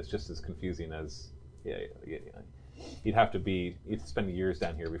around here is just as confusing as you'd have to spend years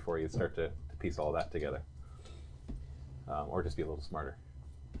down here before you'd start to piece all that together, or just be a little smarter.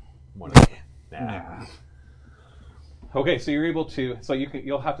 One of them. Nah. Okay, so you're able to. So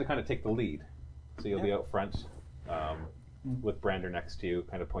you'll have to kind of take the lead. So you'll be out front with Brander next to you,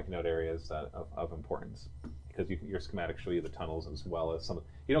 kind of pointing out areas of importance, because your schematics show you the tunnels as well as some.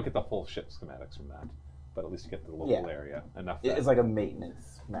 You don't get the full ship schematics from that, but at least you get the local area enough. It's like a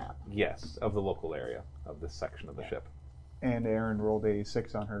maintenance map. Yes, of the local area of this section of the ship. And Erin rolled a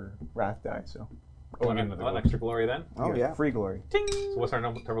 6 on her wrath die, so. An extra glory then? Oh, yeah. Free glory. So what's our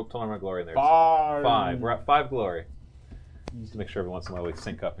total number of glory in there? 5. 5. We're at 5 glory. Just to make sure every once in a while we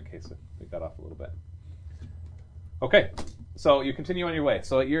sync up in case we got off a little bit. Okay, so you continue on your way.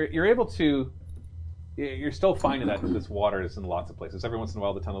 So you're able to. You're still finding that this water is in lots of places. Every once in a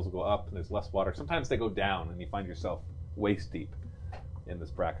while the tunnels will go up and there's less water. Sometimes they go down and you find yourself waist deep in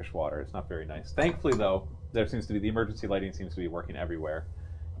this brackish water. It's not very nice. Thankfully, though, there seems to be the emergency lighting seems to be working everywhere,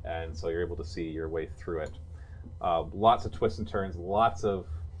 and so you're able to see your way through it. Lots of twists and turns, lots of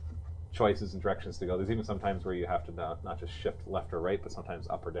choices and directions to go. There's even sometimes where you have to not just shift left or right, but sometimes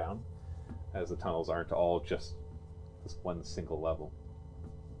up or down, as the tunnels aren't all just this one single level.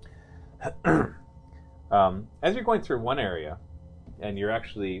 As you're going through one area, and you're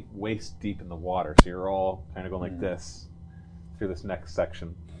actually waist deep in the water, so you're all kind of going like this through this next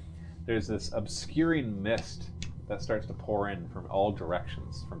section, there's this obscuring mist that starts to pour in from all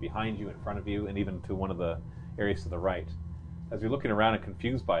directions, from behind you, in front of you, and even to one of the areas to the right. As you're looking around and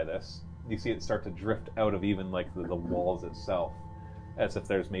confused by this, you see it start to drift out of even like the walls itself, as if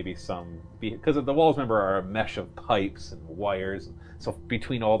there's maybe some, because the walls, remember, are a mesh of pipes and wires, so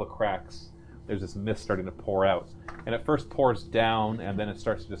between all the cracks there's this mist starting to pour out, and it first pours down and then it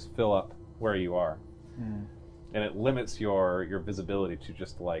starts to just fill up where you are, and it limits your visibility to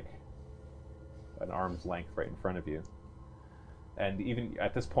just like an arm's length right in front of you. And even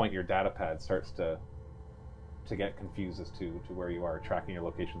at this point your data pad starts to get confused as to where you are, tracking your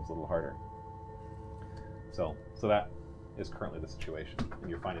locations a little harder. So that is currently the situation, and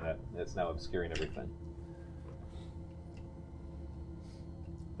you're finding that it's now obscuring everything.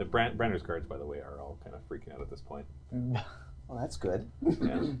 The Brander's guards, by the way, are all kind of freaking out at this point. Well, that's good.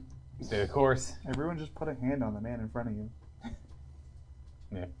 Yeah. Stay the course. Everyone just put a hand on the man in front of you.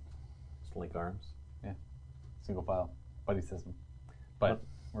 Yeah. Just link arms. Yeah. Single file. Buddy system. But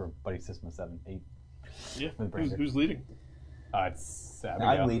we're buddy system of 7, 8. Yeah. With Brander. Who's leading? It's Abigail.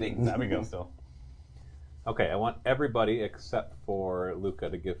 I'm leading. Abigail still. Okay, I want everybody except for Luca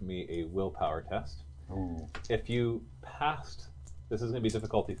to give me a willpower test. Ooh. If you passed, this is going to be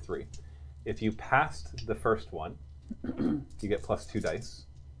difficulty 3. If you passed the first one, you get +2 dice.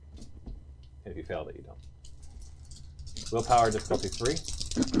 And if you failed it, you don't. Willpower difficulty 3.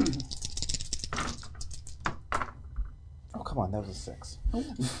 Oh, come on, that was a 6.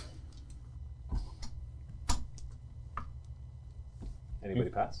 Anybody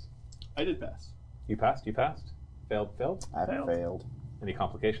pass? I did pass. You passed? You passed? Failed? I failed. Any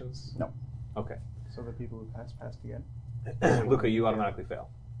complications? No. Okay. So the people who passed again. Luca, you automatically fail.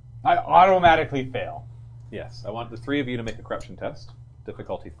 I automatically fail. Yes. I want the 3 of you to make a corruption test.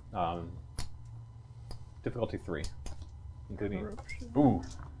 Difficulty 3. Including Ooh.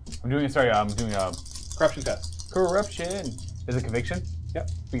 I'm doing a corruption test. corruption. Is it conviction? Yep.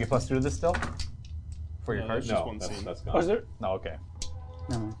 We get +2 to this still? For your No, card? that's just No, one scene. that's Oh, gone. is there? No, okay.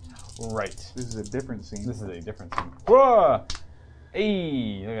 No. Right. This is a different scene. This is a different scene. Whoa!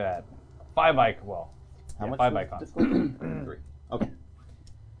 Hey, look at that. 5 icons. Well, How much 5 was icons. 3. Okay.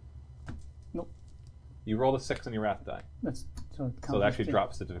 You rolled a 6 on your wrath die. That's so it So counts it as actually 2.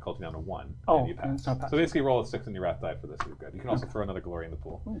 drops the difficulty down to 1. Oh, and you pass. it's not pass. So basically roll a 6 on your wrath die for this. You're good. You can also throw another glory in the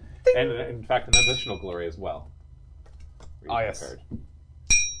pool. And in fact, an additional glory as well. Ah, yes. Card,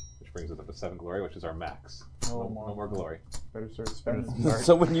 which brings us up to 7 glory, which is our max. No No more glory. Better start spending.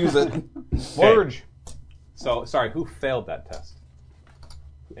 Someone use it. Forge. So, sorry, who failed that test?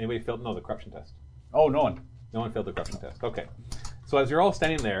 Anybody failed? No, the corruption test. Oh, no one. No one failed the corruption test. Okay. So as you're all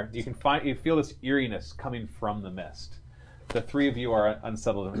standing there, you feel this eeriness coming from the mist. The 3 of you are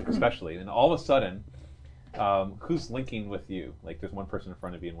unsettled, especially, and all of a sudden, who's linking with you? Like, there's one person in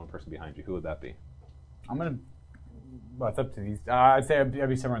front of you and one person behind you. Who would that be? I'm gonna. Well, it's up to these. I'd say I'd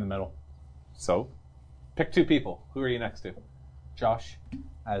be somewhere in the middle. So, pick 2 people. Who are you next to? Josh,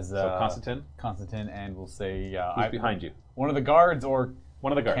 as So Constantine. Constantine, and we'll say Who's behind you? one of the guards or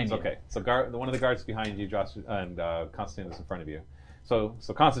One of the guards. Kenya. Okay. So one of the guards is behind you, Josh, and Constantine is in front of you. So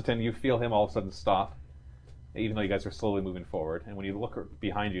Constantine, you feel him all of a sudden stop, even though you guys are slowly moving forward. And when you look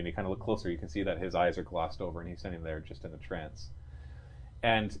behind you and you kind of look closer, you can see that his eyes are glossed over and he's standing there just in a trance.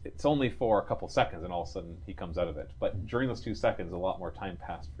 And it's only for a couple seconds, and all of a sudden he comes out of it. But during those 2 seconds, a lot more time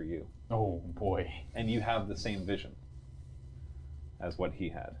passed for you. oh boy. And you have the same vision as what he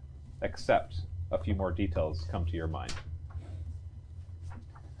had, except a few more details come to your mind.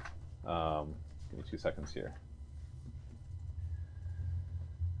 Give me 2 seconds here.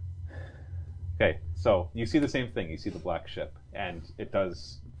 Okay, so you see the same thing. You see the black ship, and it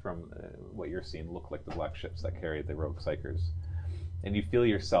does, from what you're seeing, look like the black ships that carry the rogue psychers. And you feel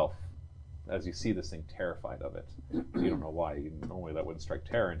yourself, as you see this thing, terrified of it. You don't know why. Normally that wouldn't strike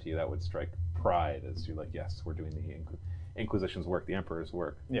terror into you. That would strike pride, as you're like, yes, we're doing the Inquisition's work, the Emperor's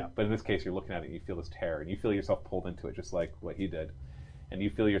work. Yeah. But in this case, you're looking at it and you feel this terror, and you feel yourself pulled into it, just like what he did. And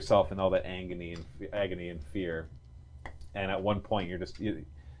you feel yourself in all that agony and fear. And at one point,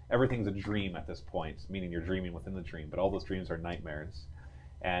 everything's a dream at this point, meaning you're dreaming within the dream. But all those dreams are nightmares,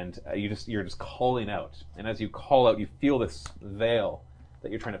 and you're just calling out. And as you call out, you feel this veil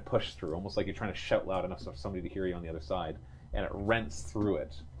that you're trying to push through, almost like you're trying to shout loud enough for somebody to hear you on the other side. And it rents through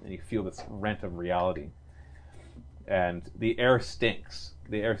it, and you feel this rent of reality. And the air stinks.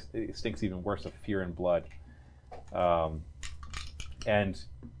 The air stinks even worse of fear and blood. And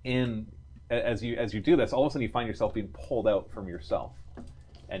as you do this, all of a sudden you find yourself being pulled out from yourself,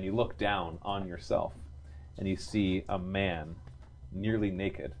 and you look down on yourself, and you see a man, nearly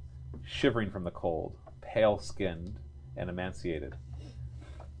naked, shivering from the cold, pale-skinned, and emaciated.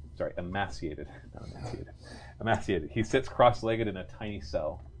 Sorry, emaciated, not emaciated. Emaciated. He sits cross-legged in a tiny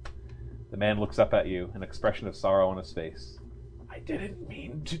cell. The man looks up at you, an expression of sorrow on his face. I didn't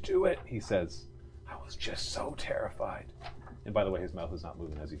mean to do it, he says. I was just so terrified. And by the way, his mouth is not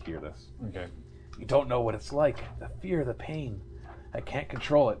moving as you hear this. Okay. You don't know what it's like. The fear, the pain. I can't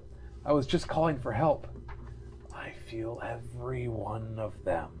control it. I was just calling for help. I feel every one of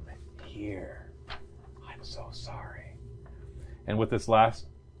them here. I'm so sorry. And with this last,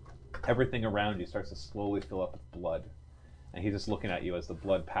 everything around you starts to slowly fill up with blood. And he's just looking at you as the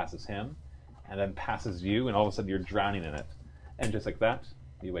blood passes him and then passes you, and all of a sudden you're drowning in it. And just like that,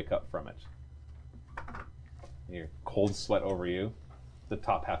 you wake up from it. Your cold sweat over you. The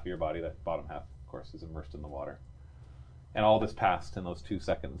top half of your body, that bottom half, of course, is immersed in the water. And all this passed in those 2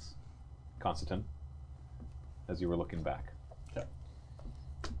 seconds, Constantine, as you were looking back. Okay.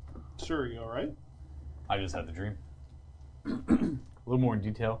 Sir, you all right? I just had the dream. A little more in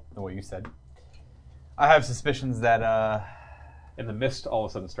detail than what you said. I have suspicions that, And the mist all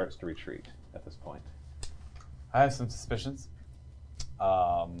of a sudden starts to retreat at this point. I have some suspicions.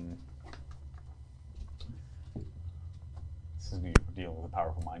 This is me dealing with a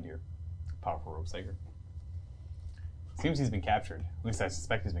powerful mind here. Powerful rogue psyker. Seems he's been captured. At least I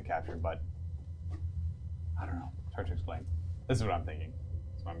suspect he's been captured, but I don't know. It's hard to explain. This is what I'm thinking.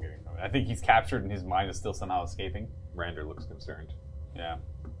 That's what I'm getting from it. I think he's captured and his mind is still somehow escaping. Rander looks concerned. Yeah.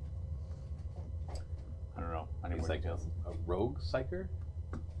 I don't know. I need He's more like details. a rogue psyker?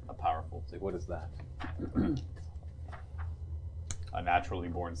 A powerful. It's like, what is that? A naturally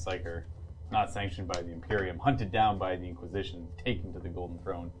born psyker, not sanctioned by the Imperium, hunted down by the Inquisition, taken to the Golden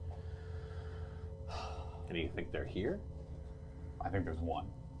Throne. And you think they're here? I think there's one.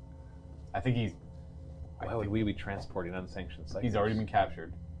 I think he's... Why would we be transporting unsanctioned psychers? He's already been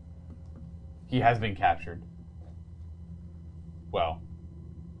captured. He has been captured. Well,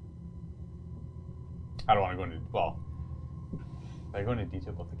 I don't want to go into... Well, I go into detail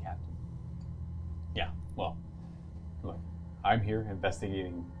about the captain. Yeah, well, look, I'm here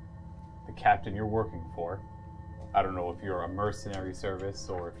investigating the captain you're working for. I don't know if you're a mercenary service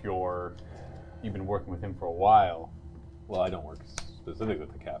or if you've been working with him for a while. Well, I don't work specifically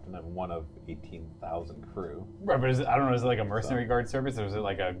with the captain. I'm one of 18,000 crew. Right, but I don't know, is it like a mercenary guard service or is it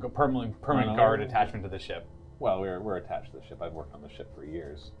like a permanent guard attachment to the ship? Well, we're attached to the ship. I've worked on the ship for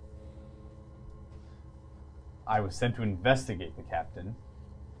years. I was sent to investigate the captain,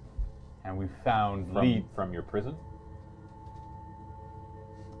 and we found lead from your prison.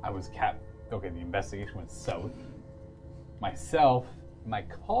 I was Okay, the investigation went south. Myself, and my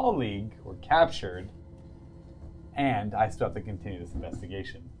colleague were captured, and I still have to continue this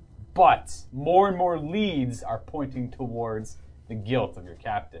investigation. But more and more leads are pointing towards the guilt of your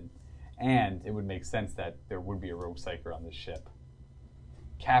captain, and it would make sense that there would be a rogue psyker on this ship,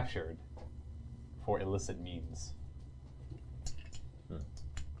 captured for illicit means.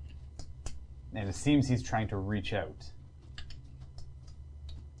 And it seems he's trying to reach out.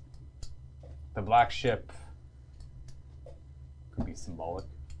 The black ship could be symbolic.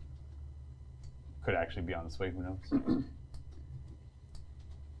 Could actually be on its way, who knows?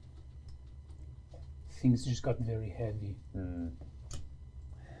 Things just got very heavy.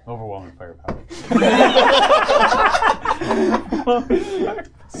 Overwhelming firepower.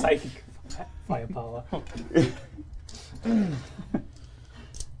 Psychic firepower.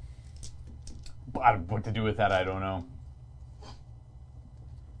 What to do with that, I don't know.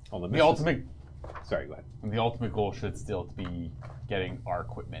 Well, the ultimate... Sorry, go ahead. The ultimate goal should still be getting our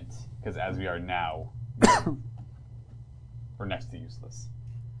equipment, because as we are now, we're next to useless.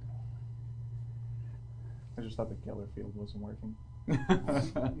 I just thought the Geller field wasn't working.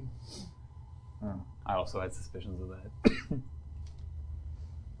 I also had suspicions of that.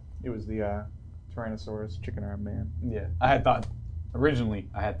 It was the Tyrannosaurus chicken arm man. Yeah, originally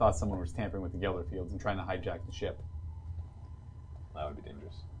I had thought someone was tampering with the Geller fields and trying to hijack the ship. That would be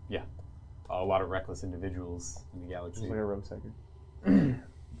dangerous. Yeah, a lot of reckless individuals in the galaxy. Just like a rogue psyker.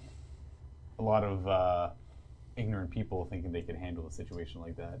 A lot of ignorant people thinking they could handle a situation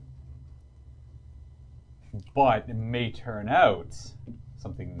like that. But it may turn out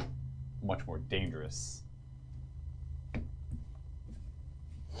something much more dangerous.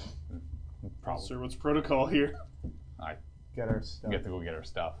 Probably. Sir, what's protocol here? Get our stuff. We have to go get our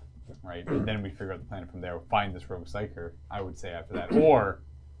stuff, right? And then we figure out the plan from there. Find this rogue psyker, I would say, after that. Or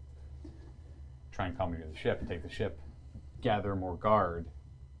try and commandeer the ship, take the ship, gather more guard.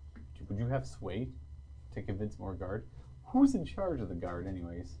 Would you have sway to convince more guard? Who's in charge of the guard,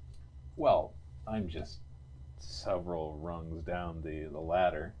 anyways? Well, I'm just several rungs down the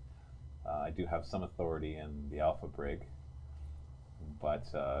ladder. I do have some authority in the Alpha Brig, but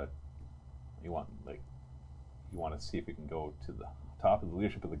you want to see if we can go to the top of the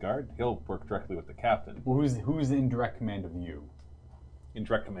leadership of the guard? He'll work directly with the captain. Well, who's in direct command of you? in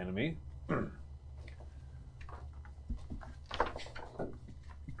direct command of me. I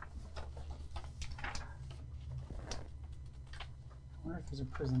wonder if there's a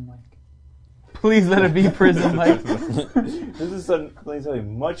prison like. Please let it be prison like. This is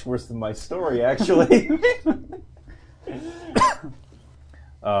something much worse than my story, actually.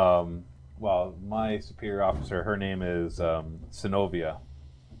 Well, my superior officer, her name is Sinovia.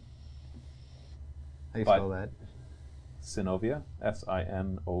 How do you But- spell that? Sinovia,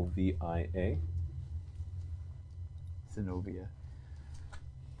 Sinovia. Sinovia.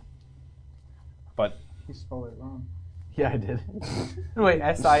 But You spelled it wrong. Yeah, I did. Wait,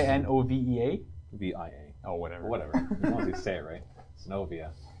 Sinovea? VIA. Oh, whatever. Whatever. As long as you say it right.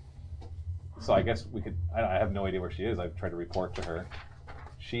 Sinovia. So I guess we could. I have no idea where she is. I've tried to report to her.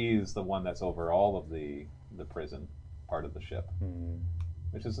 She's the one that's over all of the prison part of the ship,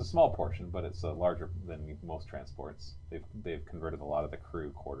 which is a small portion, but it's larger than most transports. They've converted a lot of the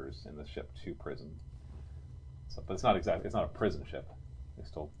crew quarters in the ship to prison. So, but it's not a prison ship. They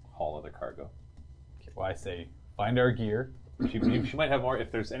still haul other cargo. Well, I say find our gear. She might have more.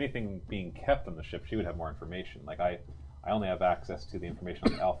 If there's anything being kept on the ship, she would have more information. Like I only have access to the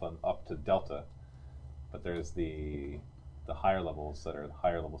information on Alpha and up to Delta, but there's the higher levels that are the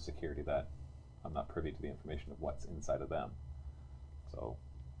higher level security that I'm not privy to the information of what's inside of them. So,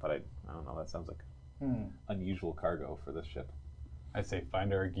 but I don't know. That sounds like unusual cargo for this ship. I say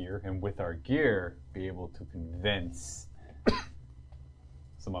find our gear, and with our gear, be able to convince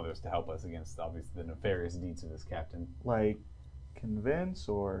some others to help us against, obviously, the nefarious deeds of this captain. Like, convince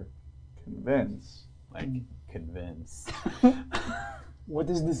or convince? Like, convince. What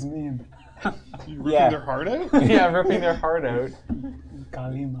does this mean? You ripping their heart out? Yeah, ripping their heart out.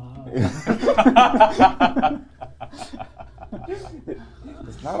 Kalima.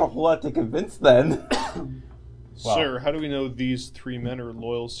 There's not a whole lot to convince then. Wow. Sir, how do we know these three men are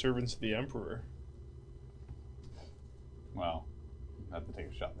loyal servants of the Emperor? Well, I have to take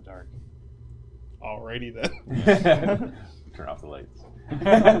a shot in the dark. Alrighty then. Turn off the lights.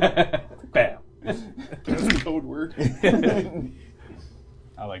 Bam. That's a code word.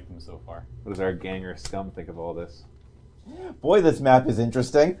 I like them so far. What does our ganger scum think of all this? Boy, this map is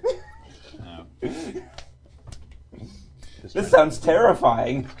interesting. Just This try- sounds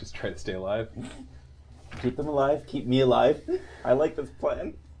terrifying. Just try to stay alive. Keep them alive, keep me alive. I like this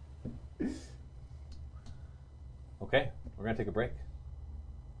plan. Okay, we're gonna take a break.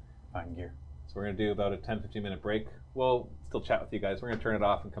 Find gear. So we're going to do about a 10-15 minute break. We'll still chat with you guys. We're going to turn it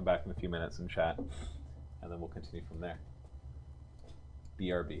off and come back in a few minutes and chat. And then we'll continue from there.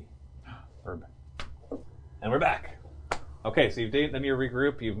 BRB. Herb. And we're back. Okay, so you've done your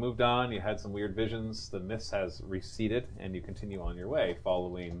regroup. You've moved on. You had some weird visions. The mist has receded, and you continue on your way,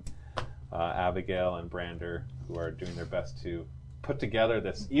 following Abigail and Brander, who are doing their best to put together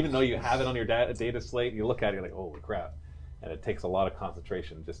this. Even though you have it on your data slate, you look at it, you're like, holy crap. And it takes a lot of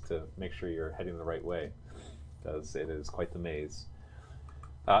concentration just to make sure you're heading the right way, because it is quite the maze.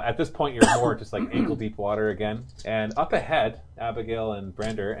 At this point, you're more just like ankle-deep water again. And up ahead, Abigail and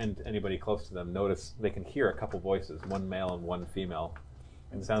Brander, and anybody close to them, notice they can hear a couple voices, one male and one female.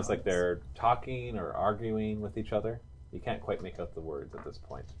 It sounds like they're talking or arguing with each other. You can't quite make out the words at this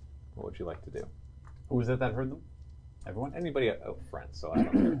point. What would you like to do? Who was it that heard them? Everyone? Anybody out front, so I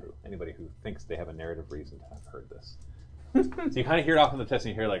don't care who. Anybody who thinks they have a narrative reason to have heard this. So you kind of hear it off in the test,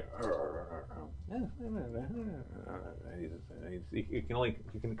 and you hear like,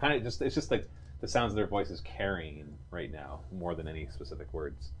 you can kind of just, it's just like the sounds of their voices carrying right now more than any specific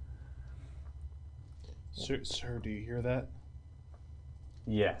words. Sir, do you hear that?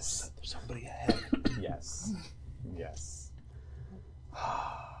 Yes. There's somebody ahead. Yes. Yes.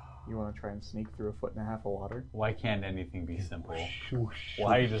 You want to try and sneak through 1.5 feet of water? Why can't anything be simple?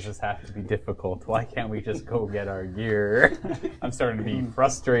 Why does this have to be difficult? Why can't we just go get our gear? I'm starting to be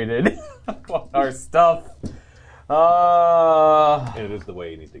frustrated with our stuff. It is the way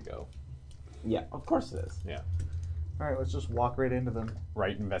you need to go. Yeah, of course it is. Yeah. All right, let's just walk right into them.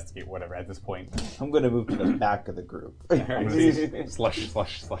 Right, investigate, whatever, at this point. I'm going to move to the back of the group. Slush,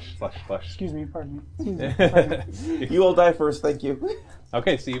 slush, slush, slush, slush. Excuse me, pardon me. Excuse me, pardon me. You all die first, thank you.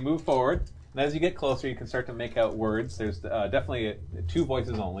 Okay, so you move forward, and as you get closer, you can start to make out words. There's definitely two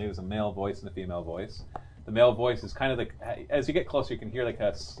voices only. There's a male voice and a female voice. The male voice is kind of like, as you get closer, you can hear like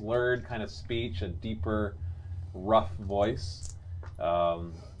a slurred kind of speech, a deeper, rough voice,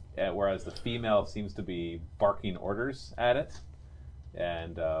 whereas the female seems to be barking orders at it,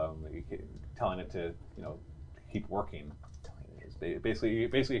 and telling it to, keep working. Basically, you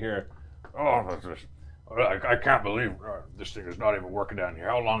hear, Oh, I can't believe this thing is not even working down here.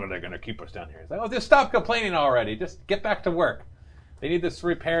 How long are they going to keep us down here? it's like, oh, just stop complaining already. Just get back to work. They need this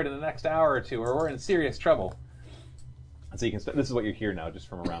repaired in the next hour or two, or we're in serious trouble. And so you can. This is what you hear now, just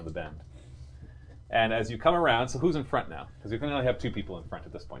from around the bend. And as you come around, so who's in front now? Because you can only have 2 people in front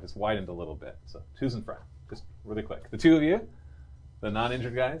at this point. It's widened a little bit. So who's in front? Just really quick. The 2 of you, the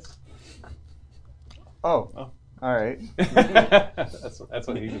non-injured guys. Oh. All right. that's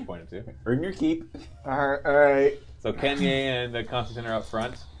what he just pointed to. Earn your keep. All right. So Kenye and Constantine are up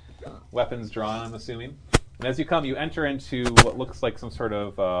front, weapons drawn, I'm assuming. And as you come, you enter into what looks like some sort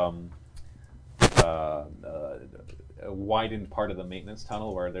of a widened part of the maintenance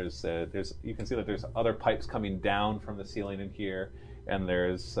tunnel where there's you can see that there's other pipes coming down from the ceiling in here, and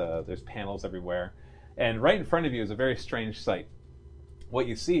there's panels everywhere. And right in front of you is a very strange sight. What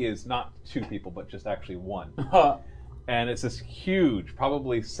you see is not 2 people, but just actually 1. And it's this huge,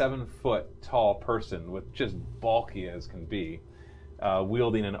 probably 7-foot tall person with just bulky as can be,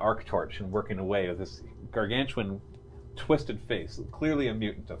 wielding an arc torch and working away with this gargantuan, twisted face, clearly a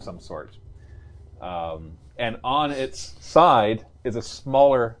mutant of some sort. And on its side is a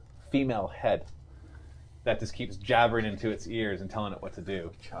smaller female head that just keeps jabbering into its ears and telling it what to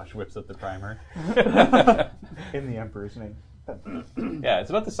do. Josh whips up the primer. In the Emperor's name. Yeah, it's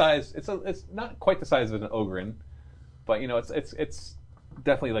about the size. It's not quite the size of an ogrin, but you know, it's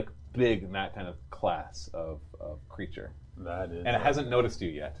definitely like big in that kind of class of creature. That is. And it hasn't noticed you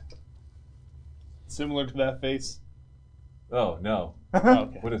yet. Similar to that face. Oh no!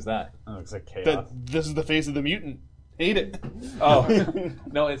 Okay. What is that? That looks like chaos. This is the face of the mutant. Hate it. Oh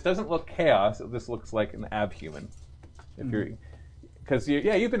no! It doesn't look chaos. This looks like an abhuman. If you're, because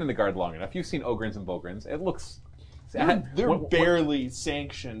you've been in the guard long enough. You've seen ogrins and bogrins. It looks. They're barely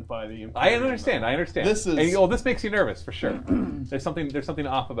sanctioned by the Imperium. I understand. This is. And, this makes you nervous for sure. There's something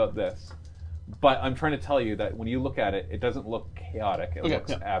off about this. But I'm trying to tell you that when you look at it, it doesn't look chaotic. It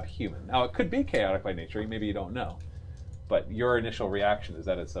looks abhuman. Now, it could be chaotic by nature. Maybe you don't know. But your initial reaction is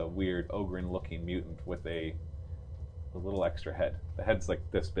that it's a weird ogrin-looking mutant with a little extra head. The head's like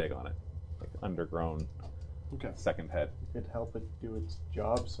this big on it, like undergrown. Second head. Could help it do its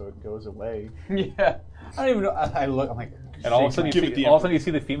job so it goes away. Yeah, I don't even know. I look. I'm like, and all of a sudden you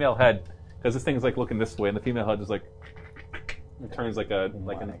see the female head, because this thing's like looking this way, and the female head is like, it turns like an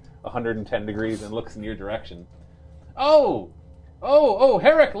 110 degrees and looks in your direction. Oh,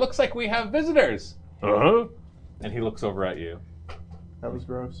 Herrick! Looks like we have visitors. And he looks over at you. That was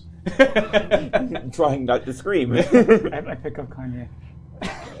gross. I'm trying not to scream. I pick up Kanye.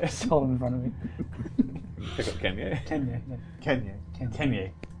 Just hold him in front of me. Pick up Kenye.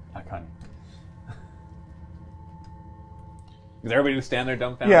 Kenye. Not Kanye. Is everybody just stand there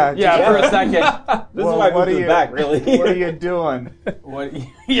dumbfounded? Yeah, for a second. This is why I moved to the back, really. What are you doing?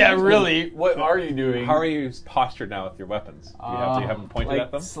 Yeah, really. What are you doing? How are you postured now with your weapons? Do you have them pointed like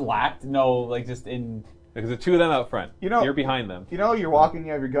at them? Slacked? No, like just in. Because the 2 of them out front. You're behind them. You know, you're walking,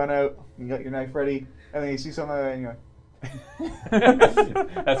 you have your gun out, you got your knife ready, and then you see someone and you're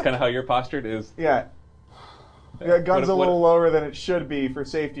That's kind of how you're postured is. Yeah. The gun's a little lower than it should be for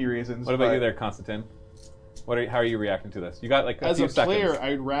safety reasons. What about you there, Constantine? How are you reacting to this? You got like a few As a seconds. player,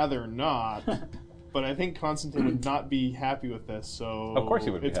 I'd rather not, but I think Constantine would not be happy with this. So of course he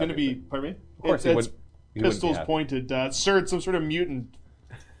would. It's going to be. Pardon me. Of course he would. Pistols pointed. Sir, it's some sort of mutant.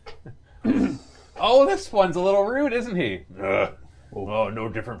 Oh, this one's a little rude, isn't he? No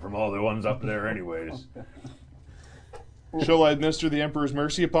different from all the ones up there, anyways. Shall I administer the Emperor's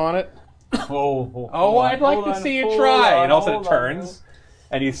mercy upon it? I'd like to see you try. And all of a sudden it turns,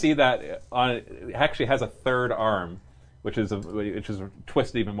 and you see that it actually has a third arm, which is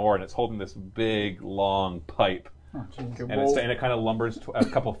twisted even more, and it's holding this big, long pipe. And it kind of lumbers a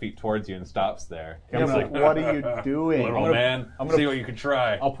couple feet towards you and stops there. Yeah, like, what are you doing? Little man, I'm gonna see what you can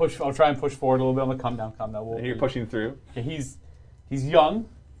try. I'll try and push forward a little bit. I'm gonna calm down. And you're pushing through. Okay, he's young,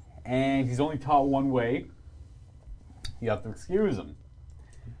 and he's only taught one way. You have to excuse him.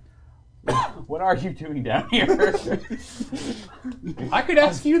 What are you doing down here? I could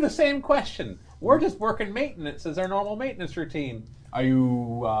ask you the same question. We're just working maintenance as our normal maintenance routine. Are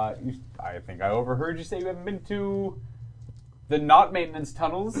you, I think I overheard you say you haven't been to the not maintenance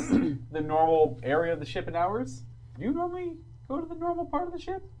tunnels, the normal area of the ship in hours? Do you normally go to the normal part of the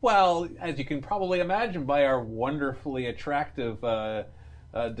ship? Well, as you can probably imagine by our wonderfully attractive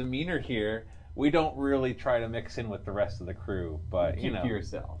demeanor here, we don't really try to mix in with the rest of the crew. But, Keep to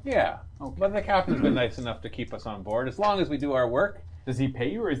yourself. Yeah. Okay. But the captain's been nice enough to keep us on board, as long as we do our work. Does he pay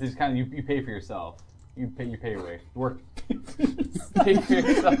you, or is this kind of you pay for yourself? You pay your way. Work. Pay for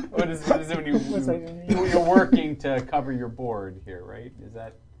yourself. What is it when you're working to cover your board here, right? Is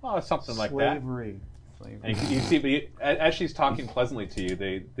that something like Slavery. And you see, but as she's talking pleasantly to you,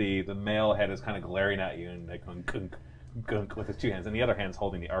 the male head is kind of glaring at you and like going, gunk with his two hands, and the other hand's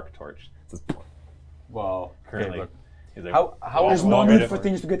holding the arc torch. Says, Well, currently, look, he's like, how There's no need for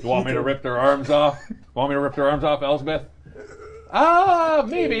things to get You want me to heated. rip their arms off? Want me to rip their arms off, Elsbeth?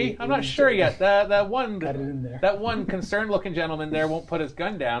 Maybe. I'm not sure yet. That Got it in there. one concerned-looking gentleman there won't put his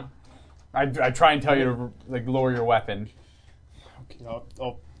gun down. I try and tell you to like lower your weapon. Okay,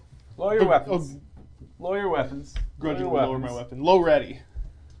 I'll Lower your weapons. Lower your weapons. grudgingly lower my weapon. Low ready.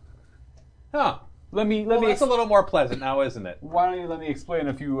 Huh. Let me. That's a little more pleasant now, isn't it? Why don't you let me explain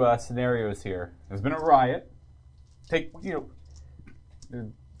a few scenarios here? There's been a riot.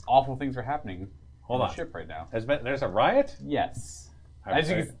 Awful things are happening. Hold on on. the ship right now. There's a riot? Yes. I'm As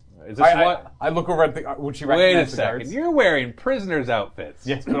you sorry. can, Is this what? I look over at the when she Wait a recognizes the second. guards. You're wearing prisoners' outfits.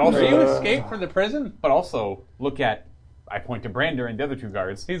 Yes, but also Are you escaped from the prison? But also look at. I point to Brander and the other two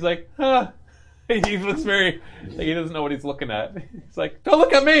guards. He's like, huh. He looks very. Like he doesn't know what he's looking at. He's like, don't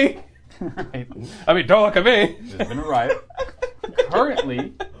look at me. Right. I mean, don't look at me. There's been a riot.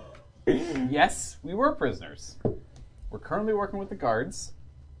 Currently, yes, we were prisoners. We're currently working with the guards.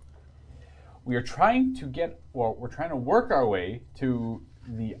 We are trying to we're trying to work our way to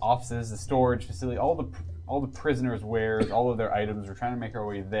the offices, the storage facility, all the prisoners' wares, all of their items. We're trying to make our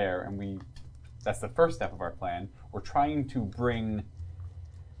way there, and that's the first step of our plan. We're trying to bring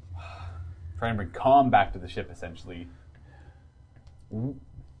calm back to the ship, essentially.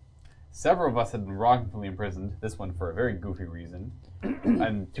 Several of us had been wrongfully imprisoned, this one for a very goofy reason.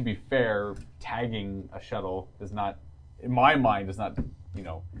 And to be fair, tagging a shuttle does not, in my mind, you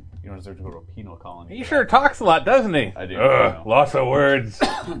don't deserve to go to a penal colony. He sure talks a lot, doesn't he? I do. Lots of words,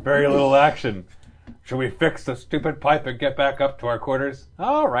 very little action. Should we fix the stupid pipe and get back up to our quarters?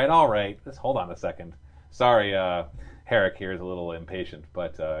 All right. Just hold on a second. Sorry, Herrick here is a little impatient,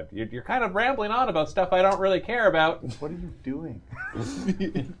 but you're kind of rambling on about stuff I don't really care about. What are you doing?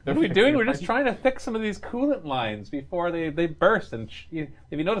 What are we doing? We're just trying to fix some of these coolant lines before they burst. And have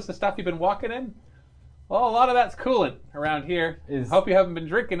you noticed the stuff you've been walking in? Well, a lot of that's coolant around here. Hope you haven't been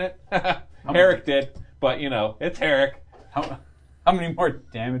drinking it. Herrick did, but it's Herrick. How many more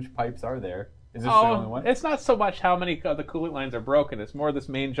damaged pipes are there? Is this the only one? It's not so much how many of the coolant lines are broken. It's more this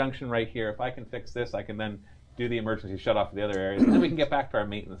main junction right here. If I can fix this, I can then do the emergency shut off of the other areas, and then we can get back to our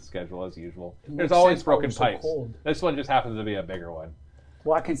maintenance schedule as usual. There's always sense why broken we're so pipes. cold. This one just happens to be a bigger one.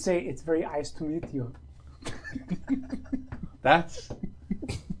 Well, I can say it's very nice to meet you. That's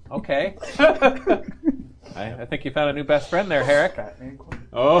okay. I think you found a new best friend there, Herrick.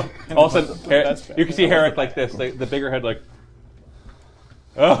 Oh, all of a sudden, you can see Herrick like this, the bigger head like,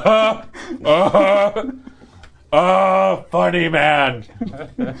 funny man.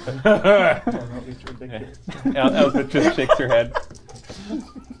 Elspeth just shakes her head.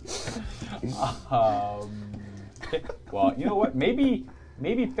 Well, you know what? Maybe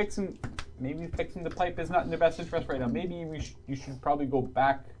fixing the pipe is not in their best interest right now. Maybe you should probably go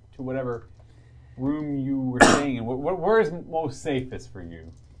back to whatever room you were staying in. Where is most safest for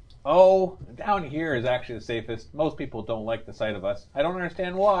you? Oh, down here is actually the safest. Most people don't like the sight of us. I don't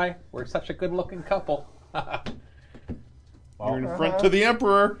understand why. We're such a good-looking couple. You're in front to the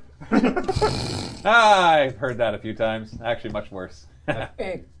Emperor. I've heard that a few times. Actually, much worse.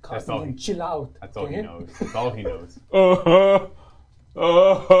 Hey, Cosmo, chill out. That's all he knows. That's all he knows.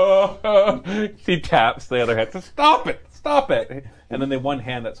 He taps the other head. Stop it! Stop it! And then the one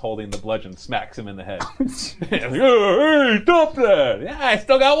hand that's holding the bludgeon smacks him in the head. Hey, stop that! Yeah, I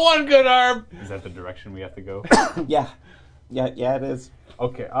still got one good arm. Is that the direction we have to go? Yeah, it is.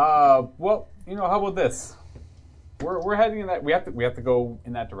 Okay. Well, how about this? We're heading in that. We have to go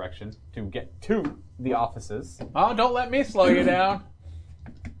in that direction to get to the offices. Oh, don't let me slow you down.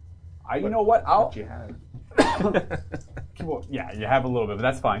 You know what? What you have? Well, yeah, you have a little bit, but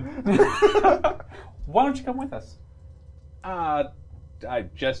that's fine. Why don't you come with us? I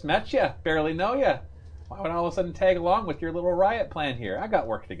just met you. Barely know you. Why would I all of a sudden tag along with your little riot plan here? I got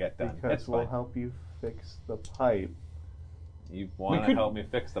work to get done. Because It's we'll fine. help you fix the pipe. You want to could- help me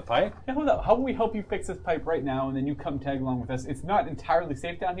fix the pipe? Yeah, hold up. How about we help you fix this pipe right now, and then you come tag along with us? It's not entirely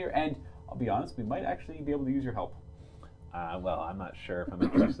safe down here, and I'll be honest, we might actually be able to use your help. Well, I'm not sure if I'm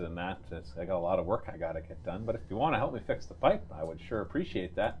interested in that. I got a lot of work I got to get done. But if you want to help me fix the pipe, I would sure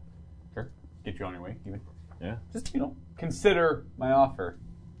appreciate that. Sure. Get you on your way, even. Yeah. Just, consider my offer.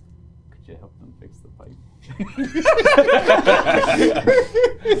 Could you help them fix the pipe?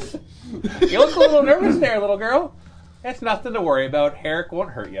 You look a little nervous there, little girl. It's nothing to worry about. Herrick won't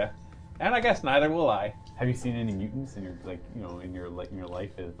hurt you, and I guess neither will I. Have you seen any mutants in your in your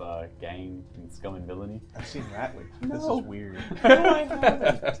life of gang and scum and villainy? I've seen Rattley. This No. is weird. No, I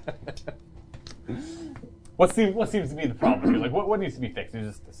haven't. What seems to be the problem here? Like, what needs to be fixed?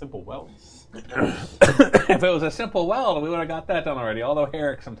 Is just a simple weld? If it was a simple weld, we would have got that done already. Although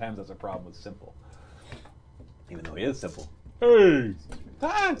Herrick sometimes has a problem with simple. Even though he is simple. Hey!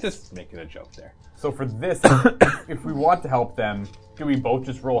 Just making a joke there. So for this, if we want to help them, do we both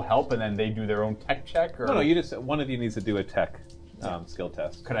just roll help and then they do their own tech check? Or No, you just one of you needs to do a tech skill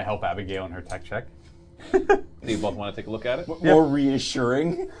test. could I help Abigail in her tech check? Do you both want to take a look at it? More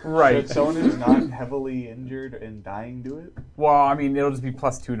reassuring. Right. Should someone who's not heavily injured and dying do it? Well, I mean, it'll just be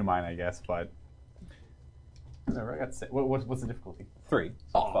 +2 to mine, I guess, but... Whatever, I got six. What's the difficulty? 3.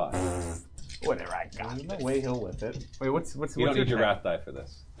 Oh. 5. Whatever, I got There's it. no way he'll lift it. Wait, what's You don't need your check? wrath die for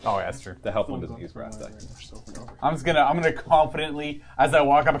this. Oh, yeah, that's true. The help one doesn't use wrath die. I'm gonna confidently, as I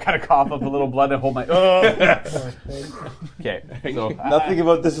walk up, I kind of cough up a little blood and hold my. Okay, so Nothing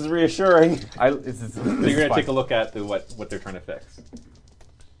about this is reassuring. So you're going to take a look at what they're trying to fix.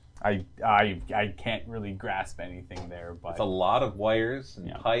 I can't really grasp anything there, but It's a lot of wires and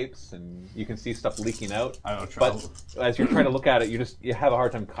Yeah. pipes, and you can see stuff leaking out. I don't try. But as you're trying to look at it, you have a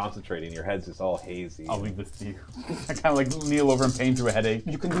hard time concentrating. Your head's just all hazy. I'll leave this to you. I kind of like kneel over and pain through a headache.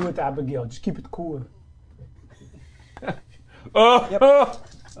 You can do it, Abigail. Just keep it cool. Can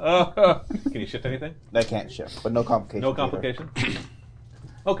you shift anything? I can't shift, but no complications. No complication?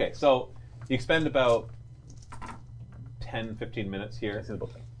 Okay, so you spend about 10, 15 minutes here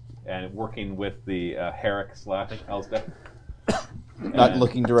and working with the Herrick / Elsbeth. Not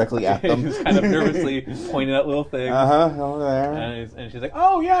looking directly at them. He's kind of nervously pointing out little things. Over there. And she's like,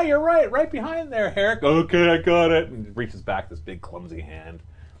 "Oh yeah, you're right behind there, Herrick." Okay, I got it. And reaches back this big clumsy hand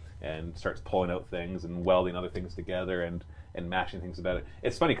and starts pulling out things and welding other things together and mashing things about it.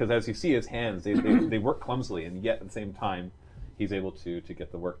 It's funny because as you see his hands, they work clumsily, and yet at the same time, he's able to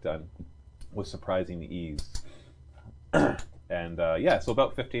get the work done with surprising ease. And so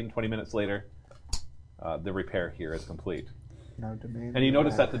about 15, 20 minutes later, the repair here is complete. No demand. And you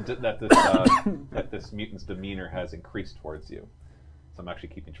notice that that this mutant's demeanor has increased towards you. So I'm actually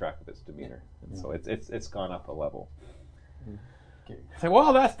keeping track of its demeanor, and so it's gone up a level. So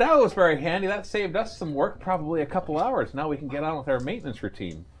well, that was very handy. That saved us some work, probably a couple hours. Now we can get on with our maintenance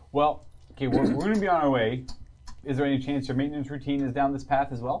routine. Well, okay, we're going to be on our way. Is there any chance your maintenance routine is down this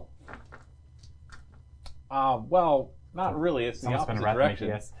path as well? Well, not really. It's the opposite direction.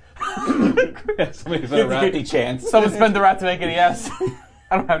 Yes. Somebody's been a rat. 50 chance. Someone spent the rat to make it a yes.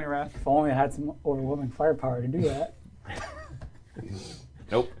 I don't have any rat. If only I had some overwhelming firepower to do that.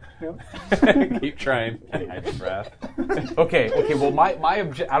 Nope. Keep trying. Okay. Well, my I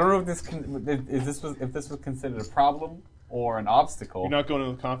don't know if this was considered a problem or an obstacle. You're not going in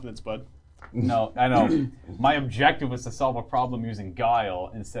with confidence, bud. No, I know. My objective was to solve a problem using guile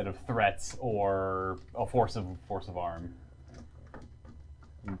instead of threats or a force of arm.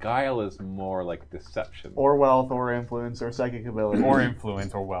 Guile is more like deception. Or wealth, or influence, or psychic ability. Or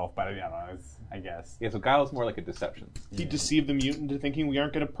influence or wealth, but I don't know. I guess. Yeah, so guile is more like a deception. He deceived the mutant into thinking we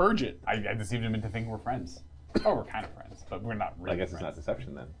aren't going to purge it. I deceived him into thinking we're friends. Oh, we're kind of friends, but we're not really I guess friends. it's not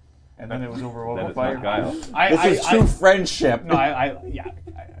deception then. And then it was overwhelmed Then with it's not fire. guile. This is true friendship. No,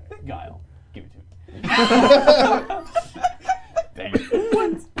 guile. Give it to me. Dang it.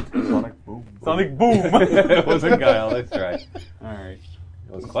 What? Sonic boom. Sonic boom. It wasn't guile. That's right. All right.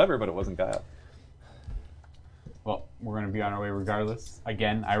 It was clever, but it wasn't guile. Well, we're going to be on our way regardless.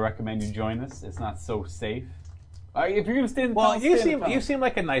 Again, I recommend you join us. It's not so safe. If you're going to stay in the tunnel, you stay in the tunnel. seem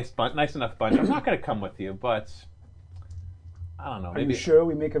like a nice enough bunch. I'm not going to come with you, but I don't know. Are Maybe you sure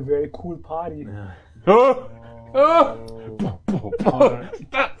we make a very cool party?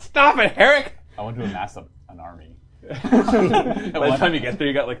 Stop it, Herrick! I want to amass an army. By the time you get there,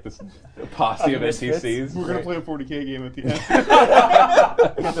 you got like this posse of NPCs. We're going to play a 40k game at the end.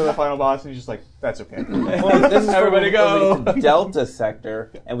 Get to the final boss, and he's just like, "That's okay." Well, this is Everybody when go. we get to Delta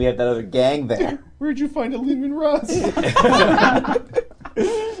Sector, and we have that other gang there. Where'd you find a Lehman Russ?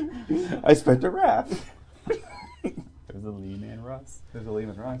 I spent a wrath. There's a lean and Russ. There's a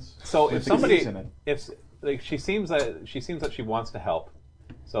Lehman Russ. So if With the somebody, keys in it. if like she seems that she wants to help.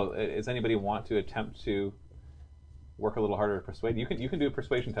 So does anybody want to attempt to work a little harder to persuade? You can do a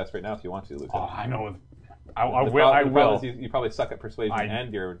persuasion test right now if you want to, Luke. Oh, I know. I The will. problem is you probably suck at persuasion,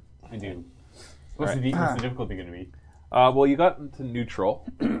 and you're. I do. What's the difficulty going to be? Well, you got into neutral,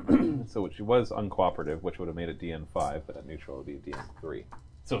 so which was uncooperative, which would have made it DN5, but at neutral it would be DN3.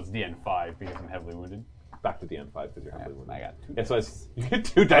 So it's DN5 because I'm heavily wounded. Back to DN5 because you're heavily wounded. I got 2 Yeah, so you get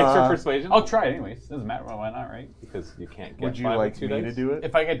 2 dice for persuasion. I'll try it anyways. Doesn't matter. Why not, right? Because you can't get Would you 5 like with 2 me dice. to do it?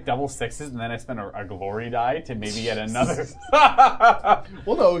 If I get double 6s and then I spend a glory die to maybe get another.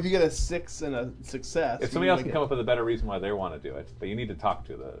 Well, no, if you get a 6 and a success. If somebody else can come up with a better reason why they want to do it, but you need to talk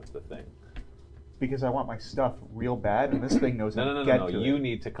to the thing. because I want my stuff real bad, and this thing knows how to get No. to You it.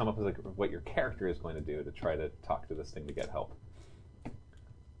 need to come up with like, what your character is going to do to try to talk to this thing to get help.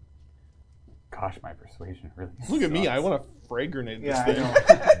 Gosh, my persuasion really. Look at me. sucks. I want to frag grenade this Yeah, I thing. know.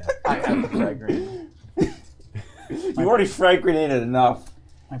 I have the frag grenade. You already frag grenaded enough.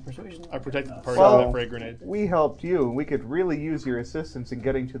 My persuasion. I protected the party Well- with that frag grenade. We helped you, and we could really use your assistance in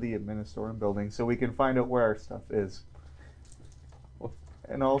getting to the Administorum building so we can find out where our stuff is.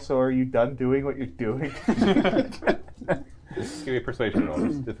 And also, are you done doing what you're doing? Give me a persuasion roll.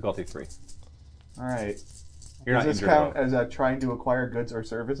 It's difficulty 3. All right. You're not Does this injured at count all. as trying to acquire goods or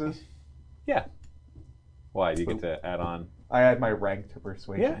services? Yeah. Why? Do you get to add on? I add my rank to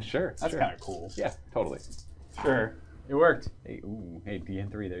persuasion. Yeah, sure. That's sure. kind of cool. Yeah, totally. Sure. It worked. Hey,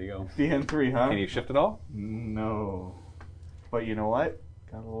 DN3. There you go. DN3, huh? Can you shift at all? No. But you know what?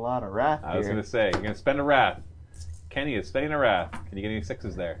 Got a lot of wrath I was here. going to say, you're going to spend a wrath. Kenny is spending a wrath. Can you get any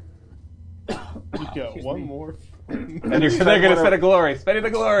 6s there? You got one more. And they're going to spend a glory. Spending a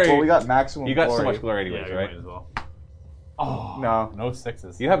glory. Well, we got maximum You got glory. so much glory anyways, Yeah, you right? might as well. Oh. No. No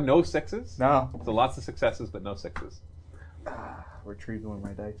 6s. You have no 6s? No. So lots of successes, but no 6s. Retrieve one of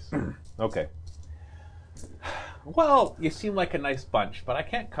my dice. Okay. Well, you seem like a nice bunch, but I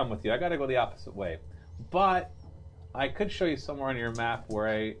can't come with you. I got to go the opposite way. But I could show you somewhere on your map where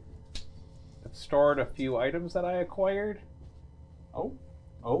I have stored a few items that I acquired. Oh.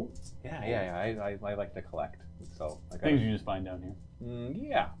 Yeah. I like to collect. So I got Things you just find down here.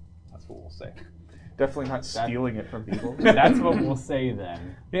 yeah, that's what we'll say. Definitely not stealing it from people. That's what we'll say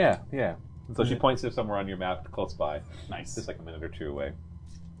then. Yeah. And so she points to somewhere on your map close by. Nice. Just like a minute or two away.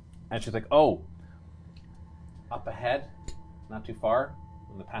 And she's like, oh, up ahead, not too far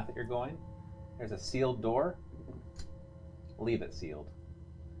on the path that you're going, there's a sealed door. Leave it sealed.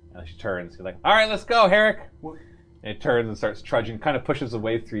 And she turns. You're like, all right, let's go, Herrick. And it turns and starts trudging, kind of pushes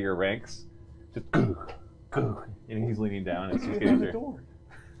away through your ranks. Just and he's leaning down and she's getting through.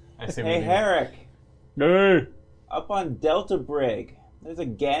 I say Hey, Herrick, Hey! up on Delta Brig. There's a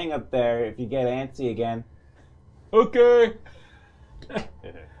gang up there if you get antsy again. Okay.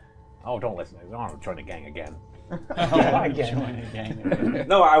 Oh, don't listen. I don't want to join the gang again. Again.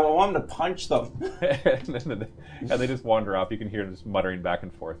 No, I want him to punch them. And they just wander off. You can hear them just muttering back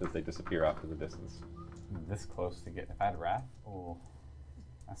and forth as they disappear off to the distance. This close to get. If I had wrath, oh,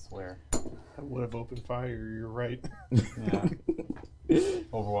 I swear. I would have opened fire. You're right. Yeah.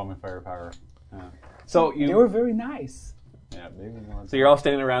 Overwhelming firepower. Yeah. So They were very nice. Yeah, maybe more. So you're all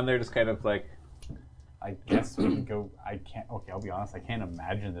standing around there, just kind of like. I guess we can go. I can't. Okay, I'll be honest. I can't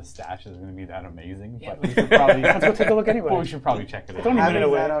imagine the stash is going to be that amazing. Yeah, but we should probably. Let's go take a look anyway. Well, we should probably check it out. Don't even Having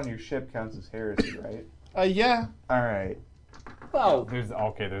away. that on your ship counts as heresy, right? Yeah. All right. Well, There's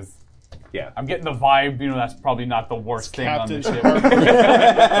yeah. I'm getting the vibe. You know, that's probably not the worst thing on the ship.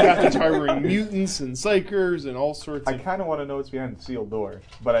 Captain's harboring mutants and psychers and all sorts I of. kind of want to know what's behind the sealed door,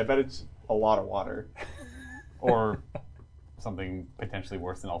 but I bet it's a lot of water. Or something potentially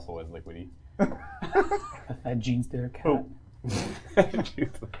worse than also as liquidy. That jeans there, cat.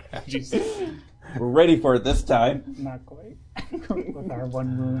 We're ready for it this time. Not quite. With our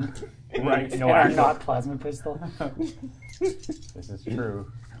one wound. Right. And our not plasma pistol. This is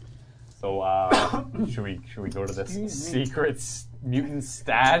true. So, should we go to this secret mutant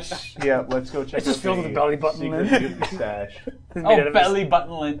stash? Yeah, let's go check It's just out filled with the a belly button secret lint. mutant stash Made out Oh, of belly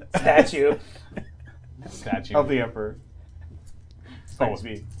button lint a statue. statue. of the Emperor. Oh, Thanks,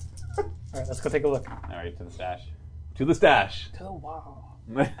 V. Alright, let's go take a look. all right, to the stash. To the stash. To the wall.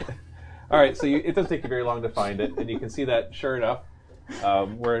 All right, so it doesn't take you very long to find it, and you can see that, sure enough,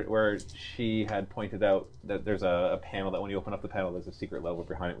 where she had pointed out that there's a panel that when you open up the panel, there's a secret lever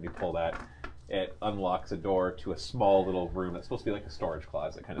behind it. When you pull that, it unlocks a door to a small little room that's supposed to be like a storage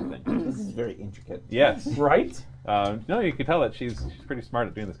closet kind of thing. This is very intricate. Yes. Right? No, you can tell that she's pretty smart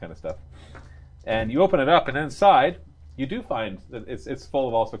at doing this kind of stuff. And you open it up, and inside you do find that it's full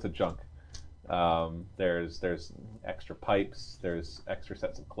of all sorts of junk. There's extra pipes. There's extra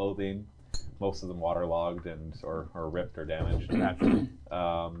sets of clothing. Most of them waterlogged or ripped or damaged.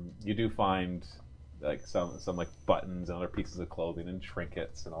 You do find like some like buttons and other pieces of clothing and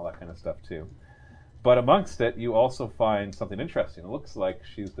trinkets and all that kind of stuff too. But amongst it, you also find something interesting. It looks like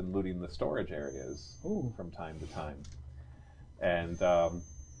she's been looting the storage areas from time to time. And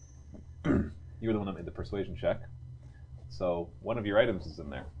you were the one that made the persuasion check. So one of your items is in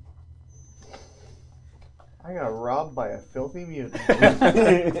there. I got robbed by a filthy mutant.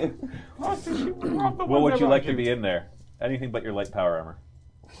 What would you like to be in there? Anything but your light power armor.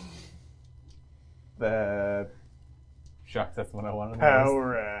 The Shucks, that's what I wanted.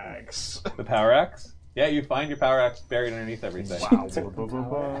 power axe. The power axe? Yeah, you find your power axe buried underneath everything. Wow. Took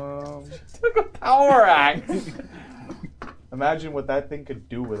a power axe. Imagine what that thing could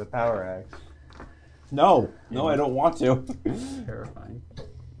do with a power axe. No, I don't want to. Terrifying.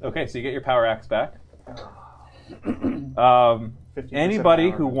 Okay, so you get your power axe back. 50%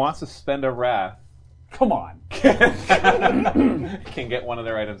 Anybody who power. wants to spend a wrath Come on. can get one of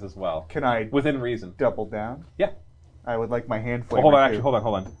their items as well. Can I Within reason. double down? Yeah. I would like my hand Oh, flavor. hold on, too. actually,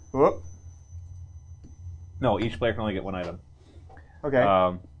 hold on. Whoop. No, each player can only get one item. Okay.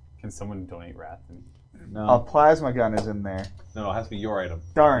 Can someone donate wrath? A plasma gun is in there. No, it has to be your item.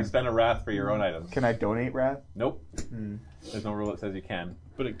 Darn. You spend a wrath for your own items. Can I donate wrath? Nope. There's no rule that says you can.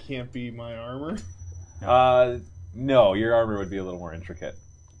 But it can't be my armor. No, your armor would be a little more intricate.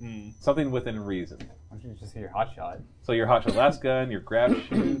 Something within reason. Why don't you just get your hot shot? So your hot shot last gun, your grab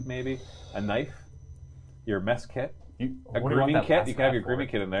shoot, maybe, a knife, your mess kit, a What do you want grooming that kit. last You can have wrath your grooming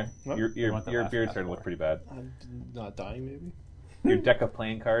for? kit in there. What? Your You want that your last beard's wrath starting to look for? pretty bad. I'm not dying, maybe. Your deck of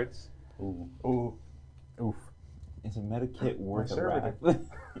playing cards. Ooh. Ooh. Oof. Is a meta kit worth a Conservative. wrath?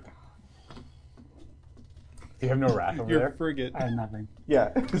 Do you have no wrath over Your there? frigate. I have nothing.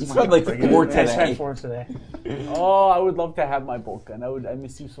 Yeah. You spent like 4 I spent today. 4 today. Oh, I would love to have my bolt gun. I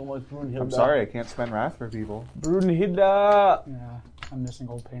miss you so much, Brunhilde. I'm sorry, I can't spend wrath for people. Brunhilde. Yeah, I'm missing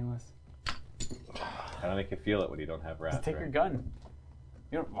Old Painless. I don't think you feel it when you don't have wrath. Just take right? your gun.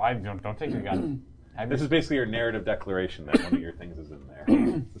 You don't. Why don't take your gun? Have This your- is basically your narrative declaration that one of your things is in there.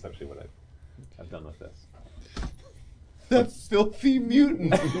 That's essentially what I've done with this. That filthy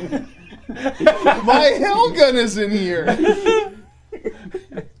mutant. My hell gun is in here.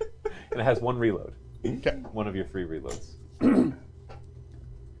 And it has one reload. Okay. One of your 3 reloads.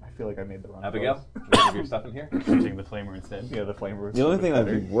 I feel like I made the wrong Abigail, choice. do you have your stuff in here? Take the flamer instead. Yeah, the flamer was The only so thing much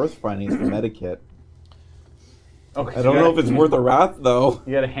that'd be better. worth finding is the meta kit. Okay. I don't know if it's worth a wrath though.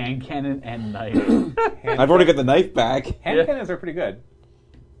 You got a hand cannon and knife. I've already got the knife back. Hand Yeah. cannons are pretty good.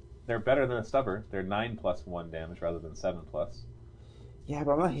 They're better than a stubber. They're 9+1 damage rather than 7+. Yeah,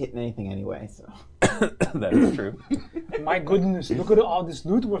 but I'm not hitting anything anyway, so. That is true. My goodness, look at all this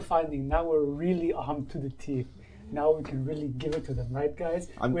loot we're finding. Now we're really armed to the teeth. Now we can really give it to them, right, guys?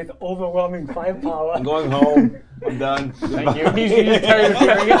 With overwhelming firepower. I'm going home. I'm done. Thank you. He's tired of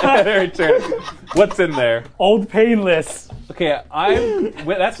hearing it. Very true. What's in there? Old Painless. Okay,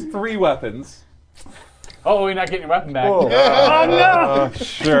 that's 3 weapons. Oh, you're not getting your weapon back. Whoa. Oh no!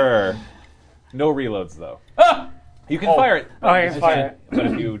 Sure. No reloads though. You can fire it. Oh, I can fire it. But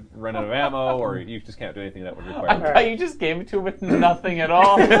if you run out of ammo or you just can't do anything that would I require. thought you just gave it to him with nothing at all.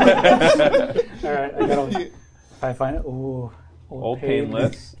 All right, I got if I find it. Ooh. Old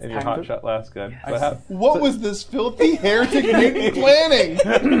Painless and your hot shot last gun. But What was this filthy heretic mutant planning?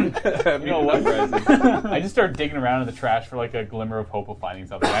 You know what? I just start digging around in the trash for like a glimmer of hope of finding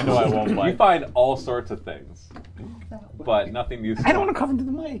something. I know I won't you find. find all sorts of things, but nothing useful. I don't want to cover to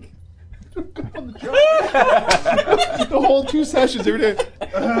the mic. The whole 2 sessions every day.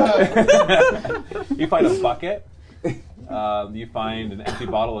 You find a bucket. You find an empty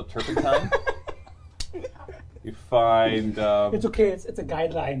bottle of turpentine. You find It's okay. It's a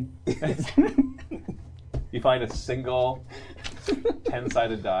guideline. you find a single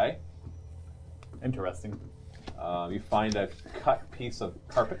 10-sided die. Interesting. You find a cut piece of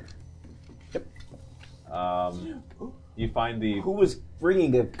carpet. Yep. You find the Who was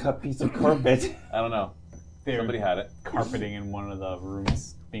bringing a cut piece of carpet? I don't know. Somebody had it. Carpeting in one of the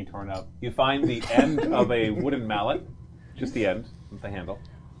rooms being torn up. You find the end of a wooden mallet, just the end with the handle.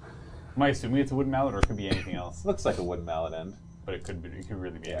 Am I assuming it's a wooden mallet, or it could be anything else? Looks like a wooden mallet end. But it could be. It could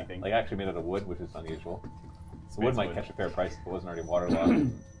really be anything. Like actually made out of wood, which is unusual. Space The wood might wood. catch a fair price if it wasn't already waterlogged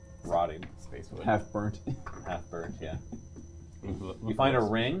and rotting. Space wood. Half burnt. Half burnt, yeah. Look You find a close.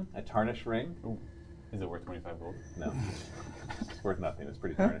 ring, a tarnished ring. Is it worth 25 gold? No. It's worth nothing. It's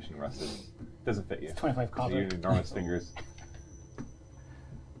pretty tarnished and rusted. Doesn't fit you. 25 So copper. you need enormous fingers.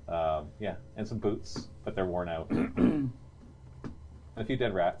 Yeah, and some boots, but they're worn out. And a few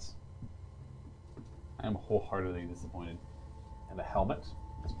dead rats. I am wholeheartedly disappointed. And a helmet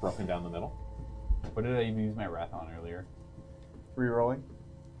that's broken down the middle. What did I even use my wrath on earlier? Rerolling.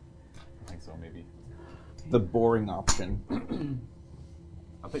 I think so, maybe. The boring option.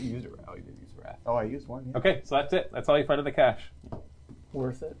 I thought you used it. Oh, you did use wrath. Oh, I used one. Yeah. Okay, so that's it. That's all you find in the cache.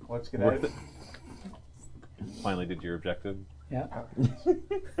 Worth it. Let's get Worth at it. Finally did your objective. Yeah.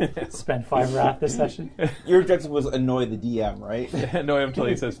 Spent 5 wrath this session. Your objective was annoy the DM, right? Annoy him until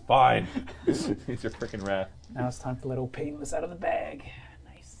he says, fine. He's your freaking wrath. Now it's time to let Old Painless out of the bag.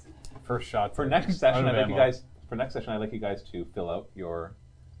 Nice. First shot. For next session, out of I'd like you ammo. guys. For next session, I'd like you guys to fill out your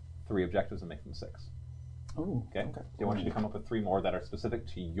 3 objectives and make them 6. Ooh. Okay. They want you to come up with 3 more that are specific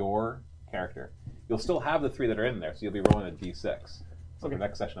to your character. You'll still have the 3 that are in there, so you'll be rolling a d6. So for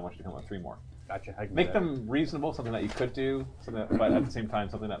next session, I want you to come up with 3 more. Gotcha. I can Make do that. them reasonable, something that you could do, but at the same time,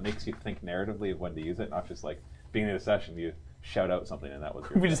 something that makes you think narratively of when to use it, not just like beginning of the session, you shout out something and that was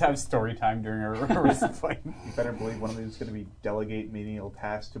your We just have story time during our fight. You better believe one of these is going to be delegate menial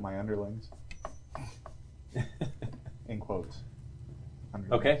tasks to my underlings. In quotes.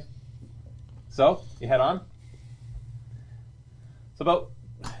 Underlings. Okay. So, you head on. So about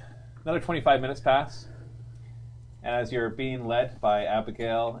another 25 minutes pass, and as you're being led by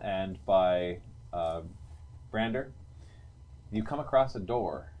Abigail and by Brander, you come across a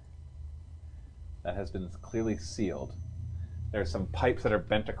door that has been clearly sealed. There's some pipes that are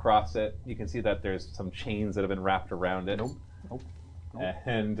bent across it. You can see that there's some chains that have been wrapped around it. Nope.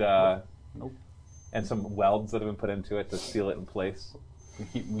 And Nope. and some welds that have been put into it to seal it in place. We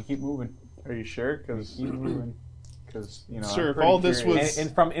keep moving. Are you sure? Because Keep moving. you know, Sir, I'm if pretty all this curious. was-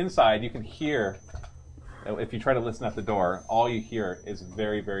 And from inside, you can hear, if you try to listen at the door, all you hear is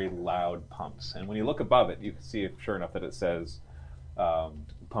very, very loud pumps. And when you look above it, you can see, sure enough, that it says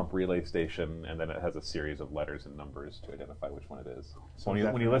pump relay station, and then it has a series of letters and numbers to identify which one it is. So when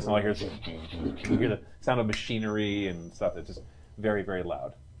you listen, all you hear is you hear the sound of machinery and stuff. It's just very, very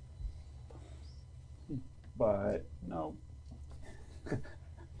loud. But No.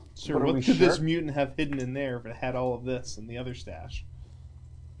 Sir, But are what we could this sure? mutant have hidden in there if it had all of this and the other stash?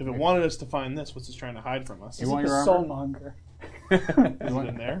 If it wanted us to find this, what's it trying to hide from us? You Is want The your soul armor? monger. it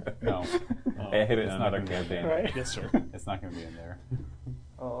in there? No. I hit it in It's not another gonna be in campaign. there. Right. Yes, sir. It's not going to be in there.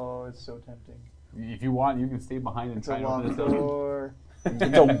 oh, it's so tempting. If you want, you can stay behind and It's try a and open long this door. door.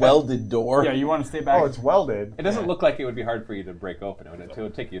 It's a welded door. Yeah, you want to stay back? Oh, it's welded. It doesn't look like it would be hard for you to break open it. It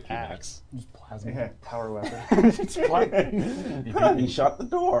would take you a few minutes. Axe. Just plasma. Yeah, power weapon. He shot the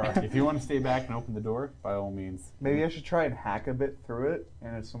door. If you want to stay back and open the door, by all means. Maybe I should try and hack a bit through it,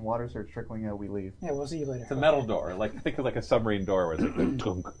 and if some water starts trickling out, we leave. Yeah, we'll see you later. It's a metal door. Think of like a submarine door where it's like the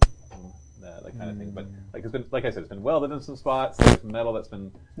tunk, that kind of thing. But it's been, like I said, it's been welded in some spots. There's metal that's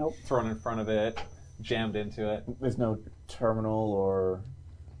been Nope. thrown in front of it, jammed into it. There's no terminal or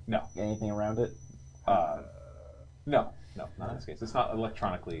No, anything around it. no, not in this case. It's not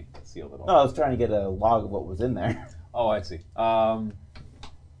electronically sealed at all. No, I was trying to get a log of what was in there. Oh, I see.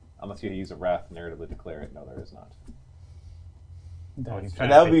 Unless you use a wrath narratively declare it, no, there is not. Death,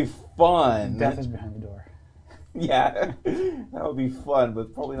 That would be fun. Death is behind the door. Yeah, that would be fun,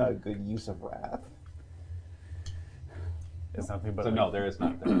 but probably not a good use of wrath. It's nothing but So no, there is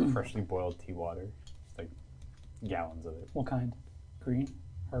not. There. freshly boiled tea water. Just like gallons of it. What kind? Green?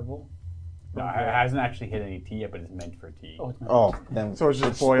 Herbal? No, it hasn't actually hit any tea yet, but it's meant for tea. Oh, it's not. Oh, then So it's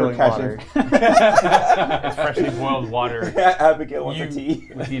just we're boiling catching- water. It's freshly boiled water. Abigail wants You- a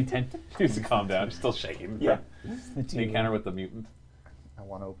tea. With the intent. Needs to calm down. Still shaking. Yeah. The The tea. encounter with the mutant. I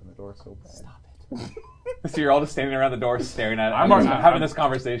want to open the door so bad. Stop it. So you're all just standing around the door, staring at it, I'm having this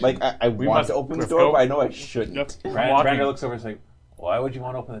conversation. Like, I want must- to open the let's door, go. but I know I shouldn't. Yep. Brander walking. looks over and is like, "Why would you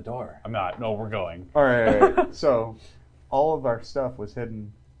want to open the door?" I'm not. No, we're going. All right. So, all of our stuff was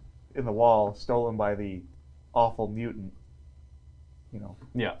hidden in the wall, stolen by the awful mutant. You know,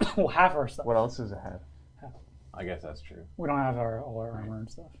 Yeah. We'll have our stuff. what else does it have? I guess that's true. We don't have all our armor and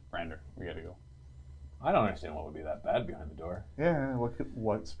stuff. Brander, we gotta go. I don't understand what would be that bad behind the door. Yeah,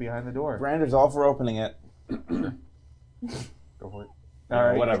 what's behind the door? Brander's all for opening it. Go for it. Yeah, All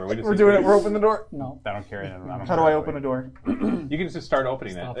right. whatever, we just We're need doing to- it. We're opening the door. No. I don't care. I don't How care do I that open way. a door? You can just start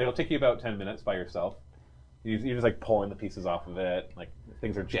opening Stop it. it. It'll take you about 10 minutes by yourself. You're just like pulling the pieces off of it. Like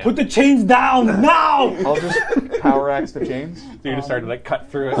things are jammed. Put the chains down now! I'll just power axe the chains. So you just start to like cut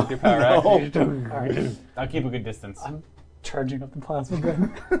through it with your power axe. Alright. I'll keep a good distance. I'm charging up the plasma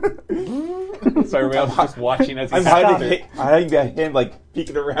gun. So everybody else is just watching as I'm he's hiding behind him, like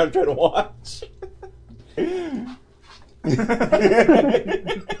peeking around, trying to watch.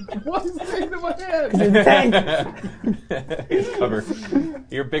 What is taking in my head? He's covered.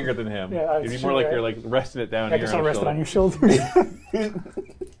 You're bigger than him. Yeah, You'd be sure, more like right. you're like resting it down I here. guess on I'll his rest it on your shoulder. shoulders.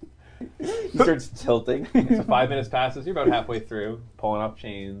 He starts tilting. So 5 minutes passes. You're about halfway through, pulling off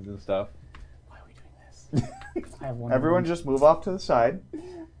chains and stuff. Why are we doing this? I have one. Everyone just move off to the side.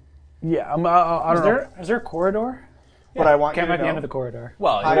 Yeah, I Is don't know. there a corridor? But I want Okay, you I'm to at the end know, of the corridor.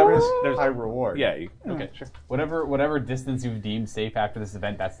 Well, high there's, risk, high reward. yeah. Okay, sure. Whatever distance you've deemed safe after this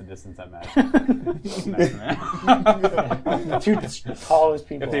event, that's the distance I'm at. The two tallest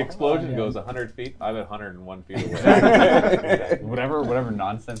people. If the explosion Yeah. goes 100 feet, I'm at 101 feet away. whatever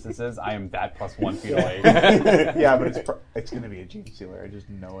nonsense this is, I am that plus 1 feet away. Yeah, but it's going to be a gene sealer. I just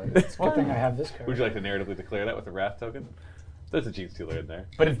know it. Good thing I have this card. Would you like to narratively declare that with a wrath token? There's a gene stealer in there.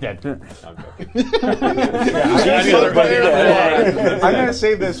 But it's dead. I'm joking. I'm going to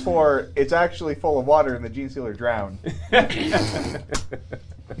save this for it's actually full of water and the gene sealer drowned.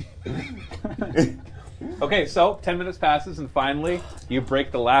 Okay, so 10 minutes passes, and finally you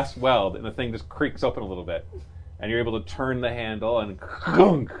break the last weld, and the thing just creaks open a little bit. And you're able to turn the handle, and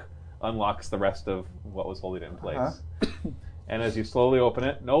gunk, unlocks the rest of what was holding it in place. And as you slowly open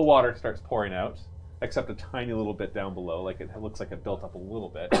it, no water starts pouring out, except a tiny little bit down below. Like it looks like it built up a little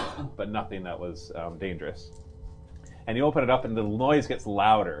bit, but nothing that was dangerous. And you open it up, and the noise gets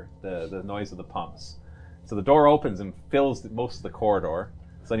louder, the noise of the pumps. So the door opens and fills most of the corridor.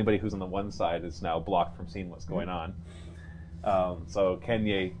 So anybody who's on the one side is now blocked from seeing what's going on. So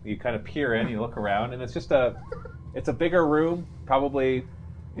Kenya, you kind of peer in, you look around, and it's a bigger room. Probably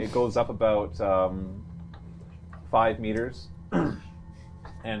it goes up about 5 meters.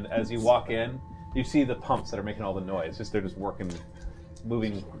 And as you walk in, you see the pumps that are making all the noise. They're just working,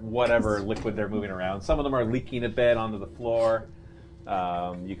 moving whatever liquid they're moving around. Some of them are leaking a bit onto the floor.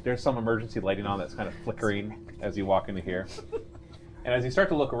 There's some emergency lighting on that's kind of flickering as you walk into here. And as you start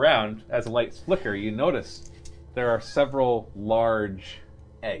to look around, as the lights flicker, you notice there are several large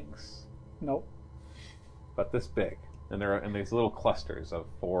eggs. Nope. But this big. And they're in these little clusters of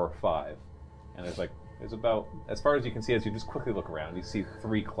 4 or 5. And there's about, as far as you can see, as you just quickly look around, you see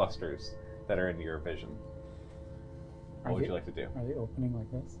 3 clusters that are in your vision. What would you like to do? Are they opening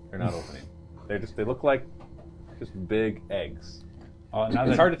like this? They're not opening. They look like just big eggs. Now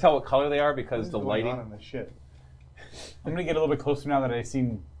It's hard to tell what color they are because the What's going lighting. on in this shit? I'm gonna get a little bit closer now that I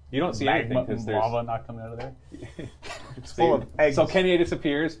seen You don't see anything magma because and there's lava not coming out of there. It's full of eggs. So Kenya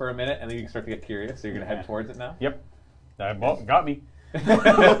disappears for a minute, and then you start to get curious. So you're gonna head towards it now. Yep. Got me.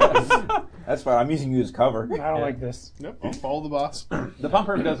 That's fine. I'm using you as cover. I don't like this. Nope, I'll follow the boss. The pump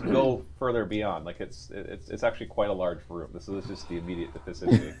room does go further beyond. Like it's actually quite a large room. This is just the immediate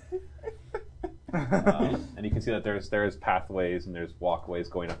vicinity. And you can see that there's pathways and there's walkways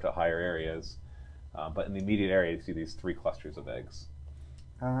going up to higher areas. But in the immediate area, you see these 3 clusters of eggs.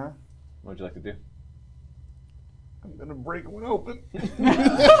 What would you like to do? I'm gonna break one open.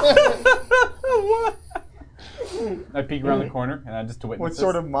 I peek around the corner and I just to witness What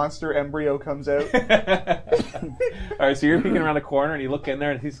sort of monster embryo comes out? All right, so you're peeking around the corner and you look in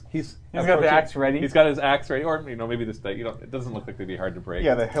there, and he's got the axe ready. He's got his axe ready, or maybe this thing. It doesn't look like it'd be hard to break.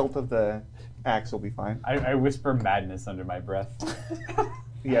 Yeah, the hilt of the axe will be fine. I whisper madness under my breath.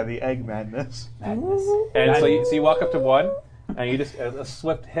 Yeah, the egg madness. Madness. And so you walk up to one, and you just a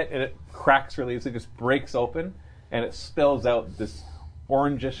swift hit, and it cracks really easily, just breaks open, and it spills out this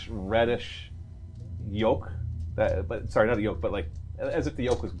orangish, reddish yolk. Sorry, not a yolk, but like as if the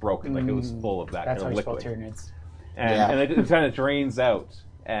yolk was broken, like it was full of that That's kind how of you spell liquid. Tyranids. And it kind of drains out,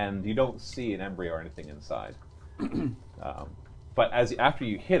 and you don't see an embryo or anything inside. But after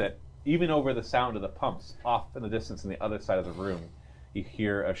you hit it, even over the sound of the pumps off in the distance on the other side of the room, you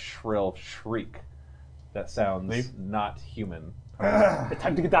hear a shrill shriek that sounds not human.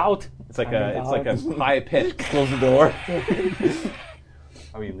 Time to get out. It's like a high pitch. Close the door.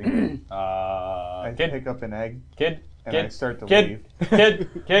 How are you leaving? I Kid. pick up an egg Kid. and Kid. I start to Kid. leave. Kid.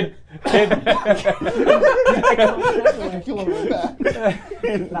 Kid.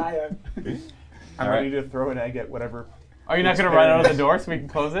 I'm ready to throw an egg at whatever. Are you not going to run out of the door so we can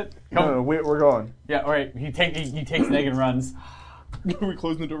close it? Come. No, we're going. Yeah, all right. He takes an egg and runs. Are we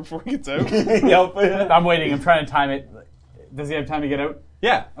closing the door before he gets out? Yep. I'm waiting. I'm trying to time it. Does he have time to get out?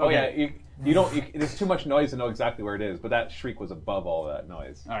 Yeah. Oh Okay. yeah. You don't. There's too much noise to know exactly where it is, but that shriek was above all that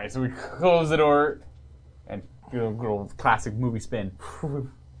noise. All right, so we close the door and do a good old classic movie spin. No,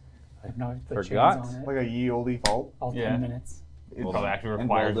 the Forgot? chains on it. Like a ye olde vault. All 10 Yeah. minutes. It probably actually and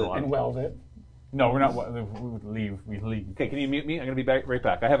requires a weld it. lot. And weld it. No, we're not. We would leave. We leave. Okay, can you mute me? I'm gonna be right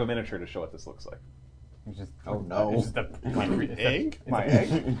back. I have a miniature to show what this looks like. It's just, Oh, no. It's just a Egg? My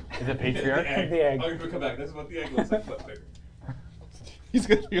egg? It's a patriarch. The egg. I'm gonna come back. This is what the egg looks like. But bigger. He's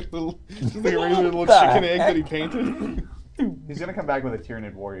got like a little, just like a regular little chicken egg that he painted. He's gonna come back with a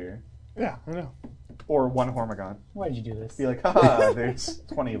Tyranid warrior. Yeah, I know. Or one Hormagon. Why'd you do this? Be like, haha, there's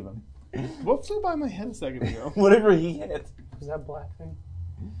 20 of them. What flew by my head a second ago? Whatever he hit. Was that black thing?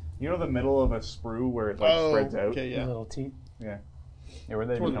 You know the middle of a sprue where it like spreads out? Okay, The yeah. little teeth. Yeah. Yeah, where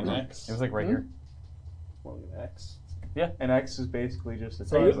they More come than from? X. It was like right here. More like an X. An X is basically just a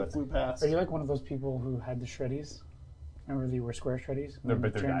So tail. you- Flew past. Are you like one of those people who had the shreddies? Remember they were square shreddies? They're When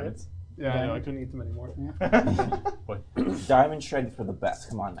but they're you turned it? diamonds. Yeah, I know. I couldn't eat them anymore. Diamond shred for the best.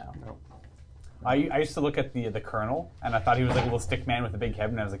 Come on now. I used to look at the colonel, and I thought he was like a little stick man with a big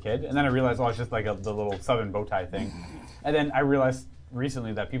head when I was a kid. And then I realized, oh, it's just like the little southern bow tie thing. And then I realized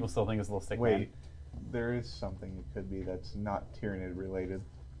recently that people still think it's a little stick man. Wait, There is something it could be that's not Tyranid related.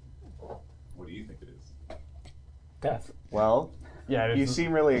 What do you think it is? Death. Well, Yeah, you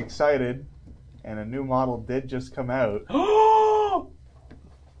seem really excited, and a new model did just come out.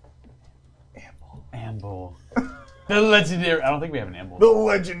 Amble. The legendary. I don't think we have an Amble. The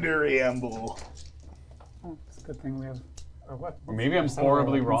legendary Amble. Oh, it's a good thing we have. Or what? Or maybe I'm Some of our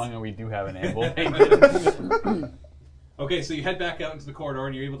horribly weapons. wrong and we do have an Amble. Okay, so you head back out into the corridor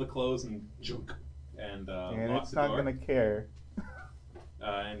and you're able to close and junk and And lock it's the not door. going to care.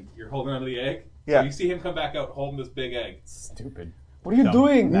 And you're holding onto the egg. Yeah. So you see him come back out holding this big egg. Stupid. What are you Dumb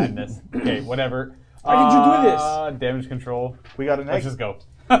doing? Madness. Okay, whatever. Why did you do this? Damage control. We got an Let's egg. just go.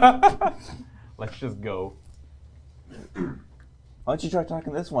 Let's just go. Why don't you try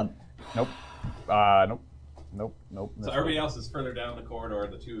talking to this one? Nope. Nope. So everybody else is further down the corridor.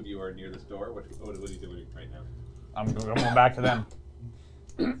 The two of you are near this door. What are you doing right now? I'm going back to them.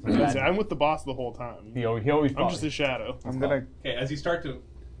 I'm with the boss the whole time. He always I'm just a shadow. I'm going to Okay, as you start to...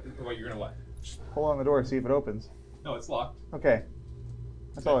 What, you're going to what? pull on the door, see if it opens. No, it's locked. Okay.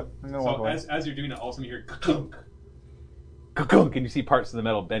 That's all. I'm going to walk So away. as you're doing that, all of a sudden you hear ka-kunk. Ka-kunk, and you see parts of the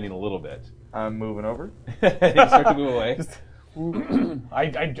metal bending a little bit. I'm moving over. You start to move away.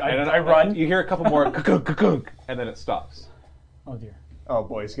 I run. You hear a couple more ka-kunk, ka-kunk, and then it stops. Oh dear. Oh,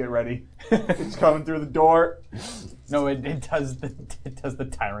 boys, get ready. It's coming through the door. No, it does the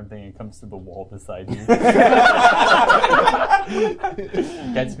tyrant thing. It comes to the wall beside you.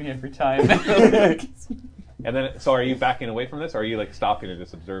 Gets me every time. And then, so are you backing away from this, or are you like stopping and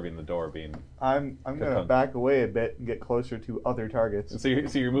just observing the door being? I'm going to Ka-kunk. back away a bit and get closer to other targets. So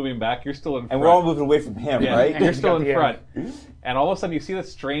you're moving back. You're still in front. And we're all moving away from him, Yeah, right? you're still in Yeah. front. And all of a sudden, you see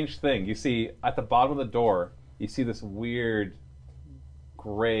this strange thing. You see at the bottom of the door, you see this weird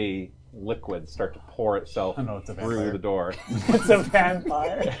gray liquid start to pour itself Oh, no, it's a through vampire. the door. It's a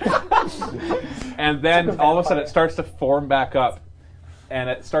vampire. And then all of a sudden, it starts to form back up. And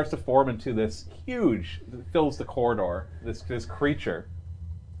it starts to form into this huge, it fills the corridor, this creature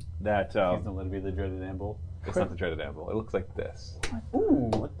that, He's gonna let it be the dreaded Amble. it's not the dreaded Amble. It looks like this. Ooh,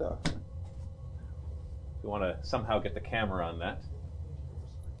 what the? You want to somehow get the camera on that.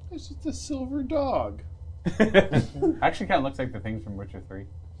 It's just a silver dog. Actually, kind of looks like the things from Witcher 3.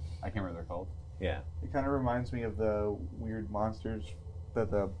 I can't remember what they're called. Yeah. It kind of reminds me of the weird monsters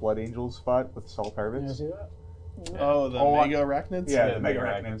that the Blood Angels fought with Saul You Tarvis. see that? Oh, the Oh, mega arachnids? Yeah, the Mega Mega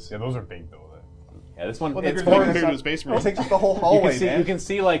Arachnids. Arachnids. Yeah, those are big though. Yeah, this one, Well, it's they're forming- going through the space It marine. takes us the whole you hallway, can see, man. you can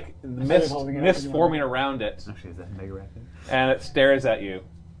see like mist, holding it up mist again. forming around it, Actually, is that Mega Arachnid? and it stares at you.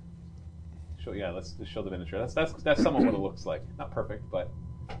 Let's just show the miniature. That's somewhat what it looks like. Not perfect, but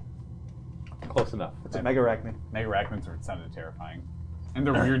close enough. It's a Mega Arachnid. Mega Arachnids sounded terrifying. And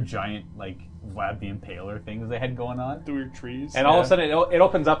the weird giant, like, Vlad the Impaler things they had going on. The weird trees. And all of a sudden, it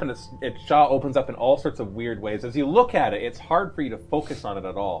opens up, and its jaw opens up in all sorts of weird ways. As you look at it, it's hard for you to focus on it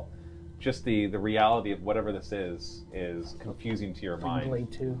at all. Just the reality of whatever this is confusing to your mind.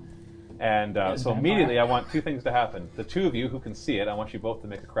 Blade 2. And so vampire. immediately, I want two things to happen. The two of you who can see it, I want you both to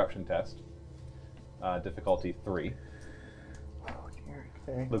make a corruption test. Difficulty 3.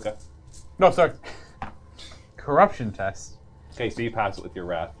 Okay. Luca. No, sorry. Corruption test. Okay, so you pass it with your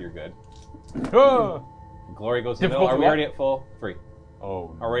wrath. You're good. Oh, Glory goes in the middle. Difficulty Are we what? already at full? 3.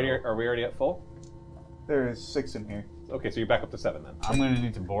 oh Are we already at full? There is 6 in here. Okay, so you're back up to 7 then. I'm going to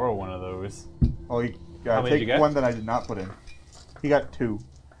need to borrow one of those. Oh, you How gotta many did you take get? one that I did not put in. He got 2.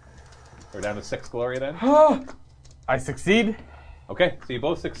 We're down to 6 Glory then. I succeed. Okay, so you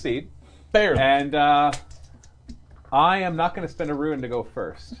both succeed. Barely. And I am not going to spend a ruin to go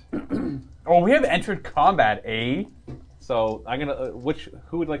first. Oh, we have entered combat, eh? So I'm gonna.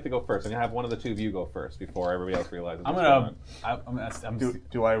 Who would like to go first? I'm gonna have one of the two of you go first before everybody else realizes. I'm what's gonna. I'm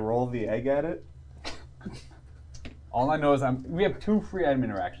Do I roll the egg at it? all I know is we have 2 free item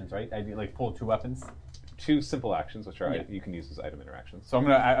interactions, right? I do, like pull 2 weapons. 2 simple actions, which are Yeah. you can use as item interactions. So I'm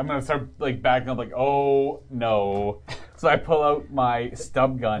gonna start like backing up, like, oh no. So I pull out my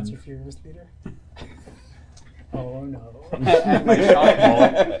stub gun That's your furious leader. Oh no. and my shock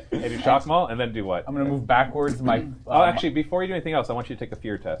ball. And you shock maul, and then do what? I'm gonna move backwards. My Oh, actually, before you do anything else, I want you to take a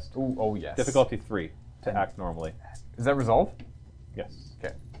fear test. oh yes. Difficulty 3 to act normally. Is that resolve? Yes,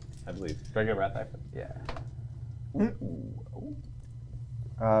 Okay. I believe. Do I get a wrath die? Yeah.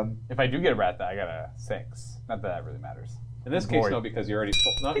 If I do get a wrath die, I got a 6. Not that that really matters. In this Glory. case, no, because you're already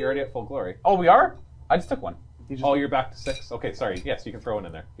full. No, you're already at full glory. Oh, we are? I just took one. Oh, you're back to 6. Okay, sorry. Yes, you can throw one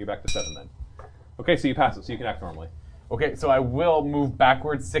in there. You're back to 7 then. Okay, so you pass it, so you can act normally. Okay, so I will move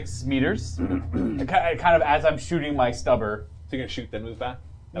backwards 6 meters, kind of as I'm shooting my stubber. So you're gonna shoot, then move back.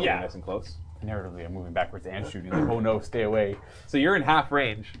 That would Yeah. be nice and close. Narratively, I'm moving backwards and shooting. Like, oh no, stay away. So you're in half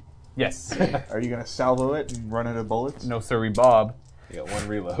range. Yes. Are you gonna salvo it and run out of bullets? No, sirree, Bob. You got one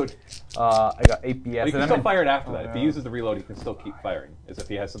reload. I got 8 BS. But you and can I'm still in- fire it after that. Oh, If he no. uses the reload, he can still keep firing. As if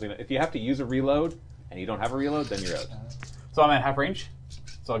he has something. If you have to use a reload and you don't have a reload, then you're out. So I'm at half range.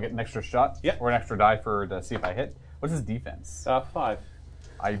 So I'll get an extra shot. Yeah. Or an extra die to see if I hit. What's his defense? 5.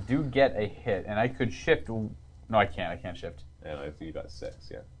 I do get a hit, and I could shift. No, I can't. I can't shift. And you got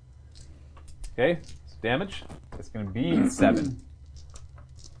 6. Yeah. Okay. Damage. It's going to be 7.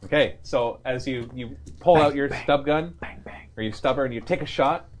 Okay. So as you pull out your stub gun, or you stubber, and you take a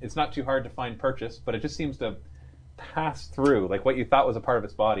shot, it's not too hard to find purchase, but it just seems to pass through. Like what you thought was a part of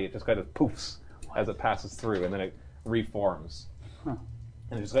its body, it just kind of poofs as it passes through, and then it reforms.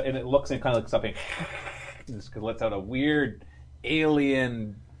 And it looks and kind of like something. It just lets out a weird,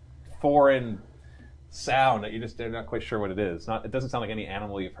 alien, foreign sound that they're not quite sure what it is. It doesn't sound like any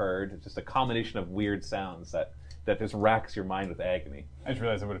animal you've heard. It's just a combination of weird sounds that just racks your mind with agony. I just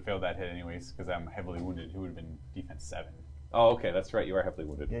realized I would have failed that hit anyways because I'm heavily wounded. Who would have been defense 7? Oh, okay, that's right. You are heavily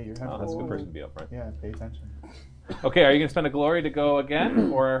wounded. Yeah, you're Oh, heavily that's a good wounded. person to be up front. Yeah, pay attention. Okay, are you going to spend a glory to go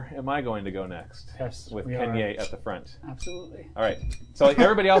again, or am I going to go next? Yes, With we Kenye at the front. Absolutely. All right. So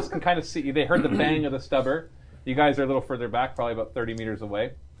everybody else can kind of see. They heard the bang of the stubber. You guys are a little further back, probably about 30 meters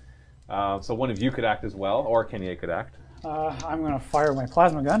away. So one of you could act as well, or Kenye could act. I'm going to fire my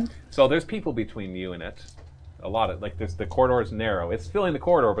plasma gun. So there's people between you and it. A lot of the corridor is narrow. It's filling the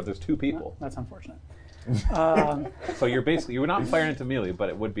corridor, but there's 2 people. That's unfortunate. So you're not firing into melee, but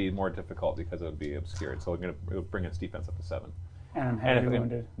it would be more difficult because it would be obscured. So it would bring its defense up to 7. And I'm heavily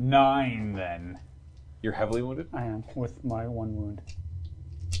wounded. 9 then. You're heavily wounded? I am, with my 1 wound.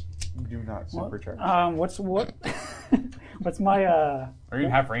 Do not supercharge. What's my Are you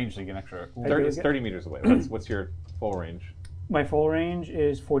in half range to get an extra? It's 30 meters away. What's your full range? my full range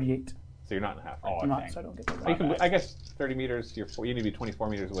is 48. So you're not in half range. Oh, I'm not, thank- so I don't get that. You can, I guess 30 meters. You need to be 24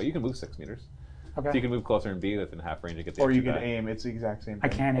 meters away. You can move 6 meters. Okay. So you can move closer and be within half range to get the Or you extra can die. aim. It's the exact same I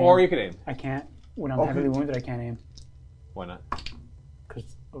thing. can't aim. Or you could aim. I can't. When I'm Okay. heavily wounded, I can't aim. Why not?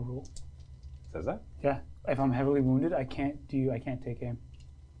 Because a rule. Says that? Yeah. If I'm heavily wounded, I can't take aim.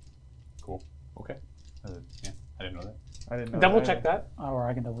 Cool. Okay. Yeah, I didn't know that. I didn't know Double that check either. that, or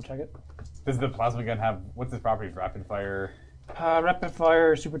I can double check it. Does the plasma gun have what's its properties? Rapid fire. Rapid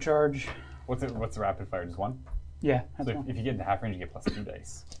fire, supercharge. What's the rapid fire? Just 1. Yeah, that's So one. if you get into half range, you get plus 2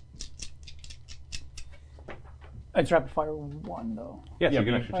 dice. It's rapid fire 1 though. Yeah, so Yeah, you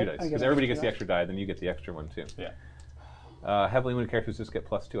get but an extra 2 I dice. get Because an everybody extra gets the die. extra die, then you get the extra one too. Yeah. Heavily wounded characters just get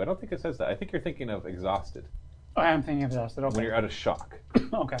plus 2. I don't think it says that. I think you're thinking of exhausted. I am thinking of exhausted. Okay. When you're out of shock,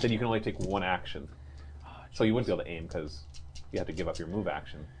 Okay. then you can only take 1 action. So you wouldn't be able to aim because you have to give up your move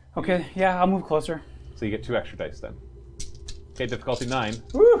action. Okay. Yeah, I'll move closer. So you get 2 extra dice then. Okay, difficulty 9.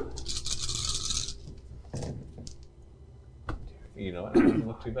 Woo! You know, it doesn't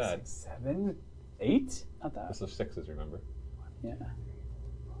look too bad. 7, 8. Not that. This is 6s, remember? Yeah.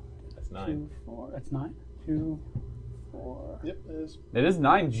 That's 9. 2, 4. That's 9. 2, 4. Yep, it is. It is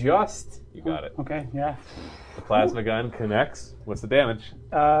 9 just. You got it. Okay. Yeah. The plasma gun connects. What's the damage?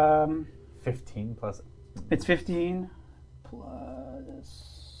 15 plus. It's 15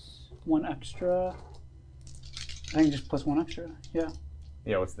 plus 1 extra. I think just plus 1 extra. Yeah.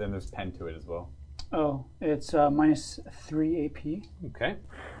 Yeah, then there's 10 to it as well. Oh, it's minus 3 AP. Okay.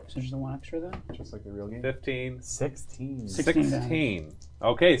 So just the 1 extra then. Just like the real game. 15. 16. 16.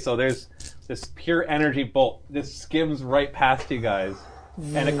 Okay, so there's this pure energy bolt. This skims right past you guys,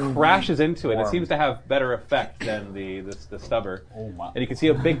 and it crashes into it. It Warm. seems to have better effect than the stubber. Oh my. And you can see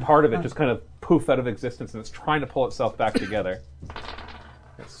a big part of it just kind of poof out of existence, and it's trying to pull itself back together.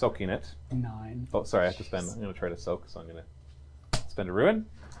 It's soaking it. 9. Oh, sorry, I have to spend. I'm going to try to soak, so I'm going to spend a ruin.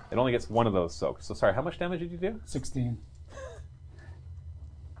 It only gets 1 of those soaked. So sorry, how much damage did you do? 16.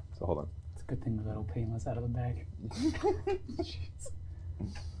 So hold on. It's a good thing the little painless out of the bag.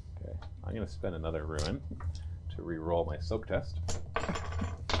 Okay, I'm going to spend another ruin to re-roll my soak test.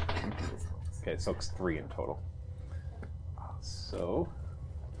 Okay, soak's 3 in total. So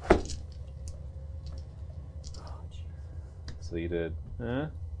you did.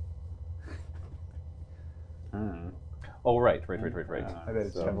 Oh, right. I bet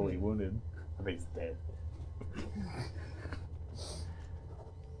it's So- heavily wounded. I think it's dead.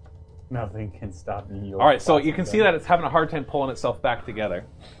 Nothing can stop you. All right, so you can see that it's having a hard time pulling itself back together,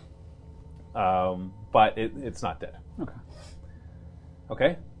 but it's not dead. Okay.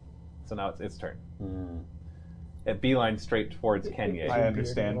 Okay, so now it's its turn. It beeline straight towards Kenye. I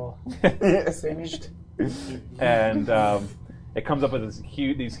understand. Singed. And it comes up with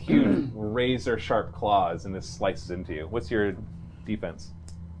these huge razor sharp claws, and this slices into you. What's your defense?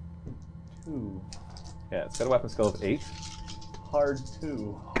 2. Yeah, it's got a weapon skill of 8. hard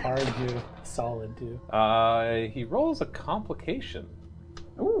 2. Hard to solid to. He rolls a complication.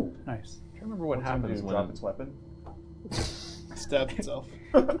 Ooh. Nice. I can't remember what What's him happens do? when Drop its weapon? Stabs itself.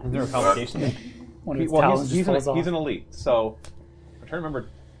 Is there a complication? One of He- his well, talons he's just falls off. an elite, so I'm trying to remember.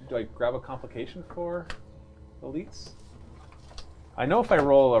 Do I grab a complication for elites? I know if I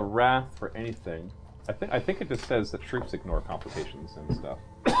roll a wrath for anything, I think it just says that troops ignore complications and stuff.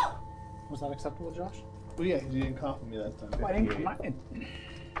 Was that acceptable, Josh? Well, yeah, you didn't cough at me that time. I didn't.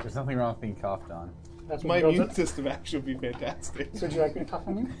 There's nothing wrong with being coughed on. That's My what immune goes system actually would be fantastic. So would you like me to cough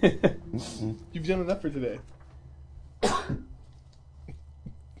on you? You've done enough for today.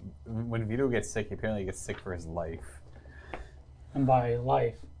 When Vito gets sick, he apparently gets sick for his life. And by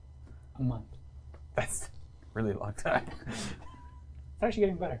life, a month. That's a really long time. It's actually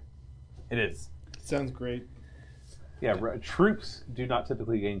getting better. It is. Sounds great. Yeah, troops do not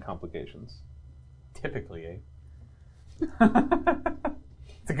typically gain complications. Typically, eh?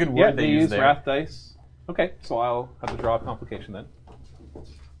 It's a good word Yeah, they they use use there. wrath dice. Okay, so I'll have to draw a complication then.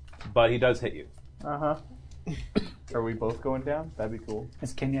 But he does hit you. Uh-huh. Are we both going down? That'd be cool.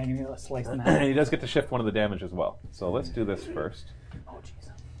 Is Kenya going to slice in And half? he does get to shift one of the damage as well. So let's do this first. Oh,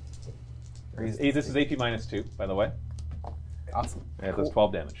 jeez. This is AP minus 2, by the way. Awesome. And it does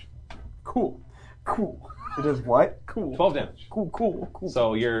 12 damage. Cool. Cool. It does what? Cool. 12 damage. Cool. So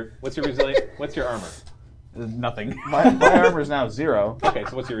what's your resilience? What's your armor? Nothing. My armor's now 0. Okay,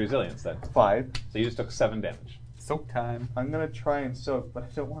 so what's your resilience then? 5. So you just took 7 damage. Soak time. I'm gonna try and soak, but I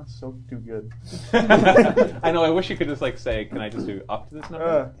don't want to soak too good. I know. I wish you could just say, "Can I just do up to this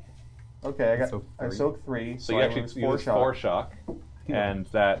number?" Okay, Soak I 3. soaked 3. So you I actually lose use 4 shock. 4 shock, and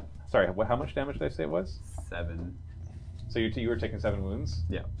that. Sorry, how much damage did I say it was? 7. So you were taking 7 wounds.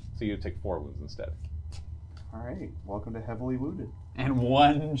 Yeah. So you would take 4 wounds instead. All right, welcome to heavily wounded. And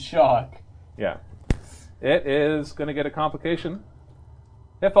 1 shock. Yeah. It is going to get a complication.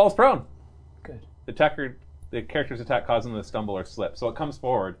 It falls prone. Good. The character's attack caused him to stumble or slip. So it comes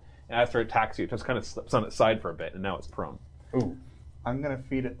forward, and after it attacks you, it just kind of slips on its side for a bit, and now it's prone. Ooh. I'm gonna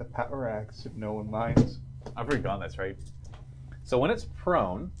feed it the power axe if no one minds. I've already gone, that's right. So when it's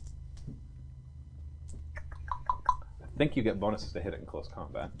prone, I think you get bonuses to hit it in close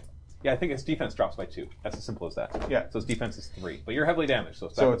combat. Yeah, I think its defense drops by 2. That's as simple as that. Yeah. So its defense is 3. But you're heavily damaged, so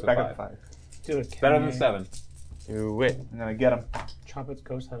it's back, So up, it's to back 5. up to 5. Do it, Better Kenya. than 7. Do it. I'm gonna get him. Chop its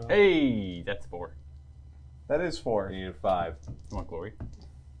ghost head off. Hey, that's 4. That is 4. You need 5. You want glory?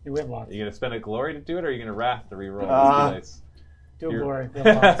 We have lots. Are you going to spend a glory to do it, or are you going to wrath to reroll these dice? Do a You're- glory. We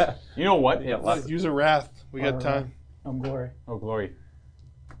have lots. You know what? Yeah, lots. Use a wrath. We got time. No glory. Oh, glory.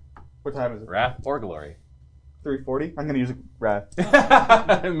 What time is it? Wrath or glory. 3:40. I'm gonna use a wrath.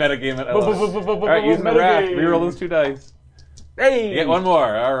 Metagame it. I love it. All right, use the wrath. Reroll those 2 dice. Hey! You get 1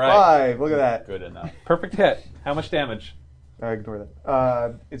 more. All right. 5. Look at that. Good enough. Perfect hit. How much damage? Ignore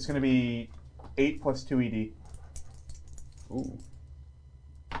that. It's gonna be 8 plus 2 ED. Ooh.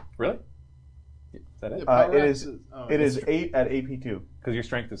 Really? Is that it? It is 8 at AP2. Because your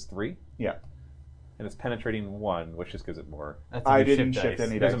strength is 3, Yeah. and it's penetrating 1, which just gives it more. That's I a new didn't shift shift dice.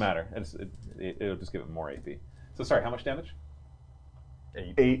 any It dice. doesn't matter. It'll just give it more AP. So sorry, how much damage?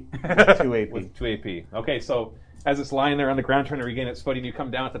 8. 8 2 AP. With 2 AP. Okay, so as it's lying there on the ground trying to regain its footing, you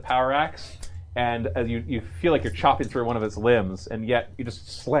come down with the power axe, and as you feel like you're chopping through one of its limbs, and yet you just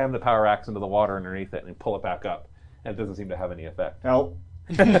slam the power axe into the water underneath it and pull it back up, and it doesn't seem to have any effect. Help.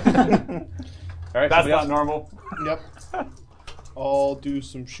 All right, That's somebody not else? normal. Yep. I'll do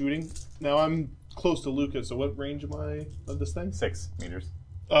some shooting. Now I'm close to Lucas, so what range am I of this thing? 6 meters.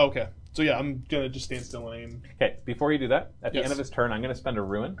 Oh, okay. So yeah, I'm gonna just stand still and aim. Okay, before you do that, at the Yes. end of his turn, I'm going to spend a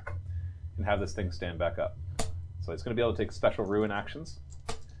ruin and have this thing stand back up. So it's going to be able to take special ruin actions.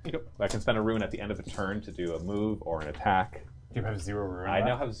 Yep. I can spend a ruin at the end of a turn to do a move or an attack. Do you have 0 ruin? I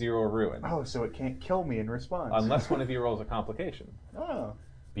now have 0 ruin, Oh, so it can't kill me in response. unless one of you rolls a complication. Oh.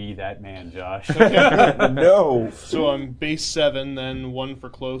 Be that man, Josh. No. So I'm base 7, then 1 for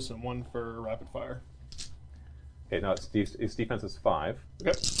close and 1 for rapid fire. Okay, now its defense is 5,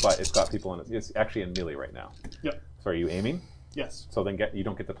 Okay. but it's got people in it. It's actually in melee right now. Yep. So are you aiming? Yes. So then you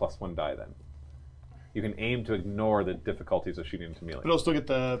don't get the +1 die then. You can aim to ignore the difficulties of shooting into melee. But I'll still get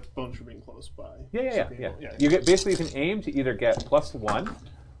the bonus for being close by. Yeah. Yeah. You get basically you can aim to either get +1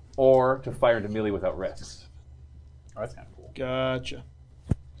 or to fire into melee without risks. Oh, that's kind of cool. Gotcha.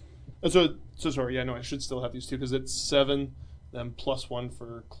 So sorry. Yeah, no, I should still have these two because it's 7, then +1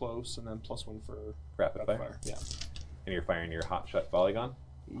 for close, and then +1 for Rapid fire. Yeah. And you're firing your hot shot volley gun.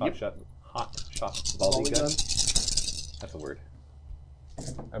 Yep. Hot shot volley gun. gun. That's a word.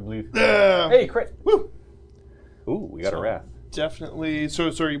 I believe. Hey, crit. Woo! Ooh, we got a wrath. Definitely.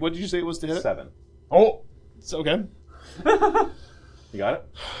 So sorry. What did you say it was to hit it? 7. Oh! So, okay. You got it?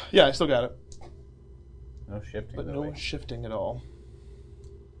 Yeah, I still got it. No shifting. But though, no wait. shifting at all.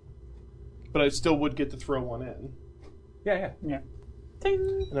 But I still would get to throw one in. Yeah.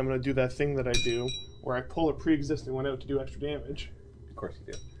 And I'm going to do that thing that I do where I pull a pre-existing one out to do extra damage. Of course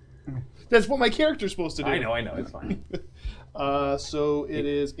you do. That's what my character's supposed to do. I know. It's fine. So it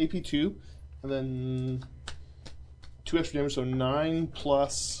is AP2, and then 2 extra damage, so 9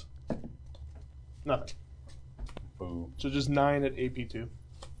 plus nothing. Boo. So just 9 at AP2.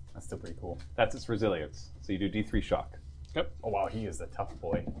 That's still pretty cool. That's its resilience. So you do D3 shock. Yep. Oh wow, he is a tough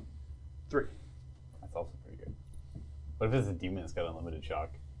boy. 3. That's also pretty good. What if it's a demon that's got unlimited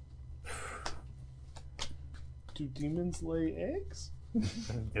shock? Do demons lay eggs?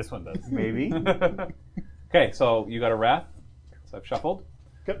 This one does. Maybe. Okay, so you got a Wrath. So I've shuffled.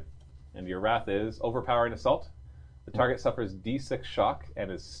 Yep. And your Wrath is Overpowering Assault. The target suffers D6 shock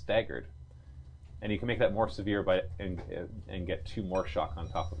and is staggered. And you can make that more severe and get 2 more shock on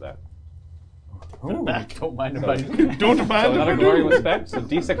top of that. Ooh, back. Don't mind if So- I Don't So mind another if I glory do. was spent. So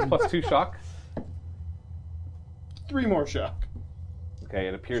D6 plus 2 shock. 3 more shock. Okay,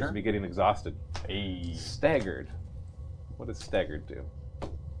 it appears to be getting exhausted. Hey. Staggered. What does staggered do?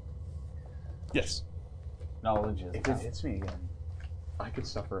 Yes. Knowledge is If it power. hits me again, I could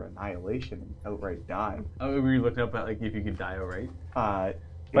suffer annihilation and outright die. Oh, were you looking up at like if you could die outright?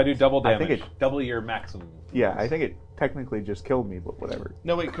 If I do double I think damage, it- double your maximum. Yeah, I think it technically just killed me, but whatever.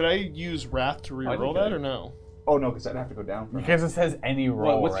 No, wait, could I use Wrath to I reroll think that I- or no? Oh no, because I'd have to go down from Because it says any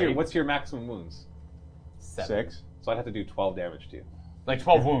roll, Well, right? what's your maximum wounds? 7. 6. So I'd have to do 12 damage to you. Like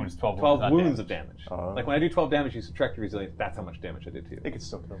 12 wounds. 12 not wounds damage. of damage. Oh. Like when I do 12 damage, you subtract your resilience. That's how much damage I did to you. It could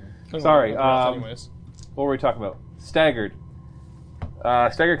still kill me. Sorry, Wrath anyways. What were we talking about? Staggered.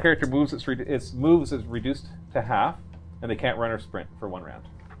 Staggered character moves its moves is reduced to half, and they can't run or sprint for 1 round.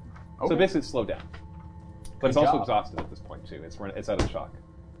 So Okay. basically, it's slowed down. But it's Good also job. exhausted at this point too. It's out of shock.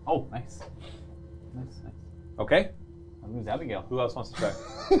 Oh, nice. Nice. Okay. I'll lose Abigail. Who else wants to try?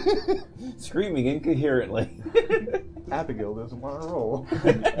 Screaming incoherently. Abigail doesn't want to roll.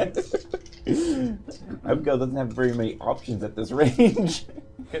 Abigail doesn't have very many options at this range.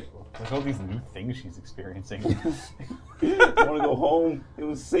 Look at all these new things she's experiencing. I want to go home. It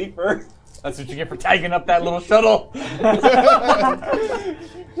was safer. That's what you get for tagging up that little shuttle. It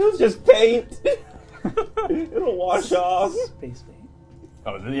was just paint. It'll wash off. Space paint.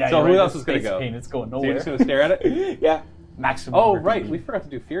 Oh, yeah. So you're who right, else the is gonna space go? paint, it's going So you're nowhere. just going to stare at it? Yeah. Maximum. Oh, rapidity. right. We forgot to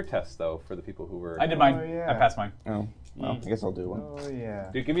do fear tests though for the people who were. I did mine. Oh, yeah. I passed mine. Oh, well, I guess I'll do one. Oh yeah.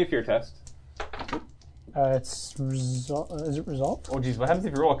 Dude, give me a fear test. It's is it resolved? Oh, geez. What happens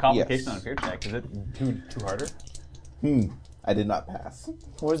if you roll a complication Yes. on a fear check? Is it too harder? I did not pass.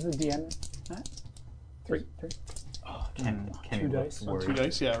 What was the DN at? 3. Can Two you look dice. worried? 2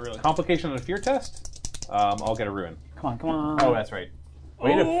 dice? Yeah, really. Complication on a fear test. I'll get a ruin. Come on. Oh, that's right.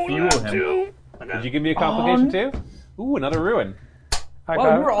 Way to fuel him. Did you give me a complication too? Ooh, another ruin. I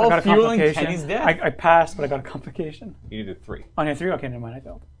Well, we were all I got a fueling complication. Kenny's death. I passed, but I got a complication. You needed 3, On your 3? Okay, never mind. I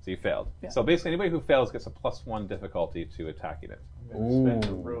failed. so you failed. Yeah. So basically, anybody who fails gets a +1 difficulty to attacking it. Spent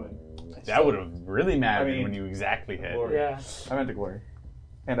a ruin. That would have really mattered I mean, when you exactly hit. Glory. Yeah. I meant to glory,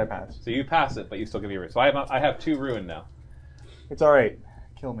 and I passed. So you pass it, but you still give me a ruin. So I have 2 ruin now. It's all right.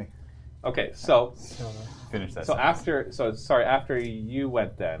 Kill me. Okay, so Finish that. So sentence. after you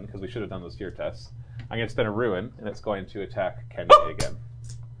went then, because we should have done those fear tests, I'm going to spend a ruin, and it's going to attack Kenny again.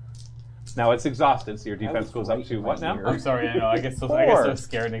 Now it's exhausted, so your defense was goes up right to in what my now? ear. I'm sorry. I know. I get so 4.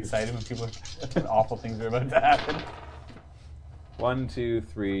 scared and excited when people awful things are about to happen. 1, 2,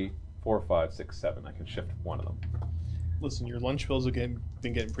 3, 4, 5, 6, 7. I can shift one of them. Listen, your lunch bills have been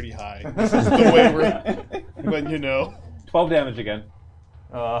getting pretty high. This is the way we're... But you know. 12 damage again.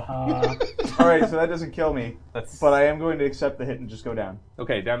 All right, so that doesn't kill me, That's but I am going to accept the hit and just go down.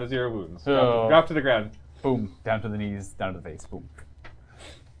 Okay, down to 0 wounds. Oh. Drop to the ground. boom down to the knees, down to the face. Boom.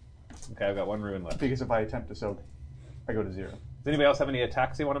 Okay, I've got 1 ruin left. Because if I attempt to soak, I go to 0. Does anybody else have any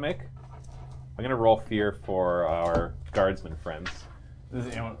attacks they want to make? I'm going to roll fear for our guardsman friends. Does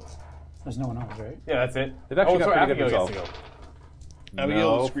anyone- There's no one else, right? Yeah, that's it. They've actually got sorry, pretty good Abigail gets resolve. to go.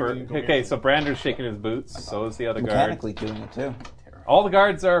 Abigail No, is screaming okay, incoherently. so Brander's shaking his boots. So is the other guard. Mechanically doing it too. All the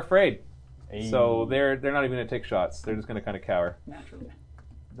guards are afraid, Hey. so they're not even going to take shots. They're just going to kind of cower. Naturally.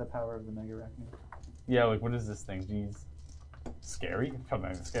 The power of the Mega Arachnid. Yeah, like what is this thing? Jeez. Scary? Probably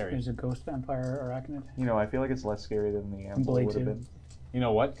not even scary. There's a ghost vampire arachnid. You know, I feel like it's less scary than the Amble Blade would have too. been. You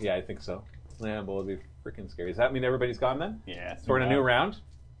know what? Yeah, I think so. Lambo would be freaking scary. Does that mean everybody's gone then? Yeah. So we're in a new round?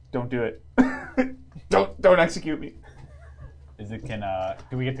 Don't do it. don't execute me. Is it can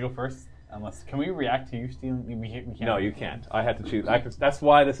do we get to go first? Unless, can we react to you stealing? We can't. No, you can't. I had to choose. That's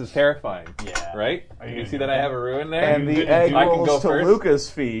why this is terrifying. Yeah. Right? Are You you see gonna that do I have a ruin there? And the egg I can go rolls to first? Luca's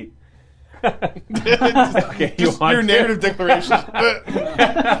feet. Okay, you want Your to? narrative declarations.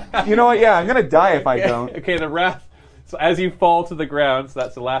 You know what? Yeah, I'm gonna die if I don't. Okay, the wrath. So as you fall to the ground, so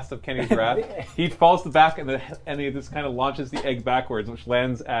that's the last of Kenny's wrath. He falls to the back, and he just kind of launches the egg backwards, which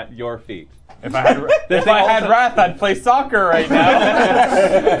lands at your feet. If I had wrath, I'd play soccer right now.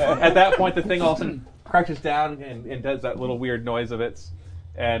 At that point, the thing all of a sudden crouches down and does that little weird noise of its,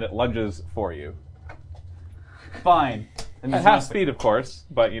 and it lunges for you. Fine. At half speed, of course,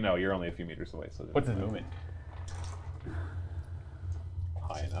 but you're only a few meters away. So What's his movement?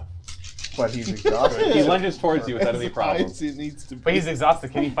 high enough? But he's exhausted. He lunges towards you without any problem. It needs to be. But he's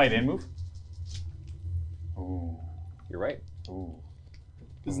exhausted. Can he fight and move? Ooh. You're right. Ooh.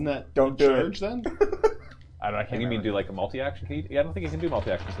 Isn't that Don't do charge it. then? I don't know. I can't You mean remember. do like a multi-action? I don't think you can do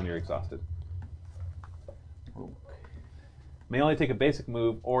multi-actions when you're exhausted. May only take a basic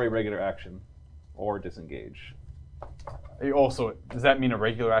move or a regular action, or disengage. Also, does that mean a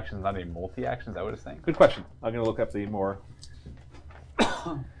regular action is not a multi-action? Is that what it's saying? Good question. I'm going to look up the more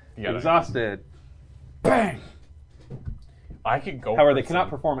You gotta- exhausted. Bang! I could go. However, for they cannot some-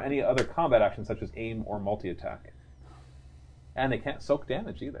 perform any other combat actions such as aim or multi-attack. And they can't soak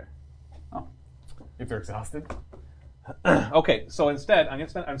damage either. Oh. If they're exhausted? Okay, so instead,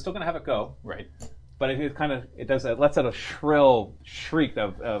 I'm still going to have it go. Right. But it lets out a shrill shriek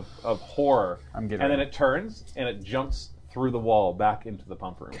of horror. I'm getting and then ready. it turns and it jumps through the wall back into the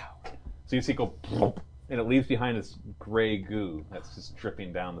pump room. So you see it go plump, and it leaves behind this gray goo that's just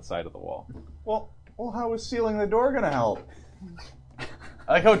dripping down the side of the wall. Well, how is sealing the door gonna help?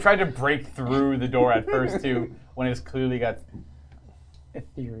 I like how it tried to break through the door at first too, when it's clearly got.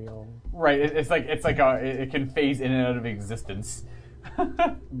 Ethereal. Right. It can phase in and out of existence.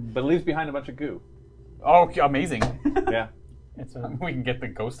 But it leaves behind a bunch of goo. Oh, amazing! Yeah. It's a We can get the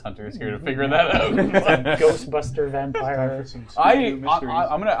ghost hunters here to figure that out. Ghostbuster vampire. I'm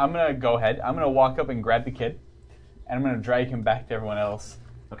gonna go ahead. I'm gonna walk up and grab the kid, and I'm gonna drag him back to everyone else.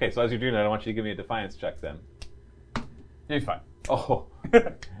 Okay, so as you're doing that, I want you to give me a defiance check then. He's fine. Oh. Yeah,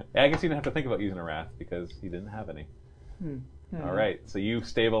 I guess you didn't have to think about using a wrath because you didn't have any. All right, so you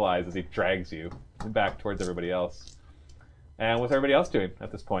stabilize as he drags you back towards everybody else. And what's everybody else doing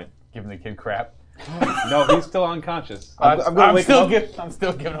at this point? Giving the kid crap. No, he's still unconscious. I'm gonna wake him up. I'm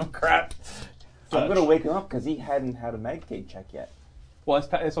still giving him crap. I'm gonna wake him up because he hadn't had a Medicaid check yet. Well,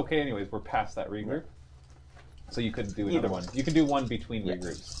 it's okay anyways. We're past that regroup. So you couldn't do another one. You can do one between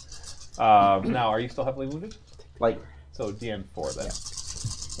regroups. Now, are you still heavily wounded? Like, So DN4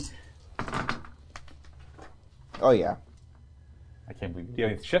 then. oh yeah. I can't believe Do you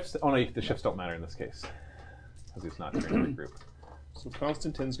have any shifts? Oh no, the shifts don't matter in this case. Because he's not during the regroup. So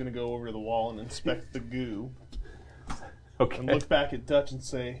Constantine's going to go over to the wall and inspect the goo and Okay. look back at Dutch and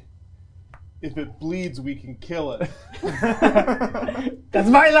say, "If it bleeds, we can kill it." That's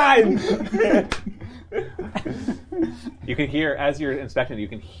my line! You can hear, as you're inspecting it, you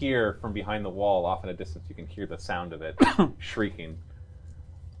can hear from behind the wall, off in a distance, you can hear the sound of it shrieking.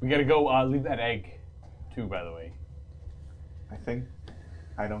 We gotta go leave that egg, too, by the way. I think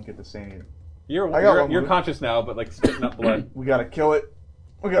I don't get to say anything. You're I got one you're move. conscious now, but like spitting up blood. We gotta kill it.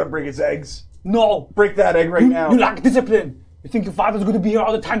 We gotta break its eggs. No! Break that egg right now. You lack discipline! You think your father's going to be here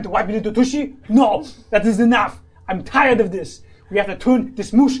all the time to wipe you into tushy? No! That is enough! I'm tired of this! We have to turn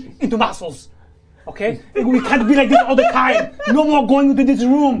this moosh into muscles. Okay? We can't be like this all the time! No more going into this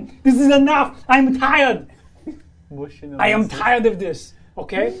room! This is enough! I'm tired! I am tired of this.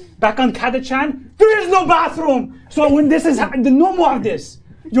 Okay? Back on Katachan, there is no bathroom! So when this is no more of this!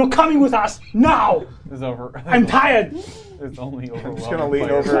 You're coming with us now! It's over. I'm tired! There's only overwhelming. I'm just gonna lean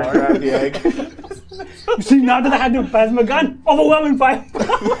over and grab the egg. You see, now that I have the plasma gun, overwhelming fire!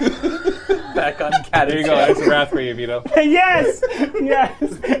 Back on cat. There you go. That's a wrath for you, Vito. Yes! Yes!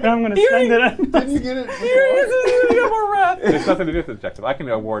 And I'm gonna spend it on... Didn't you get it? There's nothing to do with the objective. I can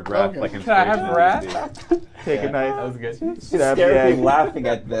award wrath like in Can I have wrath? Take a knife. That was good. Stab the Scared egg. me laughing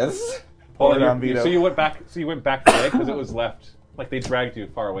at this. Pull it on Vito. So you went back. So you went back to the egg because it was left. Like they dragged you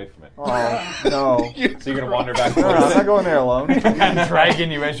far away from it. Oh no! So you're gonna wander back. No, I'm towards not it. going there alone. I'm dragging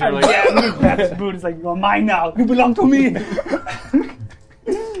you as you're like. Yeah, he grabs his boot. It's like, you're mine now. You belong to me.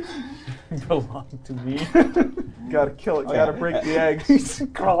 belong to me. Gotta kill it. Gotta break the eggs. He's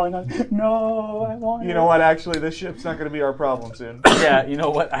crawling on. No, I want You know what? Actually, this ship's not gonna be our problem soon. Yeah, you know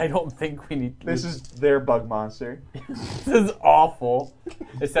what? I don't think we need. This is their bug monster. This is awful.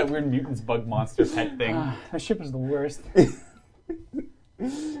 It's that weird mutants bug monster pet thing. The ship is the worst.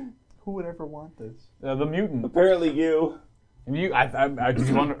 Who would ever want this? The mutant. Apparently you. Did you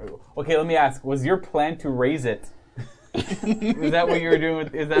want to, okay, let me ask. Was your plan to raise it? Is that what you were doing?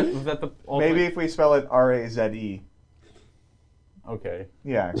 Was that the ultimate? Maybe if we spell it R-A-Z-E. Okay.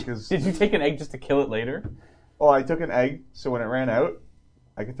 Yeah, because... Did you take an egg just to kill it later? Oh, I took an egg, so when it ran out,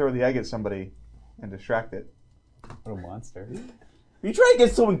 I could throw the egg at somebody and distract it. What a monster. Are you trying to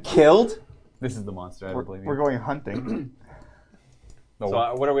get someone killed? This is the monster, I don't believe you. We're going hunting. So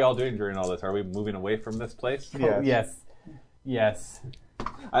what are we all doing during all this? Are we moving away from this place? Yes. Yes.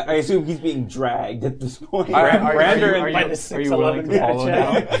 I assume he's being dragged at this point. Are you willing to follow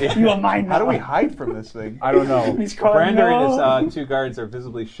now? You are mine now. How do we hide from this thing? I don't know. He's crying. Brander No. and his 2 guards are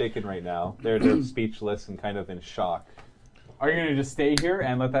visibly shaken right now. They're speechless and kind of in shock. Are you going to just stay here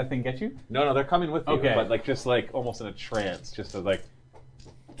and let that thing get you? No, they're coming with you, Okay. but just almost in a trance, just like...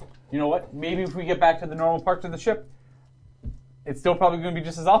 You know what? Maybe if we get back to the normal parts of the ship, it's still probably going to be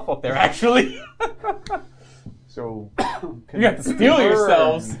just as awful up there, actually. So... You have to steel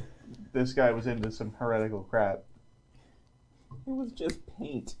yourselves. This guy was into some heretical crap. It was just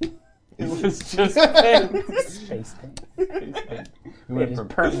paint. It was just paint. Space paint. We went It is from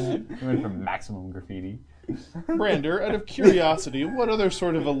permanent. We went from maximum graffiti. Brander, out of curiosity, what other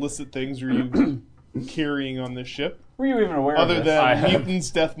sort of illicit things are you carrying on this ship? Were you even aware Other of this? than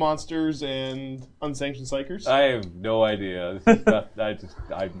mutants, death monsters, and unsanctioned psychers? I have no idea. This is not,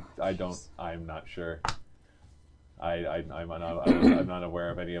 I'm not sure. I'm not aware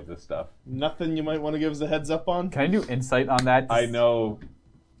of any of this stuff. Nothing you might want to give us a heads up on? Can I do insight on that? I know.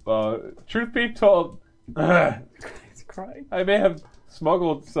 Truth be told, He's crying. I may have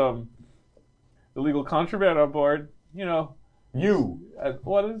smuggled some illegal contraband on board. You know,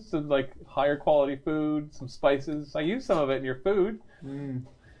 what is some higher quality food, some spices. I used some of it in your food, and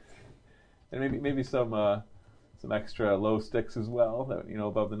maybe some extra low sticks as well. That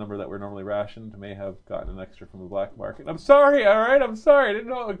above the number that we're normally rationed. May have gotten an extra from the black market. I'm sorry. All right, I'm sorry. I didn't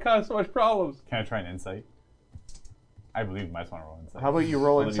know it would cause so much problems. Can I try an insight? I believe you might want to roll insight. How about you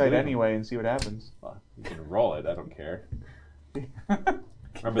roll Well, then you insight believe him. anyway and see what happens? Well, you can roll it. I don't care.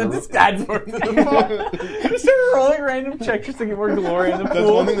 Remember Then this dad's worth it. Just start rolling random checks just to get more glory in the That's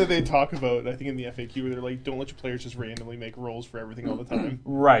pool. one thing that they talk about, I think, in the FAQ, where they're like, don't let your players just randomly make rolls for everything all the time.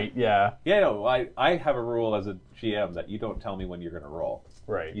 Right, yeah. Yeah, no, I have a rule as a GM that you don't tell me when you're going to roll.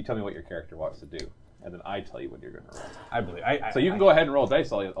 Right. You tell me what your character wants to do, and then I tell you when you're going to roll. I believe. So you can go ahead and roll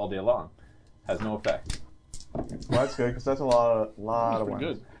dice all day long. Has no effect. Well, that's good, because that's a lot of ones.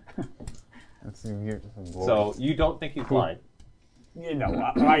 Good. Let's see here. So you don't think he's lying? Yeah, no,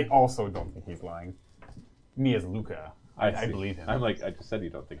 I also don't think he's lying. Me as Luca, I see. believe him. I'm like, I just said you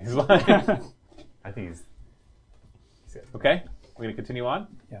don't think he's lying. I think he's good. Okay, we're going to continue on?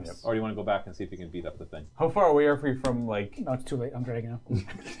 Yes. Yep. Or do you want to go back and see if you can beat up the thing? How far away are we from, No, it's too late. I'm dragging out.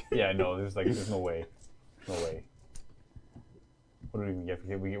 Yeah, no, there's no way. No way. What do we even get?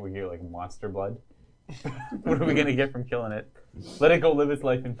 We get monster blood? What are we going to get from killing it? Let it go live its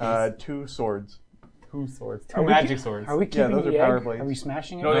life in peace. 2 swords. 2 swords. Are we magic swords. Are we keeping those are the power egg? blades. Are we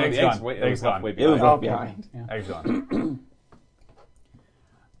smashing it? No, the egg's egg's gone. way- The egg's gone. way It was behind. left behind. Yeah. Egg's gone.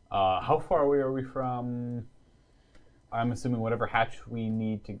 How far away are we from... I'm assuming whatever hatch we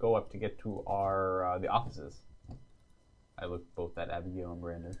need to go up to get to our the offices. I looked both at Abigail and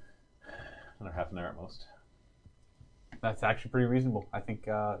Brandon. Another half an hour at most. That's actually pretty reasonable. I think,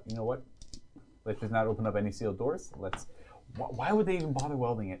 you know what? Let's just not open up any sealed doors. Let's... Why would they even bother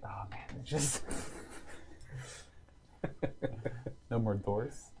welding it? Oh, man. It's just... No more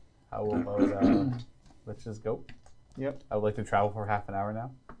doors. How about, let's just go? Yep. I would like to travel for half an hour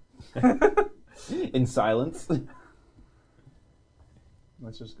now. In silence.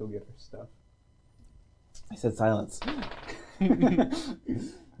 Let's just go get our stuff. I said silence.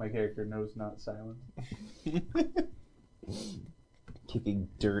 My character knows not silent. Kicking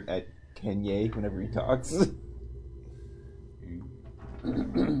dirt at Kanye whenever he talks.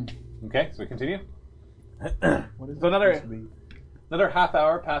 Okay, so we continue. What is So another- supposed to be? Another half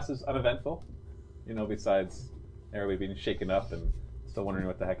hour passes uneventful. Besides everybody being shaken up and still wondering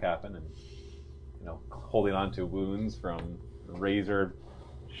what the heck happened, and holding on to wounds from razor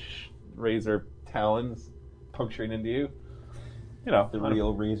talons puncturing into you. The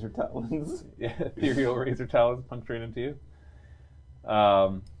real razor talons. Yeah, ethereal razor talons puncturing into you.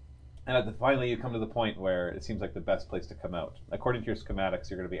 And finally, you come to the point where it seems like the best place to come out. According to your schematics,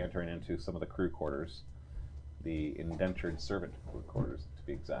 you're going to be entering into some of the crew quarters, the indentured servant crew quarters, to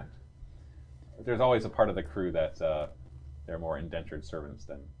be exact. There's always a part of the crew that they're more indentured servants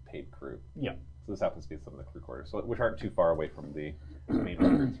than paid crew. Yeah. So this happens to be some of the crew quarters, which aren't too far away from the main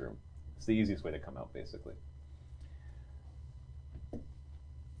recruits room. It's the easiest way to come out, basically. So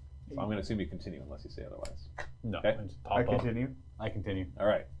I'm going to assume you continue unless you say otherwise. No. Okay. I just pop I up. continue. I continue. All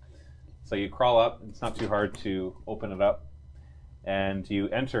right. So you crawl up. It's not too hard to open it up, and you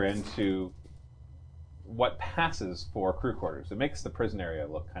enter into what passes for crew quarters. It makes the prison area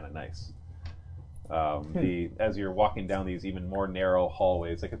look kind of nice. As you're walking down these even more narrow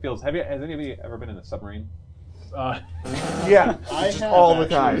hallways, like it feels. Has any of you ever been in a submarine? Yeah, I have all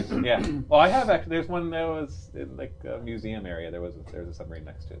the actually. time. Yeah. Well, I have actually. There's one that was in like a museum area. There's a submarine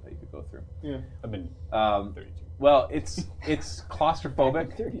next to it that you could go through. Yeah. I've been 32. Well, it's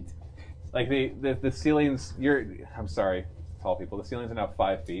claustrophobic. 32. Like the ceilings. I'm sorry, tall people. The ceilings are now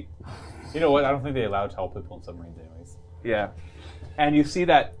 5 feet. You know what? I don't think they allow tall people in submarines anyways. Yeah. And you see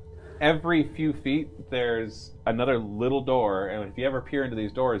that every few feet there's another little door, and if you ever peer into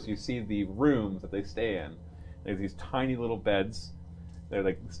these doors, you see the rooms that they stay in. There's these tiny little beds. They're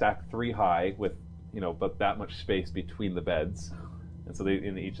like stacked 3 high with, but that much space between the beds. And so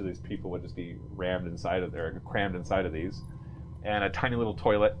each of these people would just be crammed inside of these. And a tiny little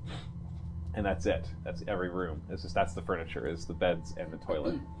toilet. And that's it. That's every room. That's the furniture, is the beds and the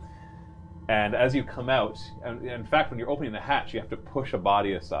toilet. And as you come out, and in fact, when you're opening the hatch, you have to push a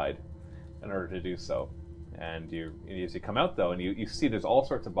body aside in order to do so. And as you come out, though, and you see there's all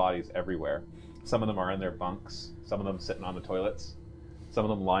sorts of bodies everywhere. Some of them are in their bunks. Some of them sitting on the toilets. Some of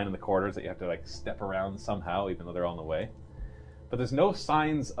them lying in the corridors that you have to step around somehow, even though they're on the way. But there's no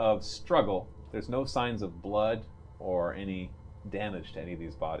signs of struggle. There's no signs of blood or any damage to any of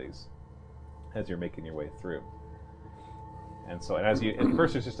these bodies as you're making your way through. And so, at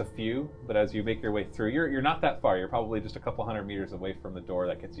first there's just a few, but as you make your way through, you're not that far. You're probably just a couple 100 meters away from the door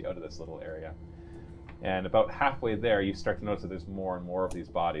that gets you out of this little area. And about halfway there, you start to notice that there's more and more of these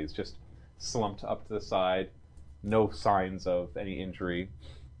bodies just slumped up to the side, no signs of any injury.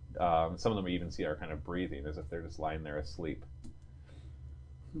 Some of them you even see are kind of breathing as if they're just lying there asleep.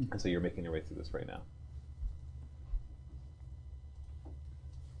 And so you're making your way through this right now.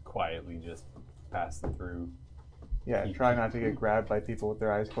 Quietly just passing through. Yeah, try not to get grabbed by people with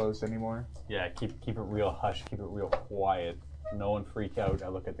their eyes closed anymore. Yeah, keep it real hush, keep it real quiet. No one freak out. I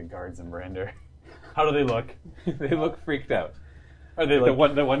look at the guards and Brander. How do they look? They look freaked out. Are they the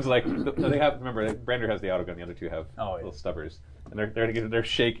ones like they have? Remember, Brander has the autogun. The other two have little stubbers, and they're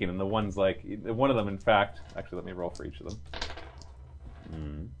shaking. And the one's like one of them. In fact, actually, let me roll for each of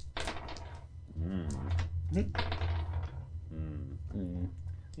them.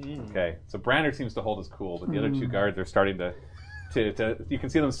 Okay, so Brander seems to hold his cool, but the other two guards are starting to you can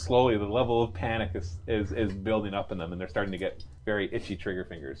see them slowly. The level of panic is building up in them, and they're starting to get very itchy trigger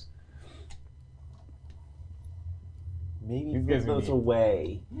fingers. Maybe put those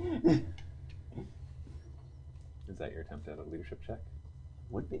away. Is that your attempt at a leadership check?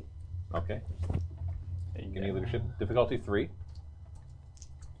 Would be. Okay. Give me leadership. Difficulty 3.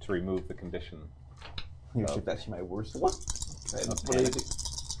 To remove the condition. Leadership, actually my worst one.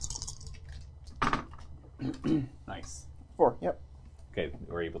 Nice. 4, yep. Okay,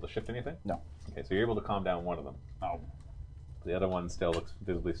 were you able to shift anything? No. Okay, so you're able to calm down one of them. Oh. The other one still looks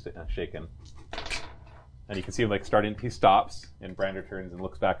visibly shaken. And you can see him starting, he stops, and Brander turns and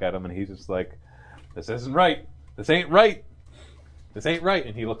looks back at him, and he's just like, this isn't right. This ain't right. This ain't right.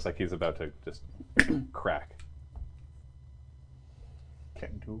 And he looks like he's about to just crack.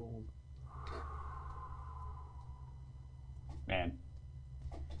 Getting too old. Man.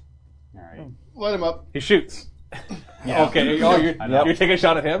 All right. Let him up. He shoots. Yeah. Okay. Oh, you're taking a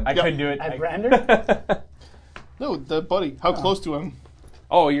shot at him? I couldn't do it. At Brander? No, the buddy. How close to him?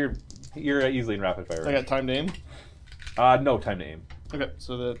 Oh, you're easily in rapid fire. I got time to aim. No time to aim. Okay,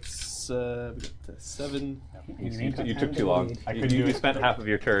 so that's we got the 7. You took too long. I couldn't do You it. spent half of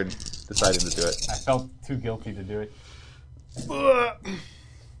your turn deciding to do it. I felt too guilty to do it.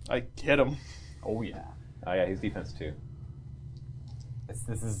 I hit him. Oh yeah. Oh yeah, he's defense 2.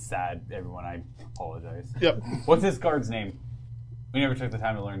 This is sad, everyone. I apologize. Yep. What's this guard's name? We never took the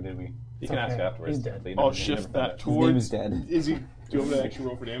time to learn, did we? You can ask afterwards. He's dead. They I'll never- shift they never that found His name towards. is dead. Is he? Do you want me to actually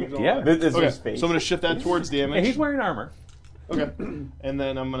roll for damage? Yeah. This is Okay, his so face. I'm going to shift that towards damage. Yeah, he's wearing armor. Okay. And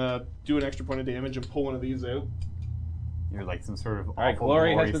then I'm going to do an extra point of damage and pull one of these out. You're like some sort of All right, awful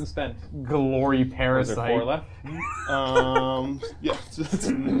glory has glory, been spent. glory Is there parasite. 4 left? Yeah, so it's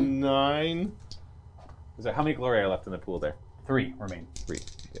 9. How many glory are left in the pool there? 3 remain. 3.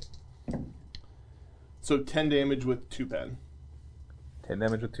 Okay. So 10 damage with 2 pen. 10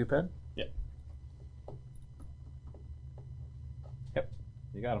 damage with 2 pen? Yeah. Yep.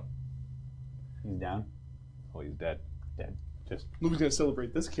 You got him. He's down. Oh, he's dead. Dead. Just Luke's going to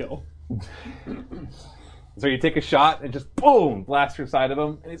celebrate this kill. so you take a shot and just boom, blast through the side of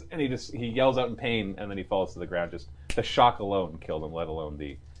him, and he yells out in pain, and then he falls to the ground. Just the shock alone killed him, let alone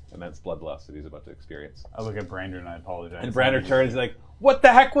the immense bloodlust that he's about to experience. I look at Brander and I apologize. And Brander turns like, "What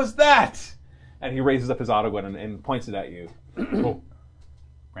the heck was that?" And he raises up his autogun and points it at you. Oh,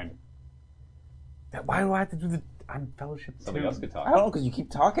 Brander. Why do I have to do the? I'm Fellowship. Somebody else could talk. I don't know because you keep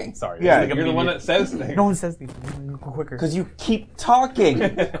talking. Sorry. Yeah, You're the one that says things. No one says things. Go quicker. Because you keep talking.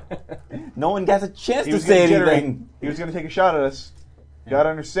 No one gets a chance He to was say getting jittery. anything. He was going to take a shot at us. You gotta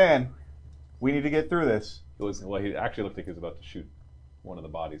understand. We need to get through this. He actually looked like he was about to shoot one of the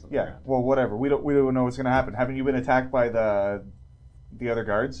bodies on the Yeah. ground. Well, whatever. We don't know what's going to happen. Haven't you been attacked by the other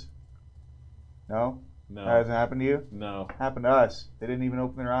guards? No. No. That hasn't happened to you. No. Happened to us. They didn't even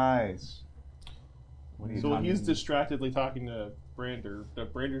open their eyes. So he's distractedly talking to Brander.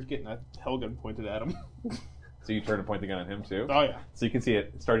 Brander's getting a Hellgun pointed at him. So you turn and point the gun at him too? Oh, yeah. So you can see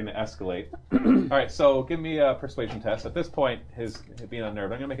it starting to escalate. All right, so give me a persuasion test. At this point, his being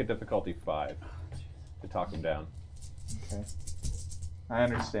unnerved, I'm going to make a difficulty 5 to talk him down. Okay. I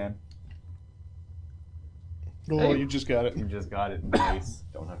understand. Oh, Hey. you just got it. You just got it. Nice.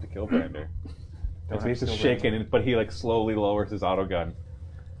 Don't have to kill Brander. Don't His have face to is kill shaking, Brander. but he like slowly lowers his autogun.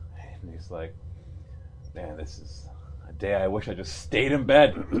 And he's like, "Man, this is a day I wish I just stayed in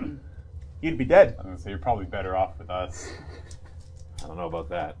bed." You'd be dead. I'm gonna say you're probably better off with us. I don't know about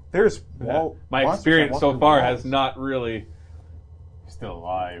that. There's wall. My monsters experience that so walk far through has walls. not really. You're still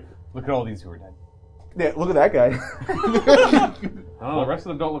alive. Look at all these who are dead. Yeah, look at that guy. I don't know. The rest of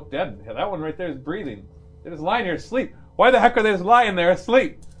them don't look dead. Yeah, that one right there is breathing. They're just lying here asleep. Why the heck are they just lying there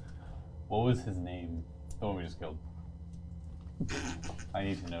asleep? What was his name? The one we just killed. I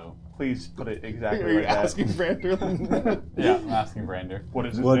need to know. Please put it exactly Are you like that. asking Brander? Yeah, I'm asking Brander. What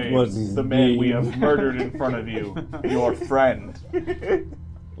is his What name? was his the man we name? have murdered in front of you. Your friend.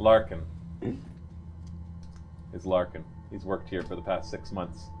 Larkin. It's Larkin. He's worked here for the past 6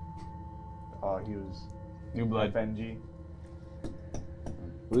 months. Oh, he was New blood. Benji.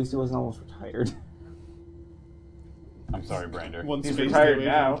 At least he wasn't almost retired. I'm sorry, Brander. One He's space retired away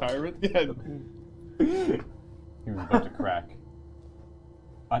now. from retirement. Yeah. He was about to crack.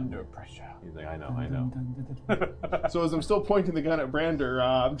 Under pressure. He's like, I know. So as I'm still pointing the gun at Brander,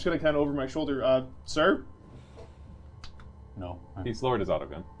 I'm just gonna kind of over my shoulder, sir. No. He's lowered his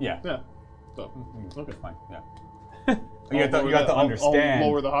autogun. Yeah. Yeah. So, okay. Fine. Yeah. You got to I'll understand.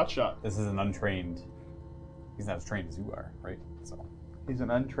 lower the hot shot. This is an untrained. He's not as trained as you are, right? So. He's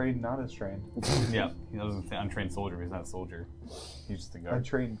an untrained, not as trained. Yeah. He doesn't say untrained soldier. But he's not a soldier. He's just a guard.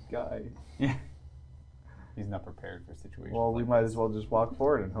 Untrained guy. Yeah. He's not prepared for situations. Well, we like might this. as well just walk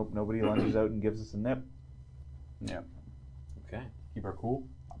forward and hope nobody lunges out and gives us a nip. Yeah. Okay. Keep her cool.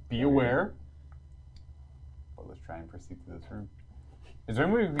 Be aware. But let's try and proceed through this room. Is there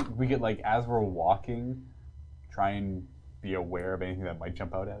any way we get, like, as we're walking, try and be aware of anything that might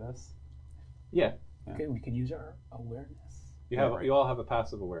jump out at us? Yeah. Okay, we could use our awareness. You all have a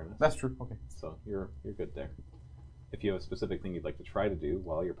passive awareness. That's true. Okay. So you're good there. If you have a specific thing you'd like to try to do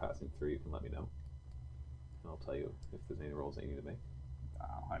while you're passing through, you can let me know. And I'll tell you if there's any rolls that you need to make.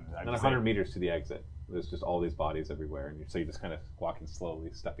 I'd And say- 100 meters to the exit. There's just all these bodies everywhere, and so you're just kind of walking slowly,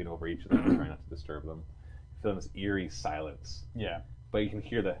 stepping over each of them, trying not to disturb them. Feeling this eerie silence, Yeah. but you can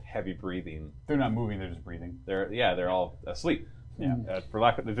hear the heavy breathing. They're not moving. They're just breathing. They're all asleep. Yeah. For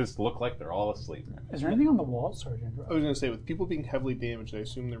lack of, they just look like they're all asleep. Is there anything on the wall? Sorry to I interrupt. was gonna say, with people being heavily damaged, I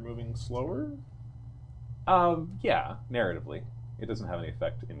assume they're moving slower. Yeah, narratively, it doesn't have any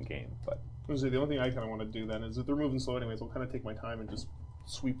effect in game, but I was gonna say, the only thing I kind of want to do then is if they're moving slow anyways, I'll kind of take my time and just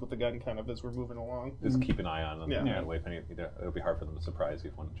sweep with the gun kind of as we're moving along. just keep an eye on them. Yeah. That way, if any, it'll be hard for them to surprise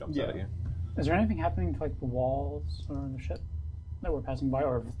you if one jumps out at you. Is there anything happening to like the walls or the ship that we're passing by,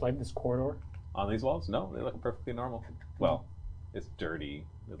 or like this corridor? On these walls, no, they look perfectly normal. Well, it's dirty.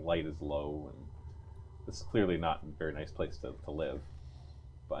 The light is low, and this is clearly not a very nice place to live.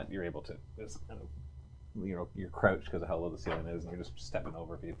 But you're able to just kind of, you're crouched because of how low the ceiling is, and you're just stepping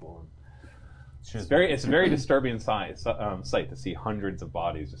over people. And it's a very disturbing sight to see hundreds of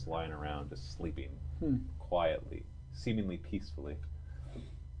bodies just lying around, just sleeping quietly, seemingly peacefully.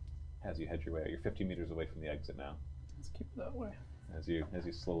 As you head your way out, you're 50 meters away from the exit now. Let's keep it that way. As you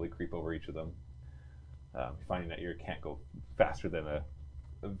slowly creep over each of them, you're finding that you can't go faster than a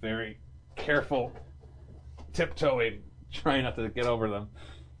very careful tiptoeing, trying not to get over them.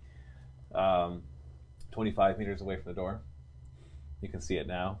 25 meters away from the door, you can see it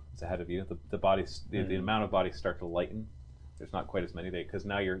now. It's ahead of you. The bodies, the amount of bodies start to lighten. There's not quite as many because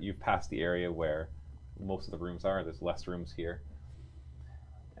now you've passed the area where most of the rooms are. There's less rooms here,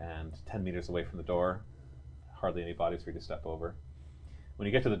 and 10 meters away from the door, hardly any bodies for you to step over. When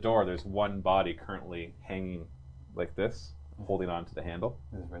you get to the door, there's one body currently hanging like this holding on to the handle.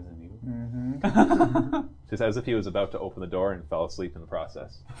 This is Resident Evil. Mm-hmm. Just as if he was about to open the door and fell asleep in the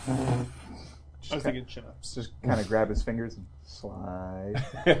process. I was thinking chin-ups. Just kind of grab his fingers and slide.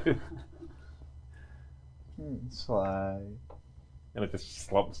 Slide. And it just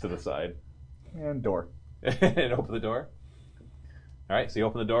slumps to the side. And door. And open the door. All right, so you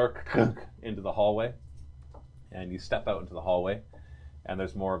open the door into the hallway, and you step out into the hallway, and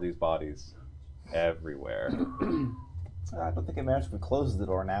there's more of these bodies everywhere. I don't think it matters if we close the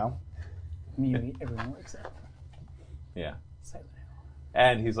door now. Immediately, everyone wakes up. Yeah. Silent Hill.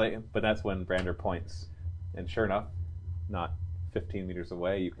 And he's like, but that's when Brander points, and sure enough, not 15 meters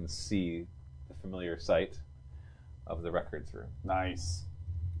away, you can see the familiar sight of the records room. Nice.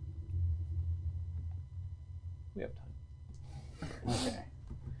 We have time. Okay.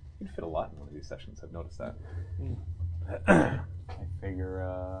 You'd fit a lot in one of these sessions. I've noticed that. I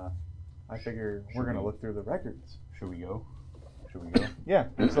figure, we're going to look through the records. should we go? Should we go? Yeah,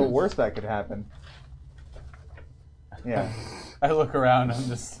 it's the worst that could happen. Yeah. I look around, I'm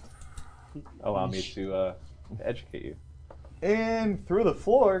just... Allow me to educate you. And through the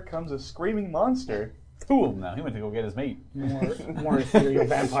floor comes a screaming monster. Two of them now. He went to go get his mate. More ethereal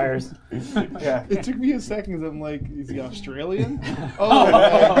vampires. Yeah. It took me a second because I'm like, is he Australian? Hey,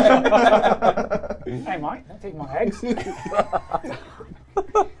 mate, don't take my eggs.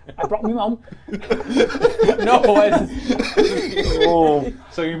 I brought my mum.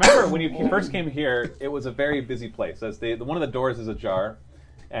 So you remember when you first came here, it was a very busy place. As one of the doors is ajar,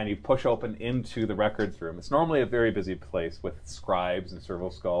 and you push open into the records room. It's normally a very busy place with scribes and servo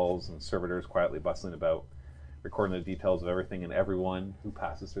skulls and servitors quietly bustling about, recording the details of everything and everyone who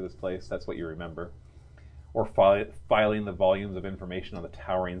passes through this place. That's what you remember. Or filing the volumes of information on the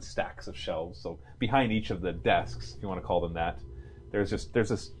towering stacks of shelves. So behind each of the desks, if you want to call them that, there's just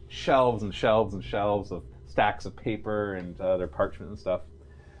shelves and shelves and shelves of stacks of paper and other parchment and stuff.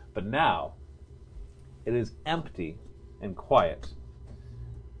 But now, it is empty and quiet.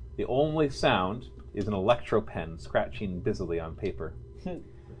 The only sound is an electro pen scratching busily on paper.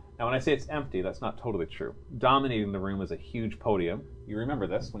 Now, when I say it's empty, that's not totally true. Dominating the room is a huge podium. You remember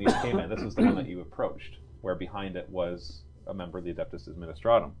this when you came in. This was the one that you approached, where behind it was a member of the Adeptus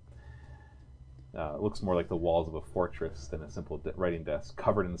Administratum. It looks more like the walls of a fortress than a simple writing desk,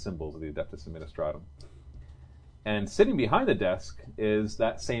 covered in the symbols of the Adeptus Administratum. And sitting behind the desk is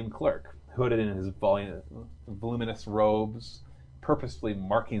that same clerk, hooded in his voluminous robes, purposefully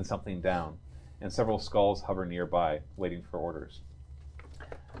marking something down, and several skulls hover nearby, waiting for orders.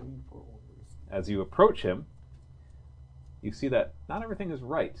 As you approach him, you see that not everything is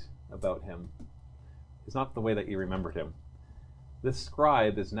right about him. It's not the way that you remembered him. This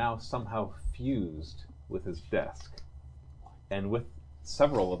scribe is now somehow fused with his desk, and with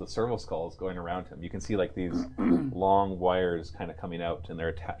several of the servo skulls going around him. You can see like these long wires kind of coming out, and they're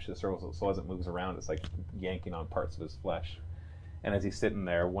attached to the servo skull, so as it moves around, it's like yanking on parts of his flesh. And as he's sitting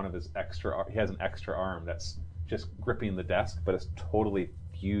there, he has an extra arm that's just gripping the desk, but it's totally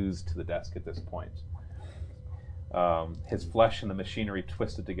fused to the desk at this point. His flesh and the machinery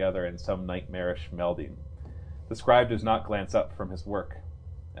twisted together in some nightmarish melding. The scribe does not glance up from his work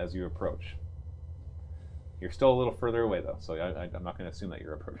as you approach. You're still a little further away, though, so I'm not going to assume that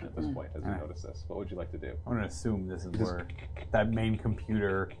you're approaching at this point as you notice this. What would you like to do? I'm going to assume this is where that main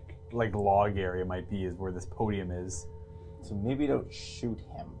computer, like log area might be, is where this podium is. So maybe don't shoot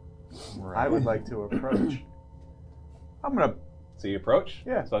him. I would like to approach. I'm going to... So you approach?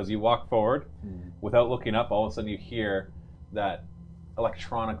 Yeah. So as you walk forward, without looking up, all of a sudden you hear that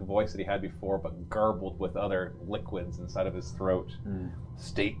electronic voice that he had before, but garbled with other liquids inside of his throat.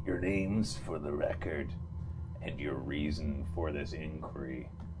 State your names for the record and your reason for this inquiry.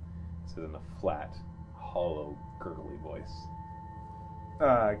 It says in a flat, hollow, gurgly voice.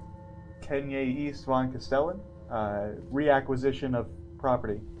 Kenya East von Castellan. Reacquisition of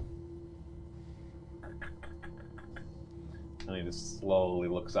property. And he just slowly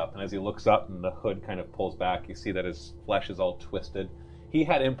looks up. And as he looks up and the hood kind of pulls back, you see that his flesh is all twisted. He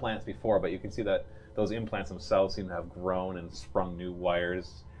had implants before, but you can see that those implants themselves seem to have grown and sprung new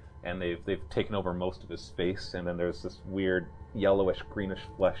wires. And they've taken over most of his face. And then there's this weird yellowish, greenish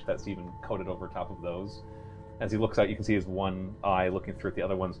flesh that's even coated over top of those. As he looks out, you can see his one eye looking through it. The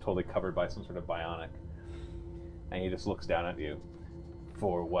other one's totally covered by some sort of bionic. And he just looks down at you.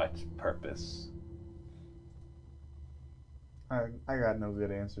 For what purpose? I got no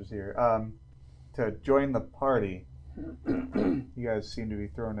good answers here. To join the party. You guys seem to be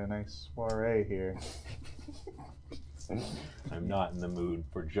throwing a nice soiree here. I'm not in the mood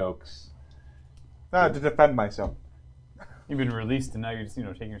for jokes. To defend myself. You've been released and now you're just,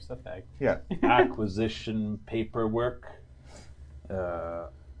 taking your stuff back. Yeah. Acquisition paperwork.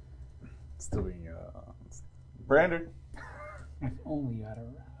 Still being Brander. If only you had a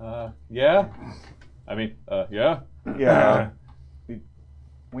rat. Yeah? I mean, yeah? Yeah.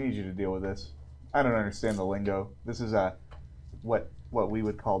 We need you to deal with this. I don't understand the lingo. This is what we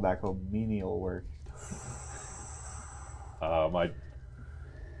would call back home menial work. I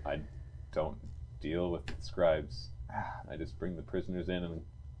don't deal with scribes. I just bring the prisoners in and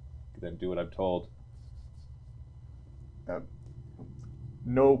then do what I'm told.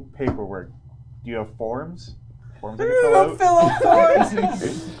 No paperwork. Do you have forms? Forms I can fill out?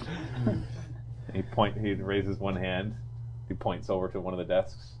 He raises one hand. He points over to one of the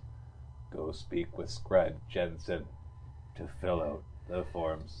desks. Go speak with Scribe Jensen to fill out the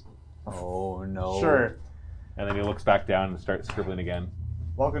forms. Oh no. Sure. And then he looks back down and starts scribbling again.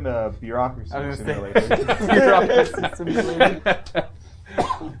 Welcome to Bureaucracy I was gonna Simulator.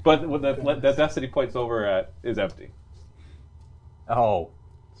 But the desk that he points over at is empty. Oh.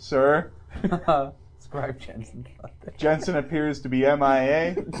 Sir, Scribe Jensen. Jensen appears to be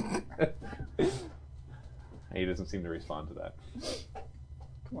MIA. He doesn't seem to respond to that.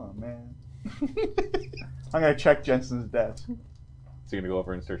 Come on, man. I'm going to check Jensen's desk. So you're going to go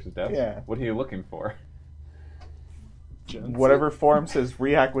over and search his desk? Yeah. What are you looking for? Whatever form says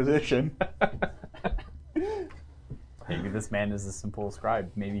reacquisition. Maybe this man is a simple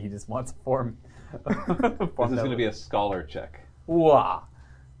scribe. Maybe he just wants a form. This is going to be a scholar check. Wow.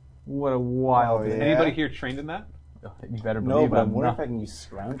 What a wild... Oh, yeah. Anybody here trained in that? You better No, believe but I I'm wonder not. if I can use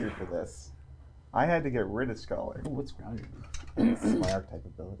Scrounger for this. I had to get rid of Scholar. Ooh, what's Scrounger? This is my archetype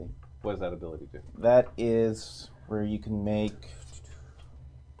ability. What does that ability do? That is where you can make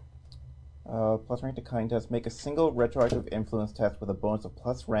plus rank to cunning test. Make a single retroactive influence test with a bonus of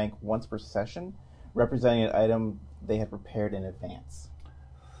plus rank once per session, representing an item they had prepared in advance.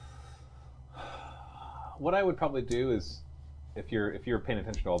 What I would probably do is, if you're paying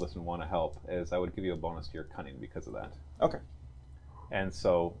attention to all this and want to help, is I would give you a bonus to your cunning because of that. Okay. And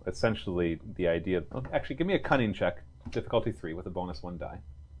so, essentially, the idea... Actually, give me a cunning check, difficulty 3, with a bonus 1 die.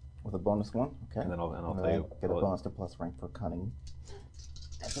 With a bonus 1? Okay. And then I'll And tell I you... get a bonus to plus rank for cunning.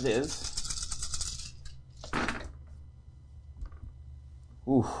 As it is.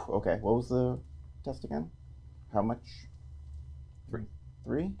 Oof, okay. What was the test again? How much? 3.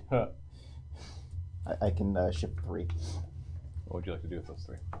 3? I can shift 3. What would you like to do with those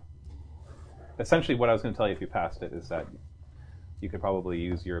 3? Essentially, what I was going to tell you if you passed it is that you could probably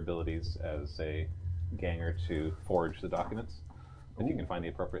use your abilities as a ganger to forge the documents, if you can find the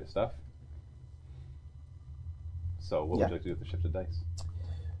appropriate stuff. So what would you like to do with the shifted dice?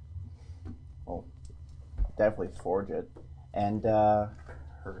 Well, definitely forge it. And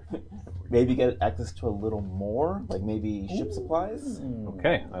maybe get access to a little more, like maybe ship supplies.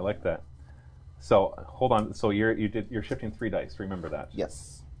 Okay, I like that. So hold on. So you're shifting 3 dice. Remember that.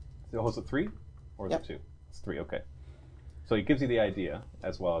 Yes. So is it 3 or is it 2? It's 3. Okay. So it gives you the idea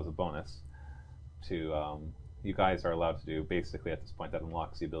as well as a bonus to. You guys are allowed to do basically at this point that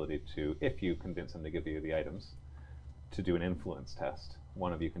unlocks the ability to, if you convince them to give you the items, to do an influence test.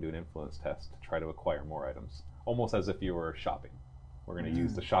 One of you can do an influence test to try to acquire more items, almost as if you were shopping. We're going to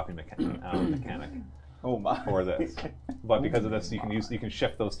use the shopping mechanic Oh my. for this, but because of this, you can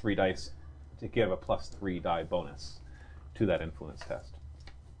shift those 3 dice to give a plus 3 die bonus to that influence test.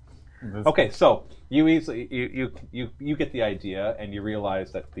 Okay, so you easily you get the idea, and you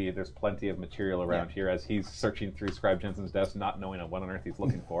realize that there's plenty of material around here as he's searching through Scribe Jensen's desk, not knowing what on earth he's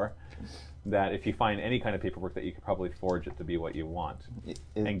looking for. That if you find any kind of paperwork, that you could probably forge it to be what you want.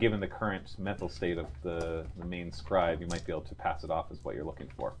 And given the current mental state of the main scribe, you might be able to pass it off as what you're looking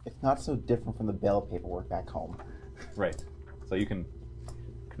for. It's not so different from the bail paperwork back home. Right. So you can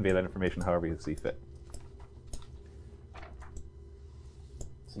convey that information however you see fit.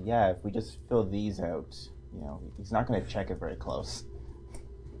 So yeah, if we just fill these out, he's not going to check it very close.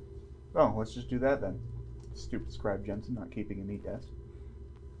 Oh, let's just do that then. Stupid Scribe Jensen not keeping a neat desk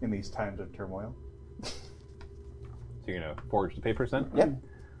in these times of turmoil. So you're going to forge the papers then? Yep.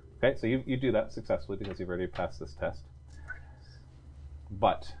 Okay, so you do that successfully because you've already passed this test.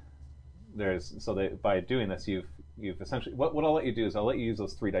 But by doing this, you've essentially what I'll let you do is I'll let you use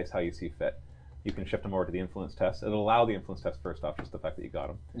those 3 dice how you see fit. You can shift them over to the influence test. It'll allow the influence test first off, just the fact that you got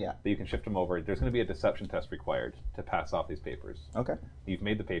them. Yeah. But you can shift them over. There's going to be a deception test required to pass off these papers. Okay. You've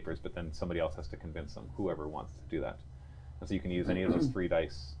made the papers, but then somebody else has to convince them, whoever wants to do that. And so you can use any of those 3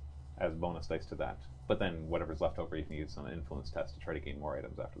 dice as bonus dice to that. But then whatever's left over, you can use on an influence test to try to gain more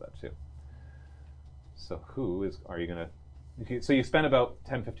items after that too. So are you going to... So you spend about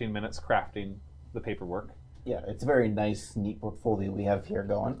 10-15 minutes crafting the paperwork. Yeah, it's a very nice, neat portfolio we have here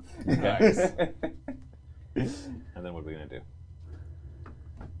going. Okay. And then what are we going to do?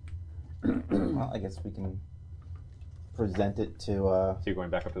 Well, I guess we can present it to. So you're going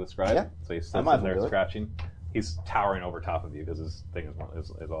back up to the scribe? Yeah. So he's I still might sitting as well there do it. scratching. He's towering over top of you because his thing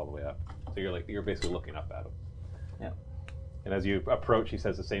is all the way up. So you're basically looking up at him. Yeah. And as you approach, he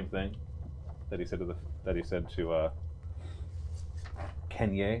says the same thing that he said to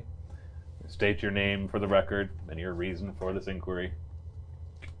Kenye. State your name for the record and your reason for this inquiry.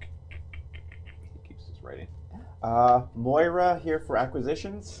 He keeps his writing. Moira here for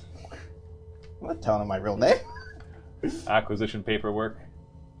acquisitions. I'm not telling him my real name. Acquisition paperwork.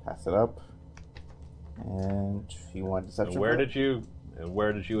 Pass it up. And you want deception? And where did you?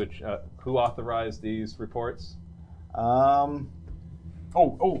 Who authorized these reports? Do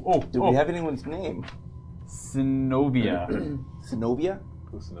Oh. we have anyone's name? Zenobia. Zenobia?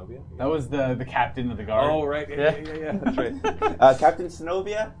 Who's Zenobia? That was the captain of the guard. Oh, right. Yeah. That's right. Captain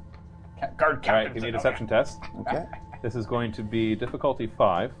Zenobia? Guard All captain. right, give me a deception test. Okay. This is going to be difficulty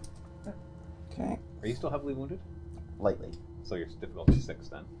 5. Okay. Are you still heavily wounded? Lightly. So your difficulty 6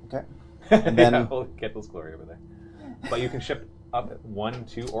 then. Okay. And then yeah, we'll get those glory over there. But you can ship up 1,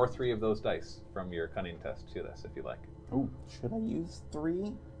 2, or 3 of those dice from your cunning test to this if you like. Oh, should I use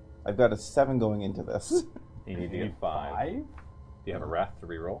 3? I've got a 7 going into this. You need to get 5. Do you have a wrath to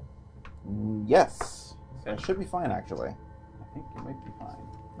reroll? Yes. So I should be fine, actually. I think it might be fine.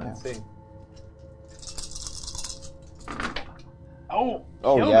 Let's see. Oh.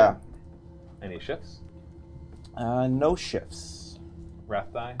 Oh, killed yeah. him. Any shifts? No shifts.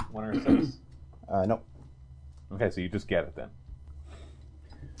 Wrath die? 1 or 6? No. Okay, so you just get it then.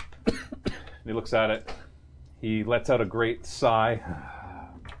 He looks at it. He lets out a great sigh.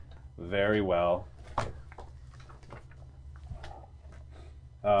 Very well.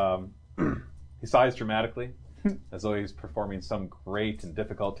 He sighs dramatically, as though he's performing some great and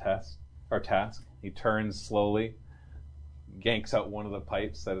difficult task. He turns slowly, yanks out one of the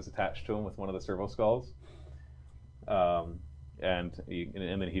pipes that is attached to him with one of the servo skulls, and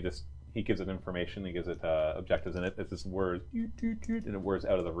then he gives it information. He gives it objectives, and it's this word, and it whirs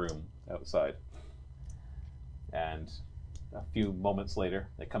out of the room outside. And a few moments later,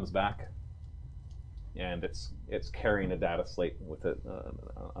 it comes back, and it's carrying a data slate with it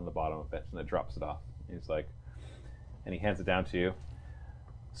on the bottom of it, and it drops it off. He's like, and he hands it down to you.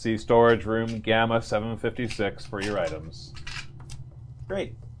 See storage room Gamma 756 for your items.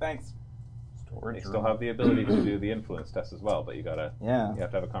 Great. Thanks. You still have the ability to do the influence test as well, but you have to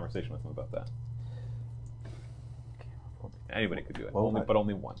have a conversation with him about that. Anybody could do it, but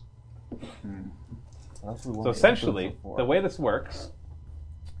only one. So essentially, the way this works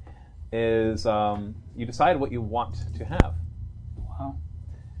is you decide what you want to have. Wow.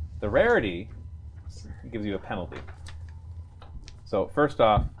 The rarity gives you a penalty. So first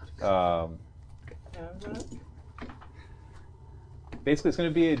off, basically it's going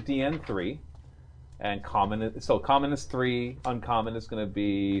to be a DN3, and common is 3, uncommon is going to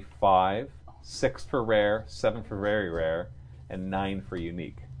be 5, 6 for rare, 7 for very rare, and 9 for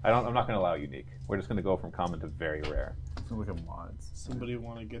unique. I'm not going to allow unique. We're just going to go from common to very rare. So look at mods. Somebody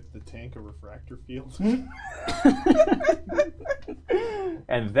want to get the tank a refractor field?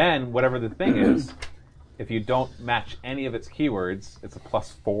 And then whatever the thing is, if you don't match any of its keywords, it's a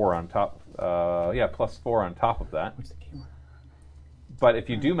 +4 on top. +4 on top of that. What's the keyword? But if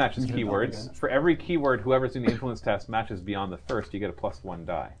you do match its keywords, for every keyword whoever's doing the influence test matches beyond the first, you get a +1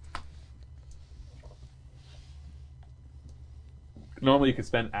 die. Normally you could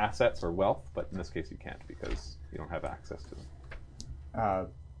spend assets or wealth, but in this case you can't because you don't have access to them.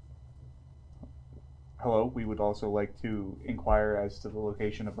 Hello, we would also like to inquire as to the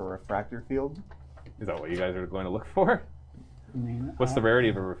location of a refractor field. Is that what you guys are going to look for? I mean, What's the rarity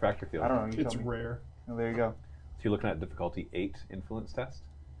of a refractor field? I don't know. You It's tell me. rare. Oh, there you go. So you're looking at difficulty 8 influence test.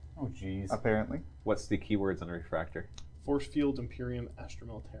 Oh, jeez. Apparently. What's the keywords on a refractor? Force field, Imperium,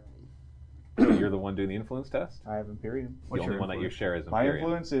 Astromilitarum. So you're the one doing the influence test? I have Imperium. The only one that you share is My Imperium.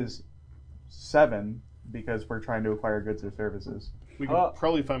 influence is 7 because we're trying to acquire goods or services. We could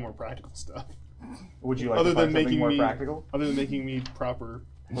probably find more practical stuff. Would you like Other to find than something making more me- practical? Other than making me proper.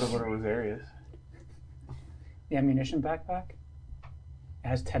 What are Rosarius? the ammunition backpack. It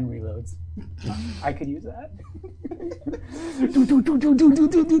has 10 reloads. I could use that.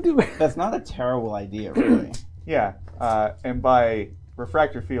 That's not a terrible idea, really. Yeah, and by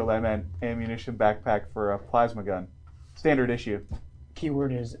refractor field I meant ammunition backpack for a plasma gun. Standard issue.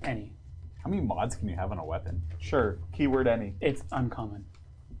 Keyword is any. How many mods can you have on a weapon? Sure. Keyword any. It's uncommon.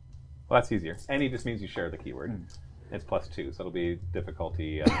 Well, that's easier. Any just means you share the keyword. It's +2, so it'll be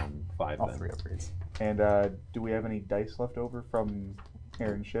difficulty 5 All then. 3 upgrades. And do we have any dice left over from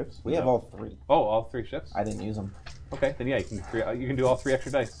Aaron's shifts? We have all 3. Oh, all 3 shifts? I didn't use them. Okay, then yeah, you can do all 3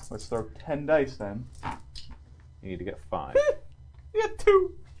 extra dice. Let's throw 10 dice then. You need to get 5. You got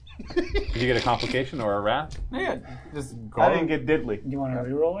 2. Did you get a complication or a wrath? Yeah, just I didn't get diddly. Do you want to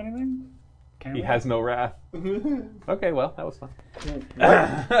reroll anything? Can He we? has no wrath. Okay, well, that was fun.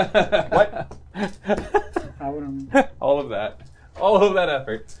 What? I wouldn't. All of that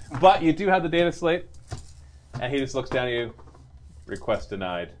effort. But you do have the data slate, and he just looks down at you. Request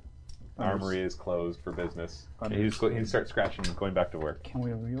denied. Armory is closed for business. And he starts scratching and going back to work. Can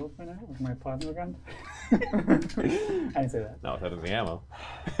we reopen it with my plasma gun? I didn't say that. No, that is the ammo.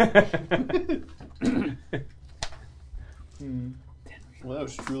 Well, that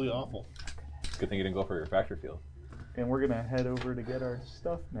was truly awful. Good thing you didn't go for your factory field. And we're gonna head over to get our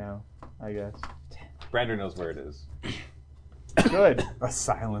stuff now, I guess. Brander knows where it is. Good. A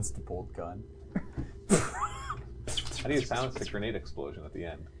silenced bolt gun. How do you silence the grenade explosion at the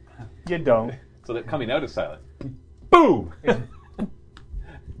end? You don't. So that coming out is silent. Boom!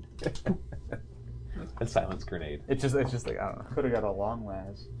 A silence grenade. It's just like, I don't know. Could have got a long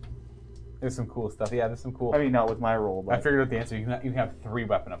las. There's some cool stuff. Yeah, there's some cool. I mean, not with my roll, but I figured out the answer. You can have 3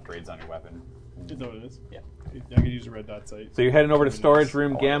 weapon upgrades on your weapon. Is that what it is? Yeah. I could use a red dot sight. So you're heading over to storage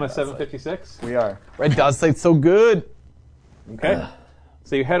room Gamma 756? we are. Red dot sight's so good. Okay.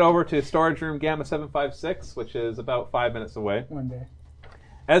 So you head over to storage room Gamma 756, which is about 5 minutes away. One day.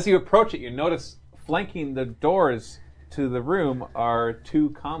 As you approach it, you notice flanking the doors to the room are 2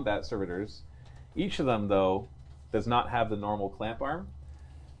 combat servitors. Each of them, though, does not have the normal clamp arm.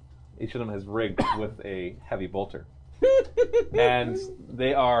 Each of them is rigged with a heavy bolter. And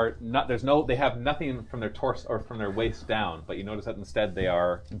they are not. They have nothing from their torso or from their waist down. But you notice that instead they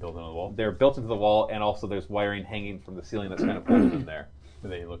are Built into the wall. They're built into the wall, and also there's wiring hanging from the ceiling that's kind of pulled in there. Do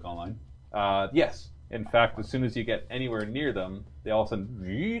they look online? Yes. In fact, as soon as you get anywhere near them, they all of a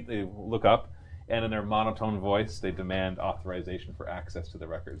sudden they look up, and in their monotone voice, they demand authorization for access to the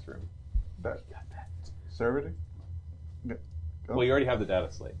records room. That servitor? Go. Well, you already have the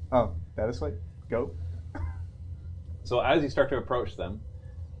data slate. Oh, data slate? Go. So as you start to approach them,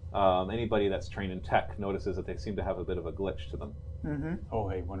 anybody that's trained in tech notices that they seem to have a bit of a glitch to them, Mm-hmm. Oh,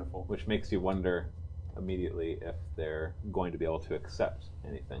 hey, wonderful. which makes you wonder immediately if they're going to be able to accept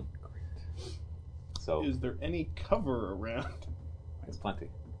anything. So Is there any cover around? it's plenty.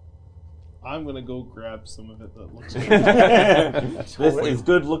 I'm gonna go grab some of it that looks This is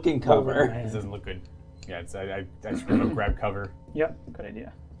good looking cover. This doesn't look good. Yeah, I screwed up. Grab cover. Yep, good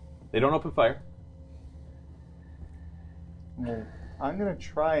idea. They don't open fire. Well, I'm gonna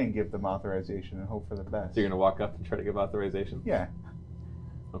try and give them authorization and hope for the best. So you're going to walk up and try to give authorization? Yeah.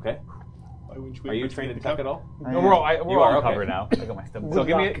 Okay. Why wouldn't you wait Are you for trained it in to tech come? at all? I No, am. we're all You are, on okay. cover now. I got my stuff. So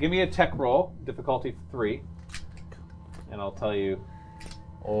give me a tech roll, difficulty 3, and I'll tell you.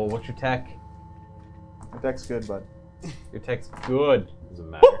 Oh, what's your tech? The deck's good, bud. Your tech's good. Doesn't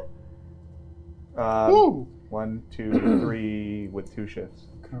matter. Woo! 1, 2, 3 with 2 shifts.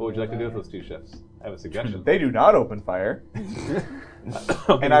 What would you like to do with those 2 shifts? I have a suggestion. They do not open fire,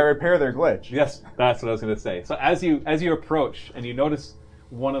 and I repair their glitch. Yes, that's what I was going to say. So as you approach and you notice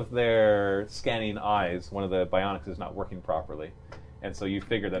one of their scanning eyes, one of the bionics is not working properly, and so you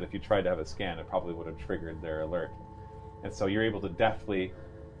figure that if you tried to have a scan, it probably would have triggered their alert. And so you're able to deftly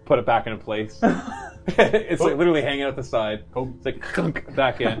put it back into place. It's like literally hanging out the side. It's like clunk,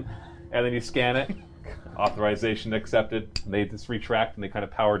 back in, and then you scan it. Authorization accepted. They just retract and they kind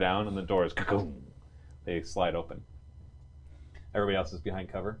of power down, and the doors they slide open. Everybody else is behind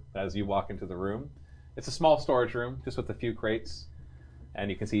cover. As you walk into the room, it's a small storage room, just with a few crates,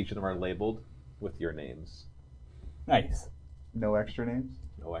 and you can see each of them are labeled with your names. Nice. No extra names?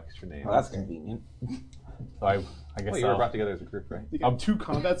 No extra names. Well, that's convenient. So I guess Well, you were brought together as a group, right? You got 2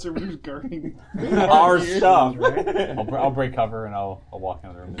 combat servitors guarding Our stuff. I'll break cover and I'll walk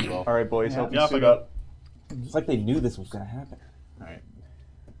into the room as well. All right, boys, help me Yeah, suit I up. It's like they knew this was going to happen. All right.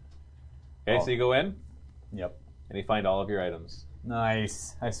 Okay, so you go in, Yep. and you find all of your items.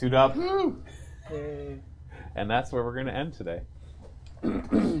 Nice. I suit up. And that's where we're going to end today.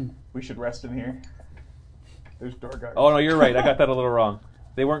 We should rest in here. There's door guards. Oh, no, you're right. I got that a little wrong.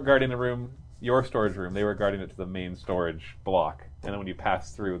 They weren't guarding the room, your storage room. They were guarding it to the main storage block. And then when you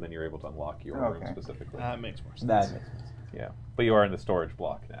pass through, then you're able to unlock your room Okay. specifically. That makes more sense. That makes sense. Yeah. But you are in the storage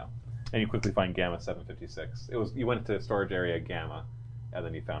block now. And you quickly find Gamma 756. You went to storage area Gamma, and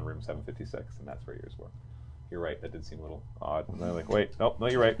then you found room 756, and that's where yours were. You're right. That did seem a little odd. And they're like, wait, nope, no,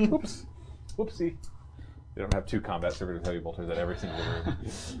 you're right. Oops. Whoopsie. They don't have 2 combat servitors heavy bolters at every single room.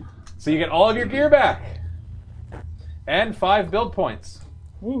 So you get all of your gear back. And 5 build points.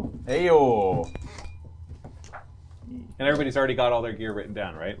 Heyo. And everybody's already got all their gear written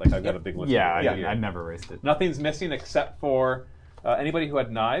down, right? Like I've got a big list. Yeah, of gear. I never erased it. Nothing's missing except for anybody who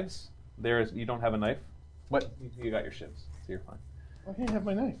had knives. You don't have a knife. What? You got your shivs, so you're fine. I can't have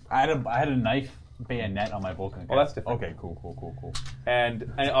my knife. I had a knife bayonet on my Vulcan. Well, that's different. Okay, cool.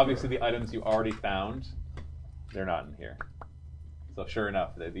 And obviously the items you already found, they're not in here. So sure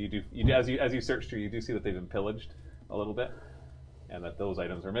enough, as you search through, you do see that they've been pillaged a little bit, and that those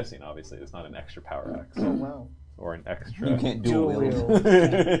items are missing. Obviously, it's not an extra power axe. Oh wow. Or an extra. You can't dual wield.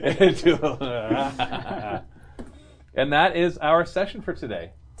 And that is our session for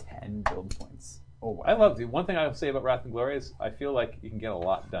today. 10 build points. Oh wow. I love it. One thing I will say about Wrath and Glory is I feel like you can get a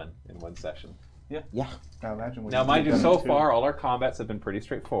lot done in one session. Yeah. Now imagine what Now, you mind you, could've so done in far all our combats have been pretty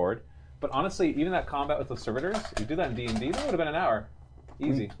straightforward. But honestly, even that combat with the servitors, if you did that in D&D, that would have been an hour.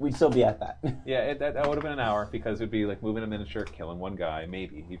 Easy. We'd still be at that. Yeah, that would have been an hour because it would be like moving a miniature, killing one guy,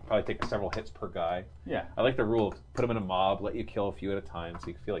 maybe. He'd probably take several hits per guy. Yeah. I like the rule of put him in a mob, let you kill a few at a time so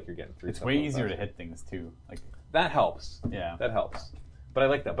you feel like you're getting through It's stuff way a little easier to faster. hit things too. Like That helps. Yeah. That helps. But I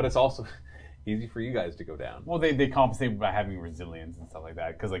like that. But it's also easy for you guys to go down. well, they compensate by having resilience and stuff like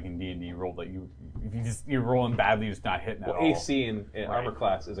that. Because like in D&D, you roll that if you're rolling badly, you're just not hitting at Well, all. AC in armor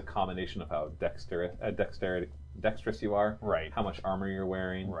class is a combination of how dexterous you are, Right. how much armor you're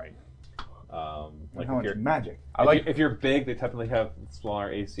wearing, Right. Like how if much you're magic. if you're big, they typically have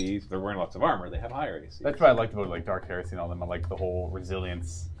smaller ACs. If they're wearing lots of armor, they have higher ACs. That's what I liked about like Dark Heresy and all them. I like the whole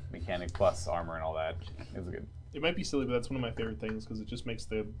resilience mechanic plus armor and all that. It was good. It might be silly, but that's one of my favorite things because it just makes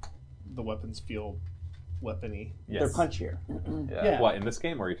the weapons feel weapony. Yes. They're punchier. Yeah. What, in this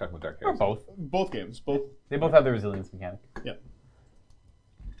game, or are you talking about Dark Or Heresy? both. Both games, both. They both have the resilience mechanic. Yep.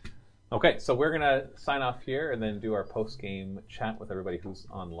 Okay, so we're going to sign off here and then do our post-game chat with everybody who's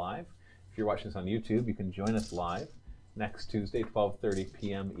on live. If you're watching this on YouTube, you can join us live next Tuesday, 12:30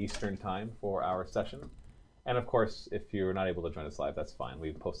 p.m. Eastern Time for our session. And of course, if you're not able to join us live, that's fine.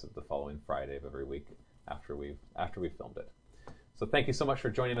 We post it the following Friday of every week after we've filmed it. So thank you so much for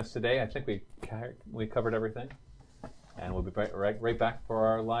joining us today. I think we covered everything. And we'll be right back for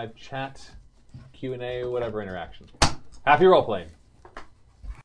our live chat, Q&A, whatever interaction. Happy role-playing.